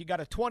take a look. You got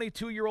a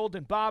 22-year-old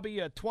in Bobby,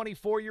 a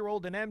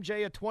 24-year-old in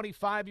MJ, a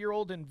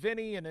 25-year-old in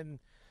Vinny, and in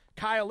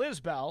Kyle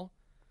Isbell.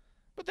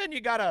 But then you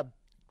got I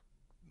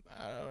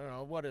don't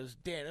know, what is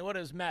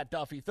Matt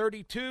Duffy,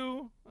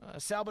 32?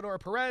 Salvador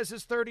Perez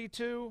is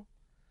 32.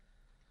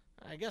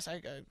 I guess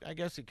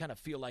you kind of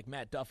feel like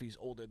Matt Duffy's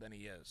older than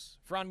he is.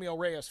 Franmil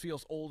Reyes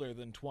feels older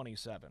than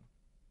 27.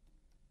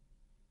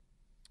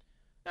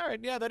 All right,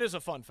 yeah, that is a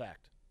fun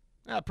fact.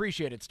 I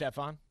appreciate it,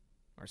 Stefan.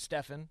 Or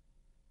Stefan.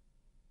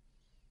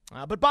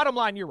 But bottom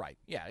line, you're right.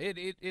 Yeah,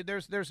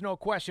 there's no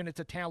question it's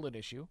a talent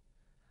issue.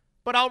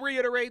 But I'll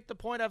reiterate the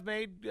point I've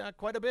made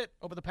quite a bit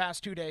over the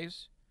past 2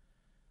 days.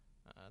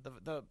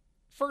 The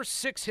first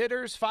 6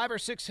 hitters, 5 or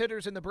 6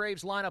 hitters in the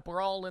Braves lineup were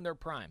all in their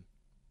prime.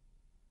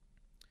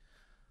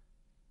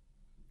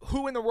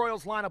 Who in the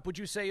Royals lineup would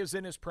you say is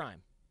in his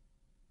prime?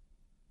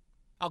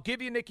 I'll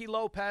give you Nicky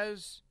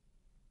Lopez,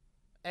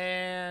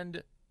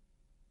 and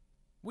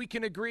we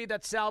can agree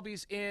that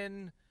Salvy's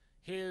in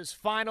his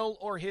final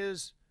or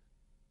his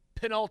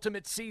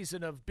penultimate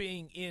season of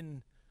being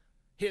in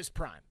his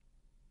prime.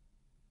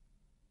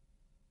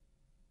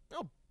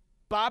 Oh,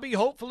 Bobby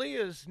hopefully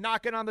is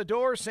knocking on the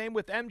door. Same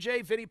with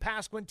MJ. Vinny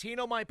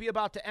Pasquantino might be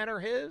about to enter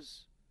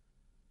his.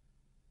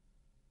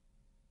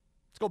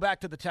 Let's go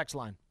back to the text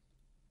line.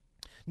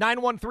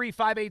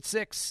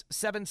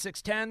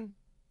 913-586-7610.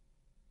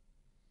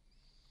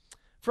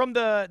 From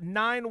the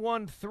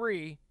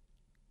 913,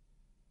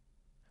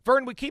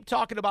 Vern, we keep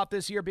talking about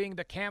this year being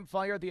the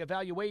campfire, the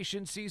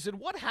evaluation season.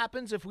 What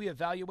happens if we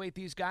evaluate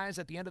these guys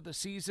at the end of the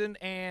season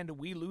and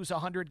we lose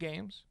 100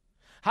 games?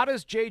 How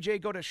does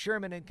JJ go to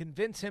Sherman and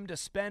convince him to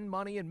spend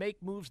money and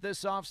make moves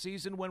this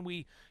offseason when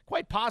we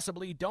quite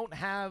possibly don't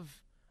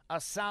have a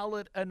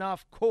solid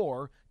enough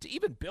core to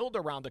even build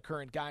around the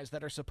current guys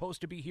that are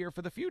supposed to be here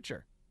for the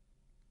future?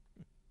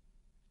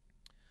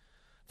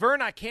 Vern,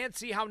 I can't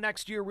see how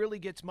next year really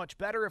gets much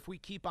better if we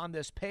keep on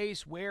this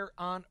pace. Where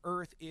on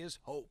earth is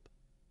hope?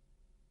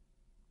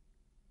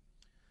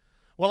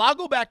 Well, I'll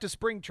go back to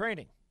spring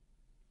training.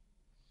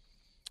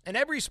 And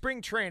every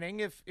spring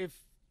training, if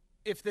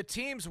the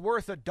team's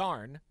worth a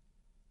darn,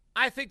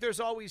 I think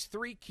there's always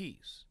three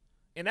keys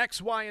in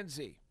X, Y, and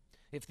Z.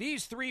 If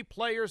these three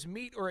players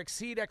meet or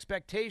exceed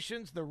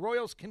expectations, the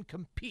Royals can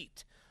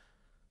compete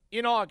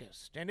in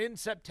August and in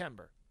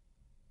September.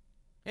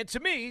 And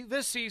to me,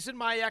 this season,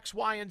 my X,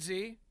 Y, and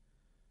Z,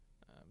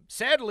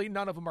 sadly,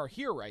 none of them are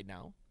here right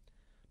now,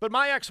 but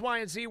my X, Y,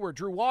 and Z were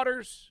Drew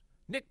Waters,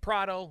 Nick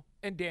Pratto,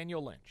 and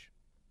Daniel Lynch.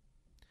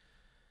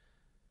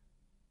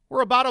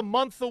 We're about a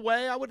month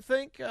away, I would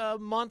think, a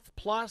month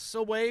plus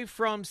away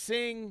from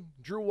seeing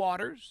Drew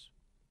Waters.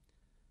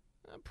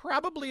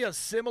 Probably a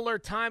similar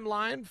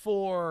timeline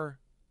for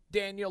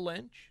Daniel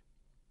Lynch.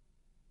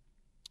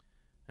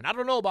 And I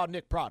don't know about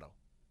Nick Pratto.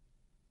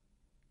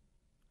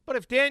 But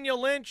if Daniel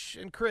Lynch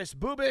and Chris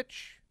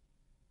Bubich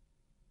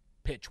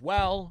pitch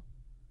well,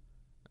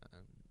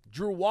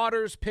 Drew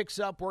Waters picks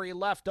up where he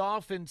left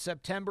off in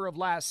September of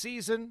last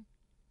season.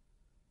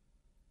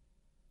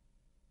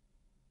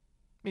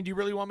 I mean, do you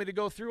really want me to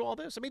go through all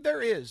this? I mean,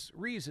 there is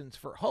reasons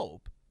for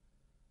hope.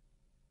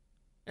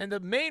 And the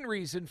main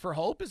reason for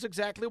hope is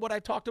exactly what I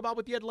talked about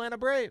with the Atlanta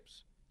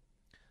Braves.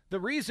 The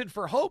reason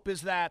for hope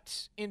is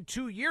that in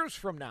 2 years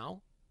from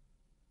now,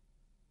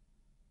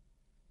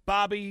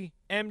 Bobby,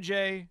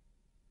 MJ,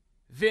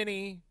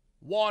 Vinny,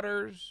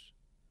 Waters,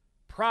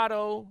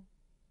 Pratto,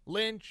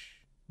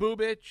 Lynch,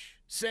 Bubich,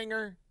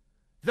 Singer,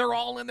 they're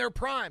all in their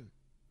prime.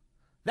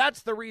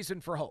 That's the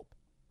reason for hope.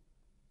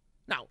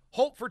 Now,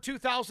 hope for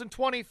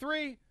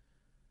 2023,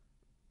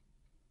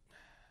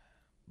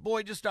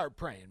 boy, just start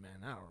praying,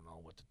 man. I don't know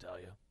what to tell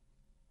you.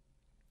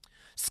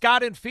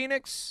 Scott in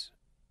Phoenix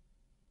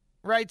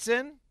writes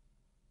in,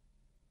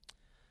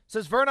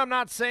 says, Vern, I'm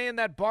not saying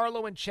that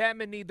Barlow and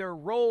Chapman need their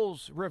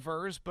roles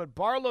reversed, but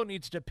Barlow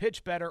needs to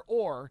pitch better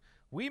or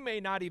we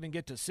may not even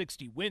get to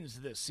 60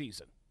 wins this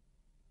season.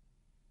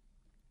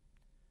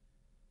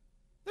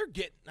 They're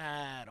getting,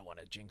 I don't want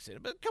to jinx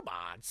it, but come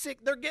on,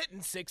 they're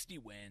getting 60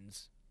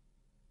 wins.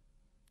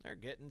 They're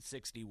getting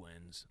 60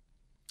 wins.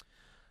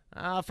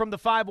 From the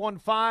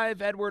 515,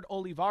 Edward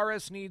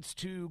Olivares needs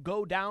to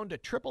go down to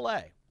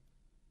AAA.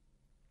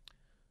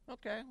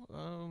 Okay.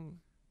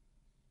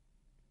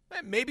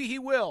 Maybe he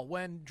will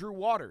when Drew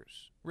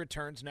Waters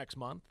returns next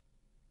month.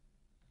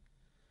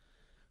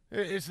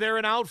 Is there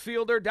an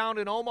outfielder down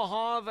in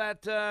Omaha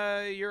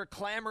that you're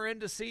clamoring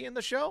to see in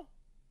the show?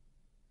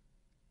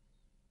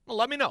 Well,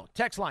 let me know.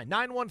 Text line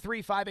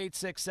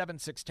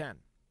 913-586-7610.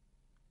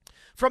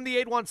 From the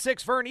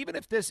 816, Vern, even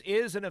if this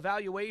is an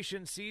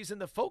evaluation season,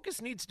 the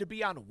focus needs to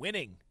be on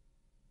winning.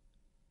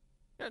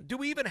 Do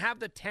we even have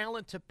the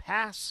talent to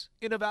pass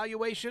in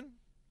evaluation?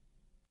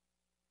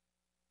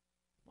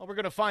 Well, we're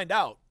going to find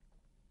out.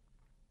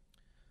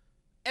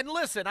 And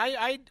listen,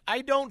 I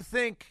don't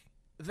think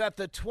that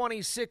the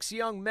 26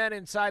 young men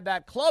inside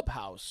that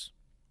clubhouse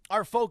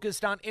are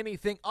focused on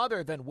anything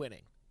other than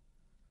winning.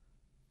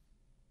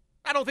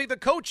 I don't think the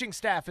coaching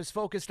staff is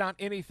focused on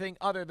anything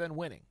other than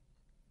winning.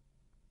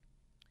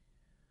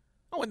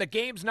 When the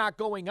game's not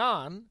going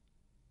on,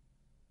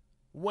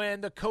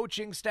 when the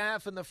coaching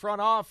staff and the front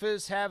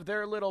office have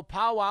their little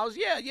powwows,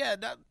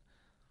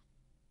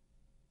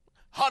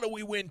 how do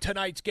we win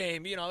tonight's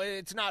game? You know,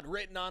 it's not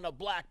written on a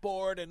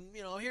blackboard and,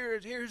 you know,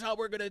 here's how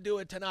we're going to do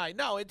it tonight.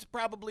 No, it's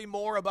probably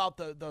more about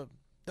the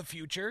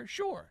future,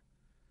 sure.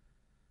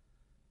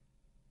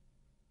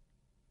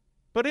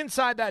 But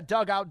inside that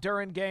dugout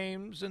during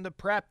games and the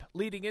prep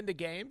leading into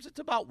games,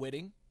 it's about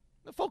winning.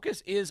 The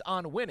focus is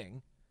on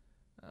winning.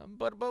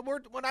 But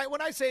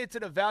when I say it's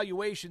an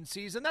evaluation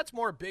season, that's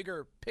more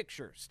bigger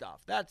picture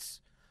stuff. That's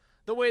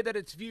the way that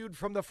it's viewed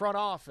from the front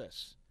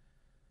office.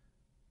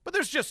 But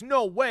there's just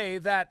no way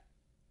that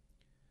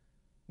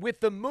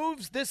with the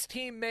moves this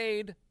team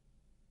made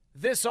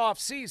this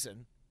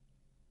offseason,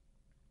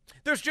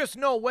 there's just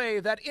no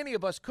way that any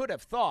of us could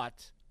have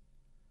thought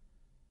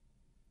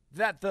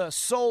that the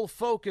sole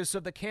focus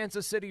of the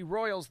Kansas City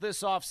Royals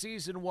this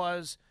offseason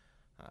was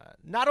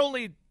not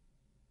only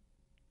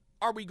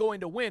are we going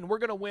to win? We're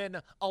going to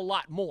win a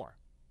lot more.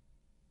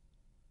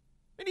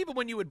 And even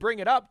when you would bring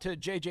it up to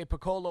J.J.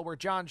 Piccolo or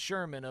John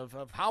Sherman of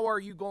how are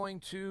you going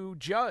to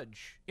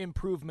judge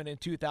improvement in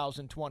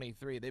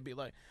 2023, they'd be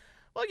like,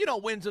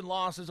 well, wins and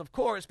losses, of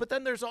course, but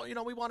then there's,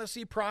 we want to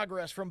see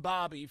progress from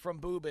Bobby, from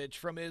Bubich,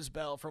 from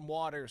Isbell, from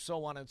Waters,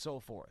 so on and so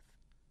forth.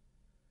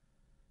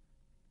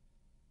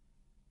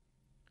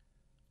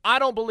 I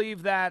don't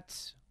believe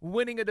that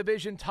winning a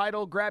division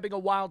title, grabbing a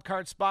wild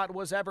card spot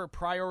was ever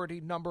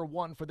priority number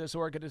one for this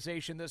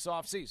organization this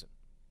offseason.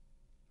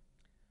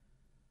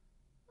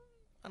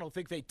 I don't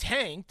think they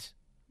tanked.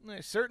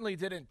 They certainly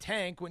didn't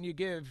tank when you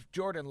give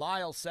Jordan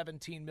Lyles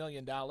 $17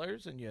 million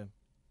and you...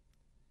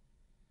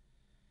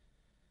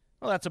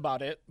 Well, that's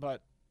about it,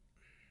 but...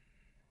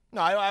 No,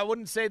 I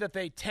wouldn't say that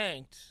they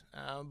tanked,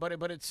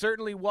 but it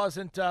certainly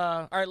wasn't,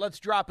 all right, let's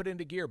drop it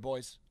into gear,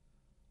 boys.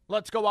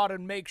 Let's go out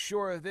and make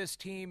sure this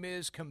team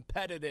is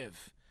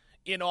competitive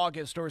in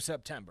August or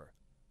September.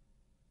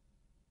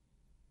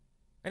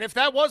 And if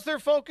that was their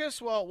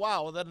focus, well,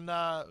 wow, then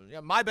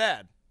my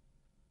bad.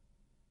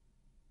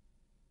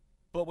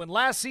 But when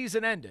last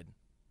season ended,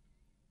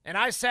 and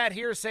I sat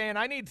here saying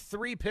I need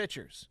 3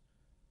 pitchers,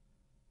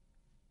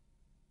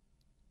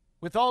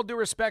 with all due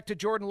respect to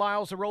Jordan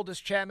Lyles,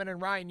 Aroldis Chapman,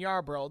 and Ryan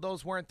Yarbrough,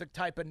 those weren't the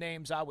type of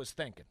names I was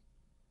thinking.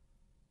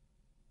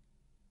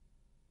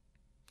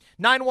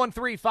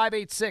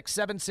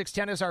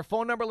 913-586-7610 is our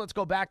phone number. Let's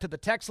go back to the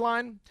text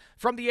line.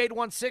 From the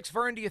 816,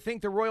 Vern, do you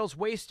think the Royals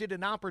wasted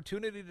an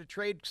opportunity to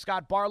trade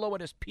Scott Barlow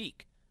at his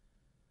peak?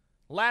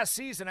 Last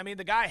season,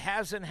 the guy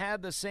hasn't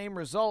had the same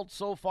results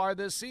so far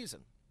this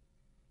season.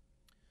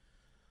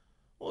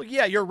 Well,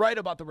 yeah, you're right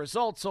about the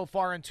results so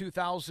far in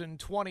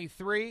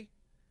 2023.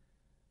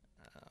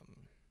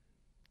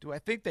 Do I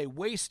think they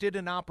wasted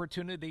an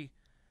opportunity?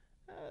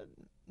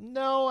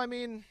 No,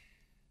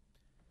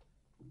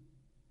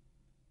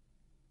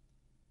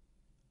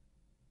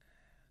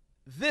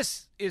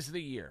 this is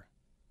the year.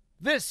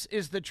 This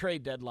is the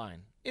trade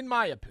deadline, in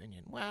my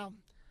opinion. Well,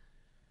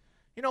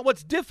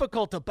 what's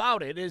difficult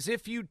about it is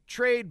if you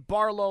trade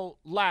Barlow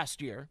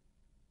last year,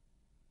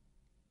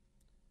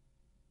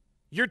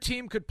 your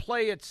team could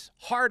play its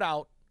heart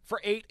out for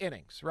 8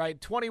 innings,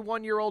 right?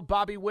 21-year-old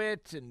Bobby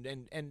Witt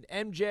and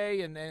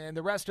MJ and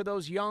the rest of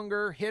those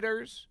younger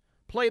hitters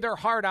play their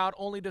heart out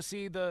only to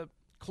see the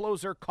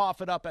closer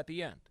cough it up at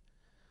the end.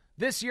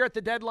 This year at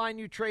the deadline,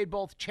 you trade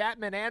both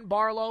Chapman and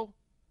Barlow.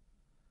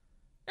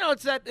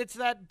 It's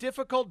that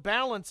difficult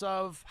balance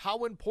of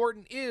how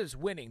important is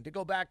winning, to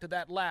go back to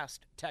that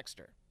last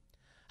texter.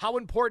 How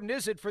important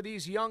is it for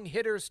these young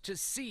hitters to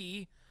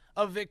see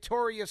a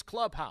victorious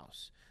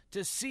clubhouse,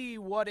 to see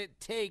what it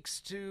takes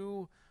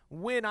to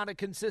win on a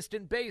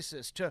consistent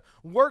basis, to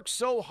work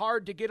so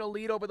hard to get a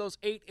lead over those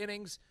 8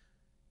 innings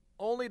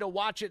only to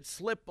watch it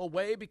slip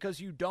away because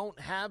you don't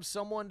have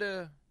someone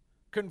to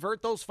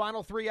convert those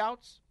final 3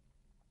 outs?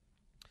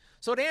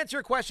 So to answer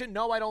your question,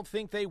 no, I don't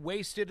think they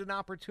wasted an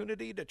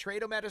opportunity to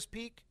trade him at his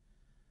peak,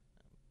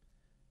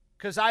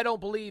 because I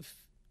don't believe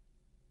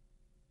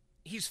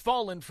he's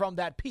fallen from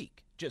that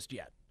peak just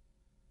yet.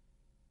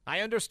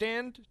 I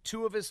understand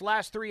 2 of his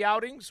last 3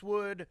 outings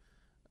would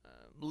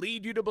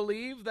lead you to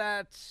believe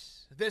that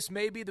this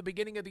may be the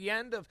beginning of the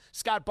end of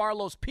Scott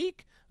Barlow's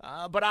peak,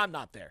 but I'm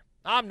not there.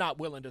 I'm not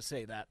willing to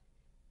say that.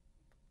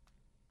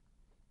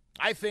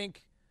 I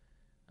think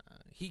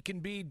he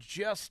can be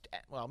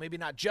maybe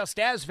not just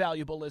as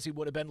valuable as he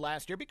would have been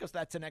last year, because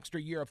that's an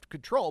extra year of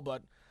control,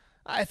 but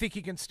I think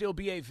he can still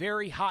be a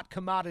very hot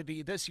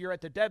commodity this year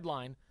at the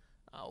deadline,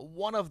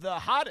 one of the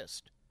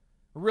hottest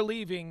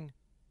relieving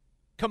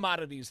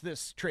commodities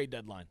this trade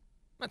deadline.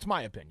 That's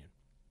my opinion.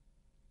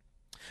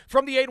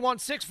 From the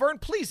 816, Vern,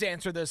 please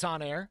answer this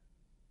on air.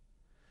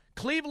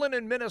 Cleveland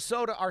and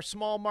Minnesota are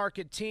small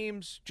market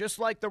teams, just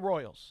like the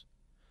Royals.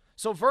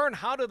 So, Vern,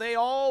 how do they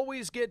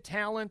always get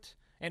talent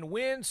and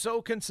win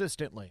so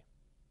consistently?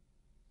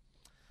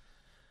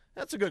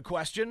 That's a good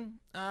question.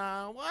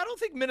 I don't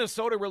think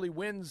Minnesota really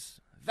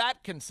wins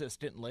that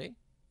consistently.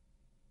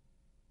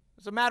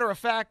 As a matter of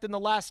fact, in the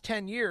last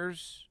 10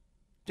 years,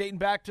 dating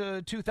back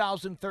to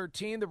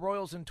 2013, the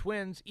Royals and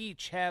Twins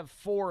each have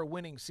 4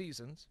 winning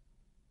seasons.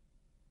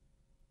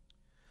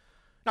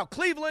 Now,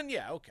 Cleveland,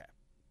 yeah, okay.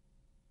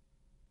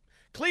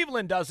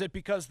 Cleveland does it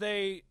because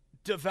they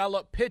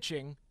develop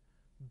pitching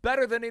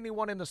better than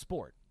anyone in the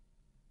sport.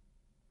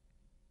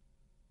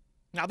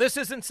 Now, this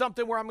isn't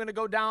something where I'm going to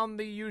go down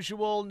the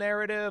usual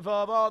narrative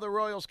of, the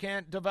Royals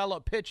can't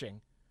develop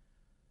pitching.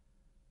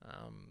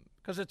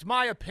 Because it's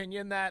my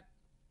opinion that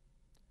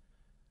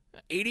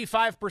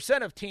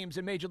 85% of teams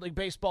in Major League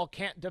Baseball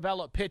can't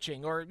develop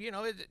pitching, or,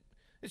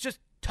 it's just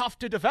tough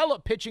to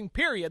develop pitching,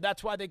 period.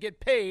 That's why they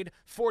get paid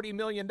 $40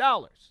 million.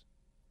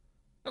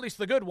 At least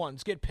the good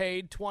ones get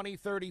paid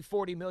 $20, $30,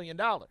 $40 million.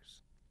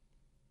 It's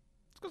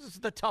because it's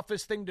the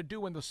toughest thing to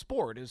do in the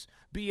sport, is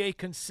be a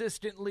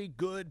consistently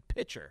good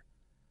pitcher.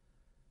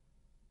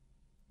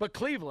 But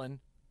Cleveland,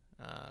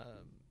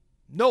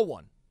 no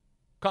one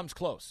comes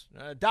close.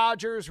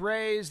 Dodgers,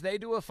 Rays, they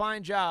do a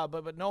fine job,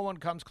 but no one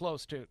comes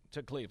close to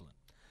Cleveland.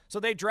 So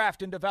they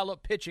draft and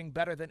develop pitching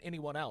better than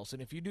anyone else.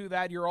 And if you do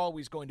that, you're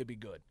always going to be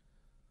good.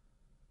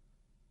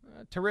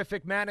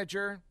 Terrific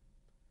manager.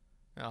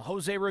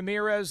 Jose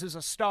Ramirez is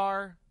a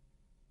star.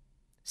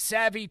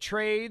 Savvy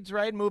trades,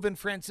 right? Moving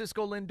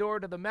Francisco Lindor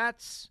to the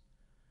Mets.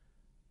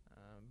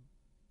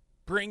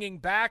 Bringing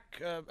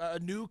back a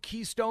new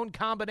Keystone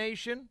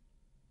combination.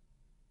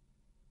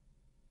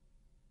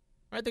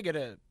 Right? They get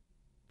a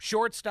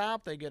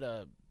shortstop. They get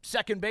a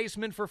second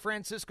baseman for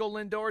Francisco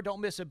Lindor. Don't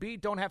miss a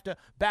beat. Don't have to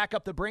back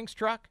up the Brinks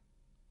truck.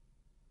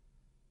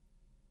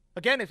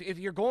 Again, if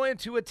you're going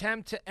to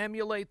attempt to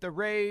emulate the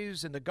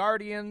Rays and the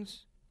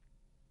Guardians,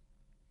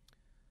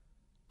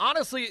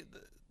 honestly,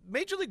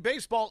 Major League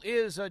Baseball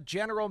is a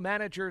general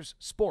manager's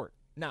sport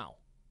now.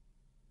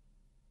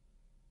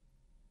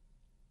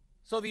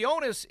 So the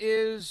onus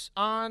is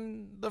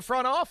on the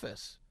front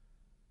office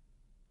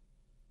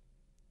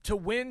to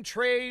win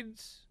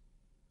trades,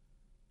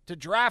 to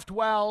draft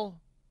well,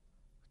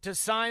 to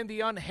sign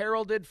the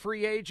unheralded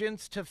free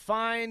agents, to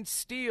find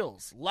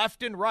steals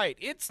left and right.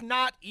 It's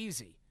not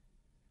easy.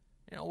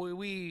 You know,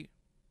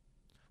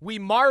 we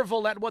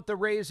marvel at what the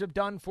Rays have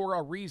done for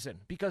a reason,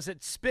 because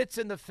it spits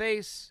in the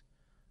face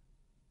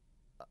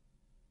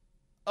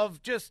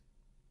of just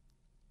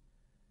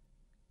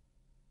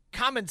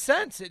common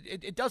sense.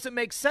 It doesn't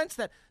make sense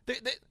that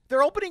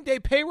their opening day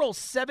payroll is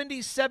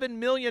 $77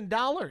 million.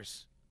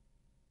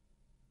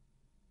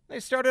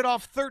 They started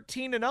off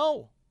 13-0.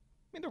 I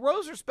mean, the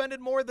Royals are spending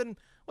more than,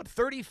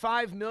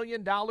 $35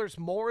 million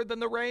more than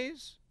the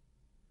Rays?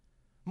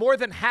 More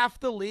than half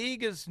the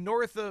league is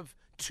north of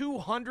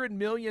 $200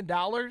 million.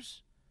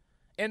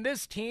 And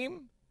this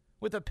team,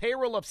 with a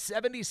payroll of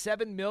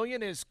 $77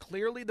 million, is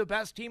clearly the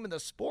best team in the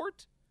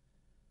sport?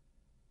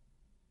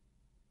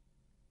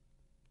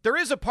 There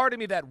is a part of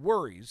me that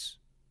worries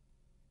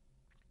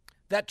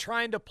that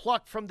trying to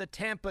pluck from the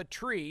Tampa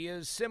tree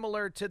is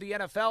similar to the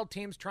NFL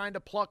teams trying to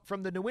pluck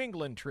from the New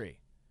England tree.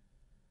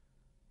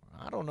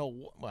 I don't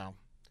know. Well,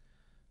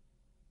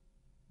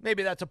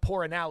 maybe that's a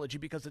poor analogy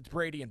because it's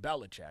Brady and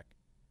Belichick.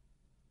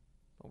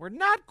 But we're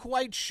not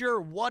quite sure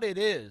what it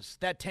is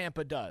that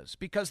Tampa does,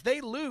 because they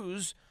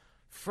lose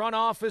front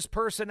office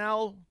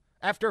personnel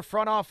after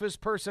front office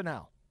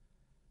personnel.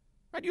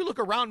 Right, you look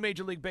around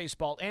Major League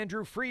Baseball,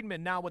 Andrew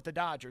Friedman now with the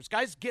Dodgers.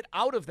 Guys get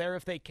out of there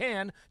if they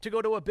can to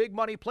go to a big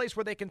money place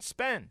where they can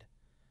spend.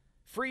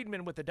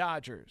 Friedman with the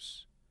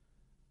Dodgers.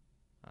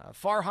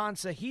 Farhan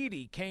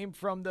Zahidi came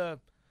from the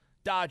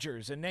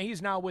Dodgers, and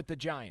he's now with the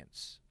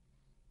Giants.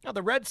 Now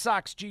the Red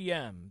Sox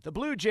GM, the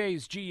Blue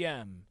Jays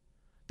GM,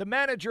 the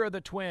manager of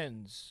the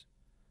Twins,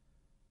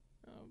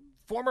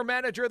 former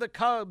manager of the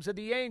Cubs and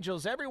the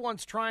Angels.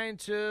 Everyone's trying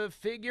to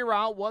figure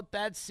out what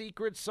that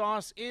secret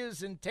sauce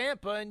is in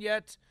Tampa, and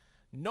yet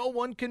no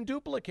one can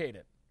duplicate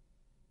it.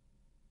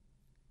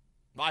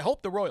 I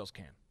hope the Royals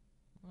can.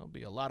 It'll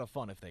be a lot of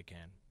fun if they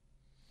can.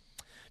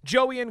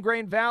 Joey in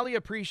Grain Valley,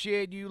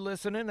 appreciate you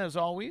listening as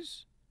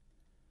always.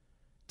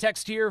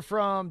 Text here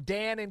from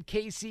Dan and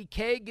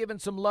KCK, giving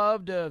some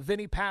love to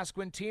Vinny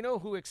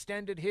Pasquantino, who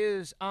extended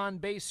his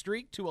on-base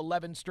streak to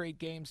 11 straight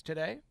games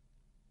today.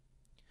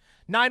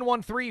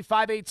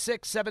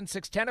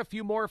 913-586-7610. A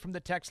few more from the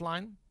text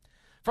line.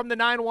 From the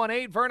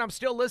 918, Vern, I'm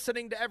still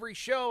listening to every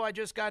show. I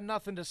just got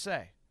nothing to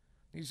say.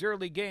 These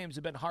early games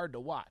have been hard to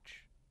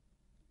watch.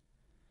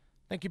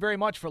 Thank you very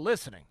much for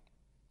listening.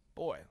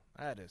 Boy,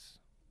 that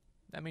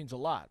means a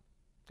lot.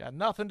 Got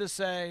nothing to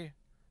say,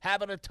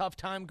 having a tough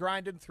time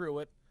grinding through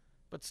it,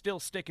 but still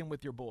sticking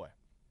with your boy.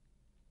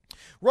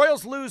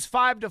 Royals lose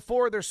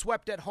 5-4. They're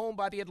swept at home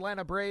by the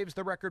Atlanta Braves.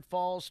 The record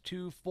falls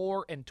to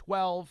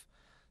 4-12.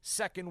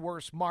 Second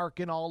worst mark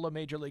in all of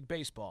Major League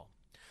Baseball.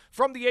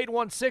 From the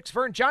 816,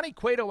 Vern, Johnny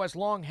Cueto has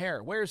long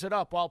hair, wears it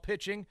up while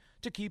pitching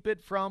to keep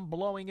it from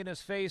blowing in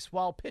his face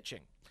while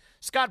pitching.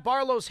 Scott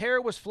Barlow's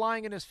hair was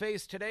flying in his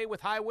face today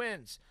with high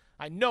winds.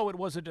 I know it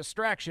was a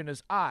distraction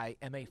as I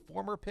am a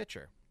former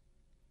pitcher.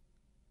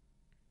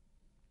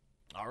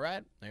 All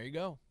right, there you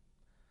go.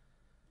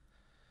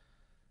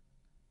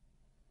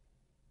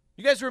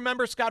 You guys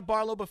remember Scott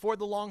Barlow before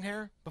the long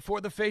hair,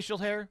 before the facial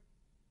hair?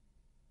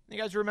 You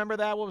guys remember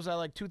that? What was that,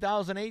 like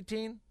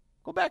 2018?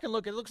 Go back and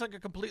look. It looks like a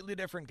completely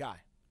different guy.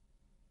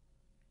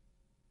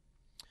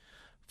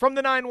 From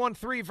the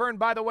 913, Vern,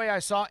 by the way, I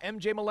saw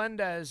MJ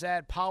Melendez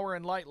at Power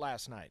and Light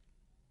last night.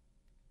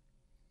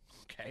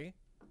 Okay.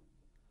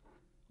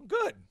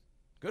 Good.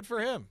 Good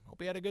for him.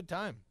 Hope he had a good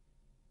time.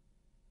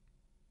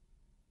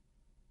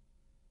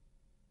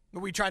 Are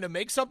we trying to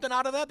make something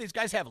out of that? These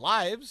guys have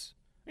lives.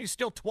 He's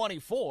still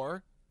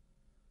 24.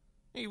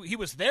 He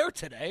was there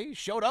today. He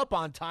showed up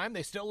on time.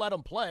 They still let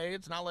him play.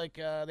 It's not like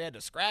they had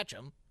to scratch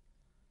him.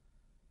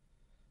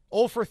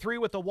 0 for 3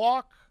 with the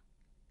walk.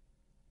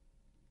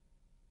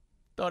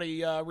 Thought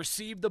he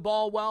received the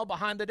ball well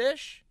behind the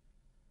dish.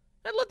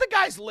 And let the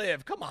guys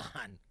live. Come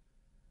on.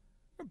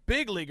 They're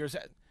big leaguers.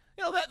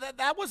 You know,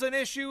 that was an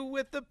issue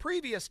with the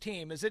previous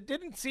team, is it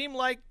didn't seem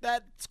like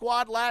that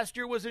squad last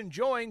year was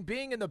enjoying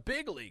being in the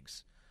big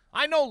leagues.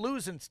 I know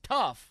losing's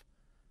tough,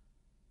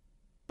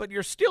 but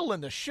you're still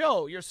in the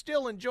show. You're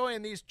still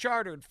enjoying these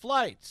chartered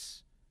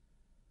flights.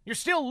 You're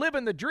still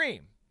living the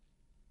dream.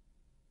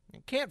 You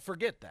can't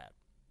forget that.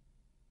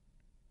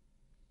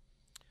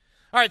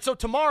 All right, so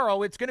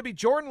tomorrow it's going to be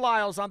Jordan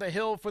Lyles on the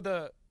hill for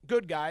the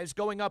good guys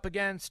going up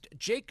against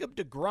Jacob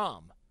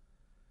deGrom.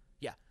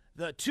 Yeah,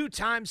 the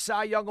two-time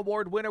Cy Young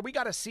Award winner. We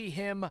got to see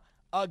him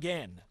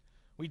again.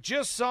 We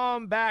just saw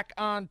him back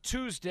on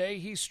Tuesday.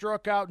 He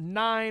struck out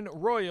 9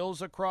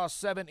 Royals across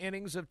 7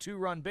 innings of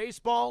 2-run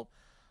baseball.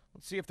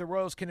 Let's see if the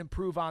Royals can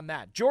improve on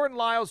that. Jordan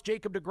Lyles,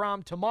 Jacob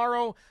deGrom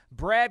tomorrow.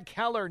 Brad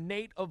Keller,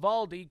 Nate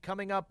Eovaldi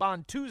coming up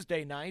on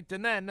Tuesday night.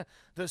 And then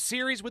the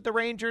series with the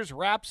Rangers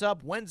wraps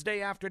up Wednesday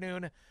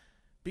afternoon,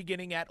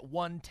 beginning at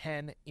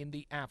 1:10 in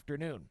the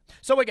afternoon.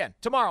 So again,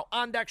 tomorrow,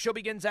 On Deck show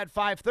begins at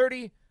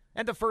 5:30,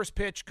 and the first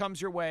pitch comes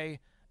your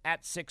way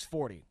at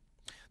 6:40.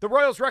 The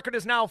Royals' record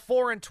is now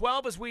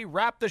 4-12 as we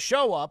wrap the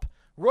show up.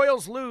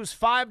 Royals lose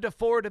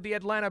 5-4 to the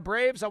Atlanta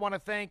Braves. I want to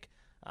thank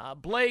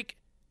Blake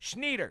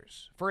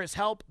Schneiders for his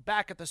help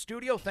back at the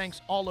studio.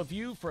 Thanks all of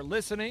you for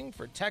listening,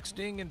 for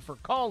texting, and for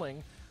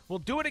calling. We'll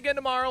do it again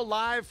tomorrow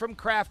live from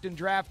Craft and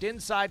Draft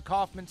inside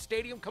Kauffman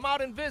Stadium. Come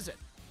out and visit.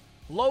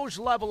 Loge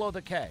level of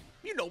the K.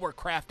 You know where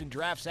Craft and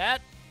Draft's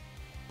at.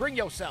 Bring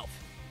yourself.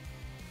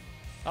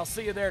 I'll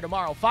see you there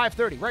tomorrow,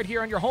 5:30, right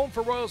here on your home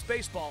for Royals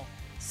baseball,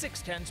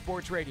 610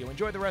 Sports Radio.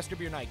 Enjoy the rest of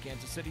your night,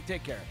 Kansas City.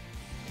 Take care.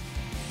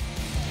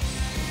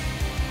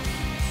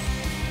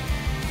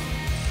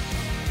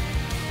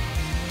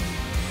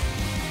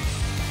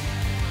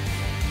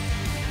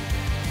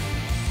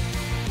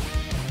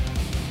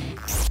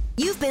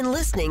 You've been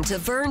listening to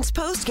Vern's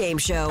postgame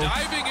show.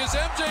 Diving is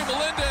MJ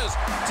Melendez.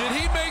 Did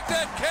he make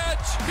that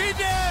catch? He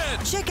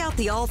did! Check out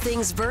the All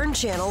Things Vern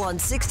channel on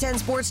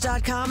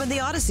 610sports.com and the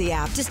Odyssey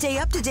app to stay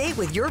up to date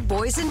with your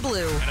boys in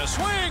blue. And a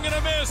swing and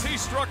a miss. He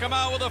struck him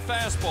out with a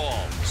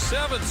fastball.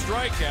 7th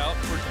strikeout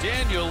for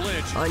Daniel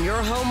Lynch. On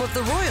your home of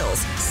the Royals,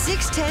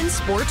 610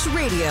 Sports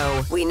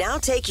Radio. We now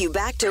take you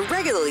back to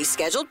regularly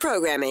scheduled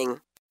programming.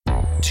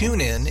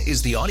 TuneIn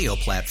is the audio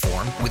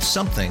platform with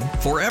something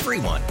for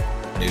everyone.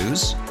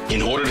 News.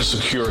 In order to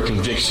secure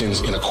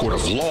convictions in a court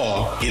of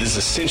law, it is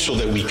essential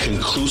that we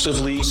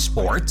conclusively.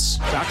 Sports.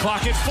 Shot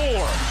clock at 4.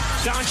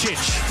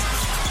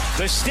 Doncic.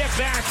 The step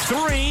back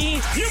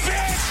 3. You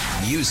bet.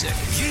 Music.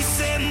 You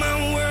set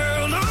my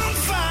world on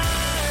fire.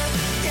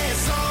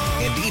 Yes,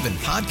 and even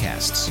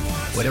podcasts.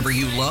 Whatever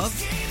you love,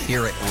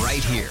 hear it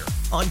right here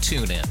on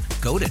TuneIn.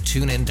 Go to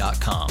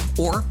TuneIn.com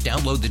or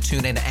download the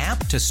TuneIn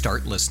app to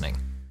start listening.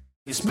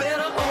 It's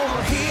better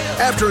over here.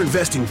 After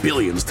investing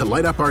billions to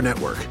light up our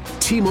network,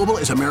 T-Mobile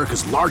is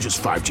America's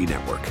largest 5G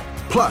network.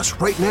 Plus,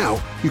 right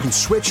now, you can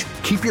switch,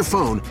 keep your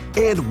phone,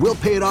 and we'll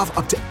pay it off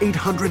up to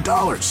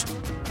 $800.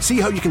 See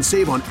how you can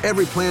save on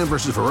every plan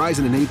versus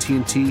Verizon and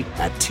AT&T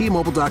at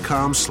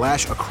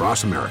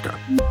T-Mobile.com/across America.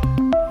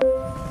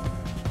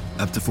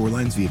 Up to 4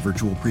 lines via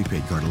virtual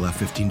prepaid card. Allow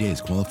 15 days.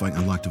 Qualifying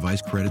unlocked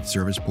device credit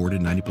service ported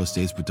 90+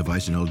 days with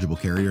device and eligible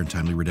carrier and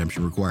timely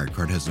redemption required.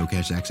 Card has no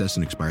cash access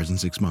and expires in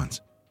 6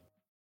 months.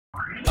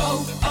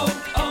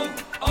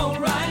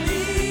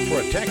 O'Reilly.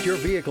 Protect your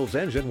vehicle's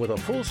engine with a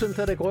full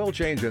synthetic oil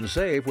change and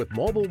save with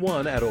Mobile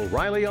One at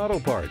O'Reilly Auto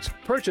Parts.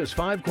 Purchase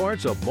 5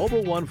 quarts of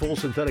Mobile One full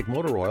synthetic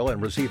motor oil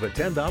and receive a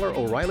 $10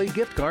 O'Reilly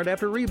gift card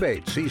after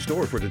rebate. See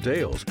store for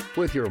details.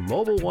 With your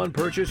Mobile One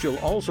purchase, you'll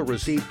also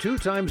receive 2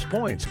 times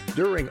points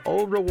during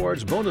O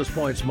Rewards Bonus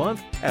Points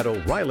Month at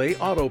O'Reilly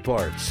Auto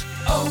Parts.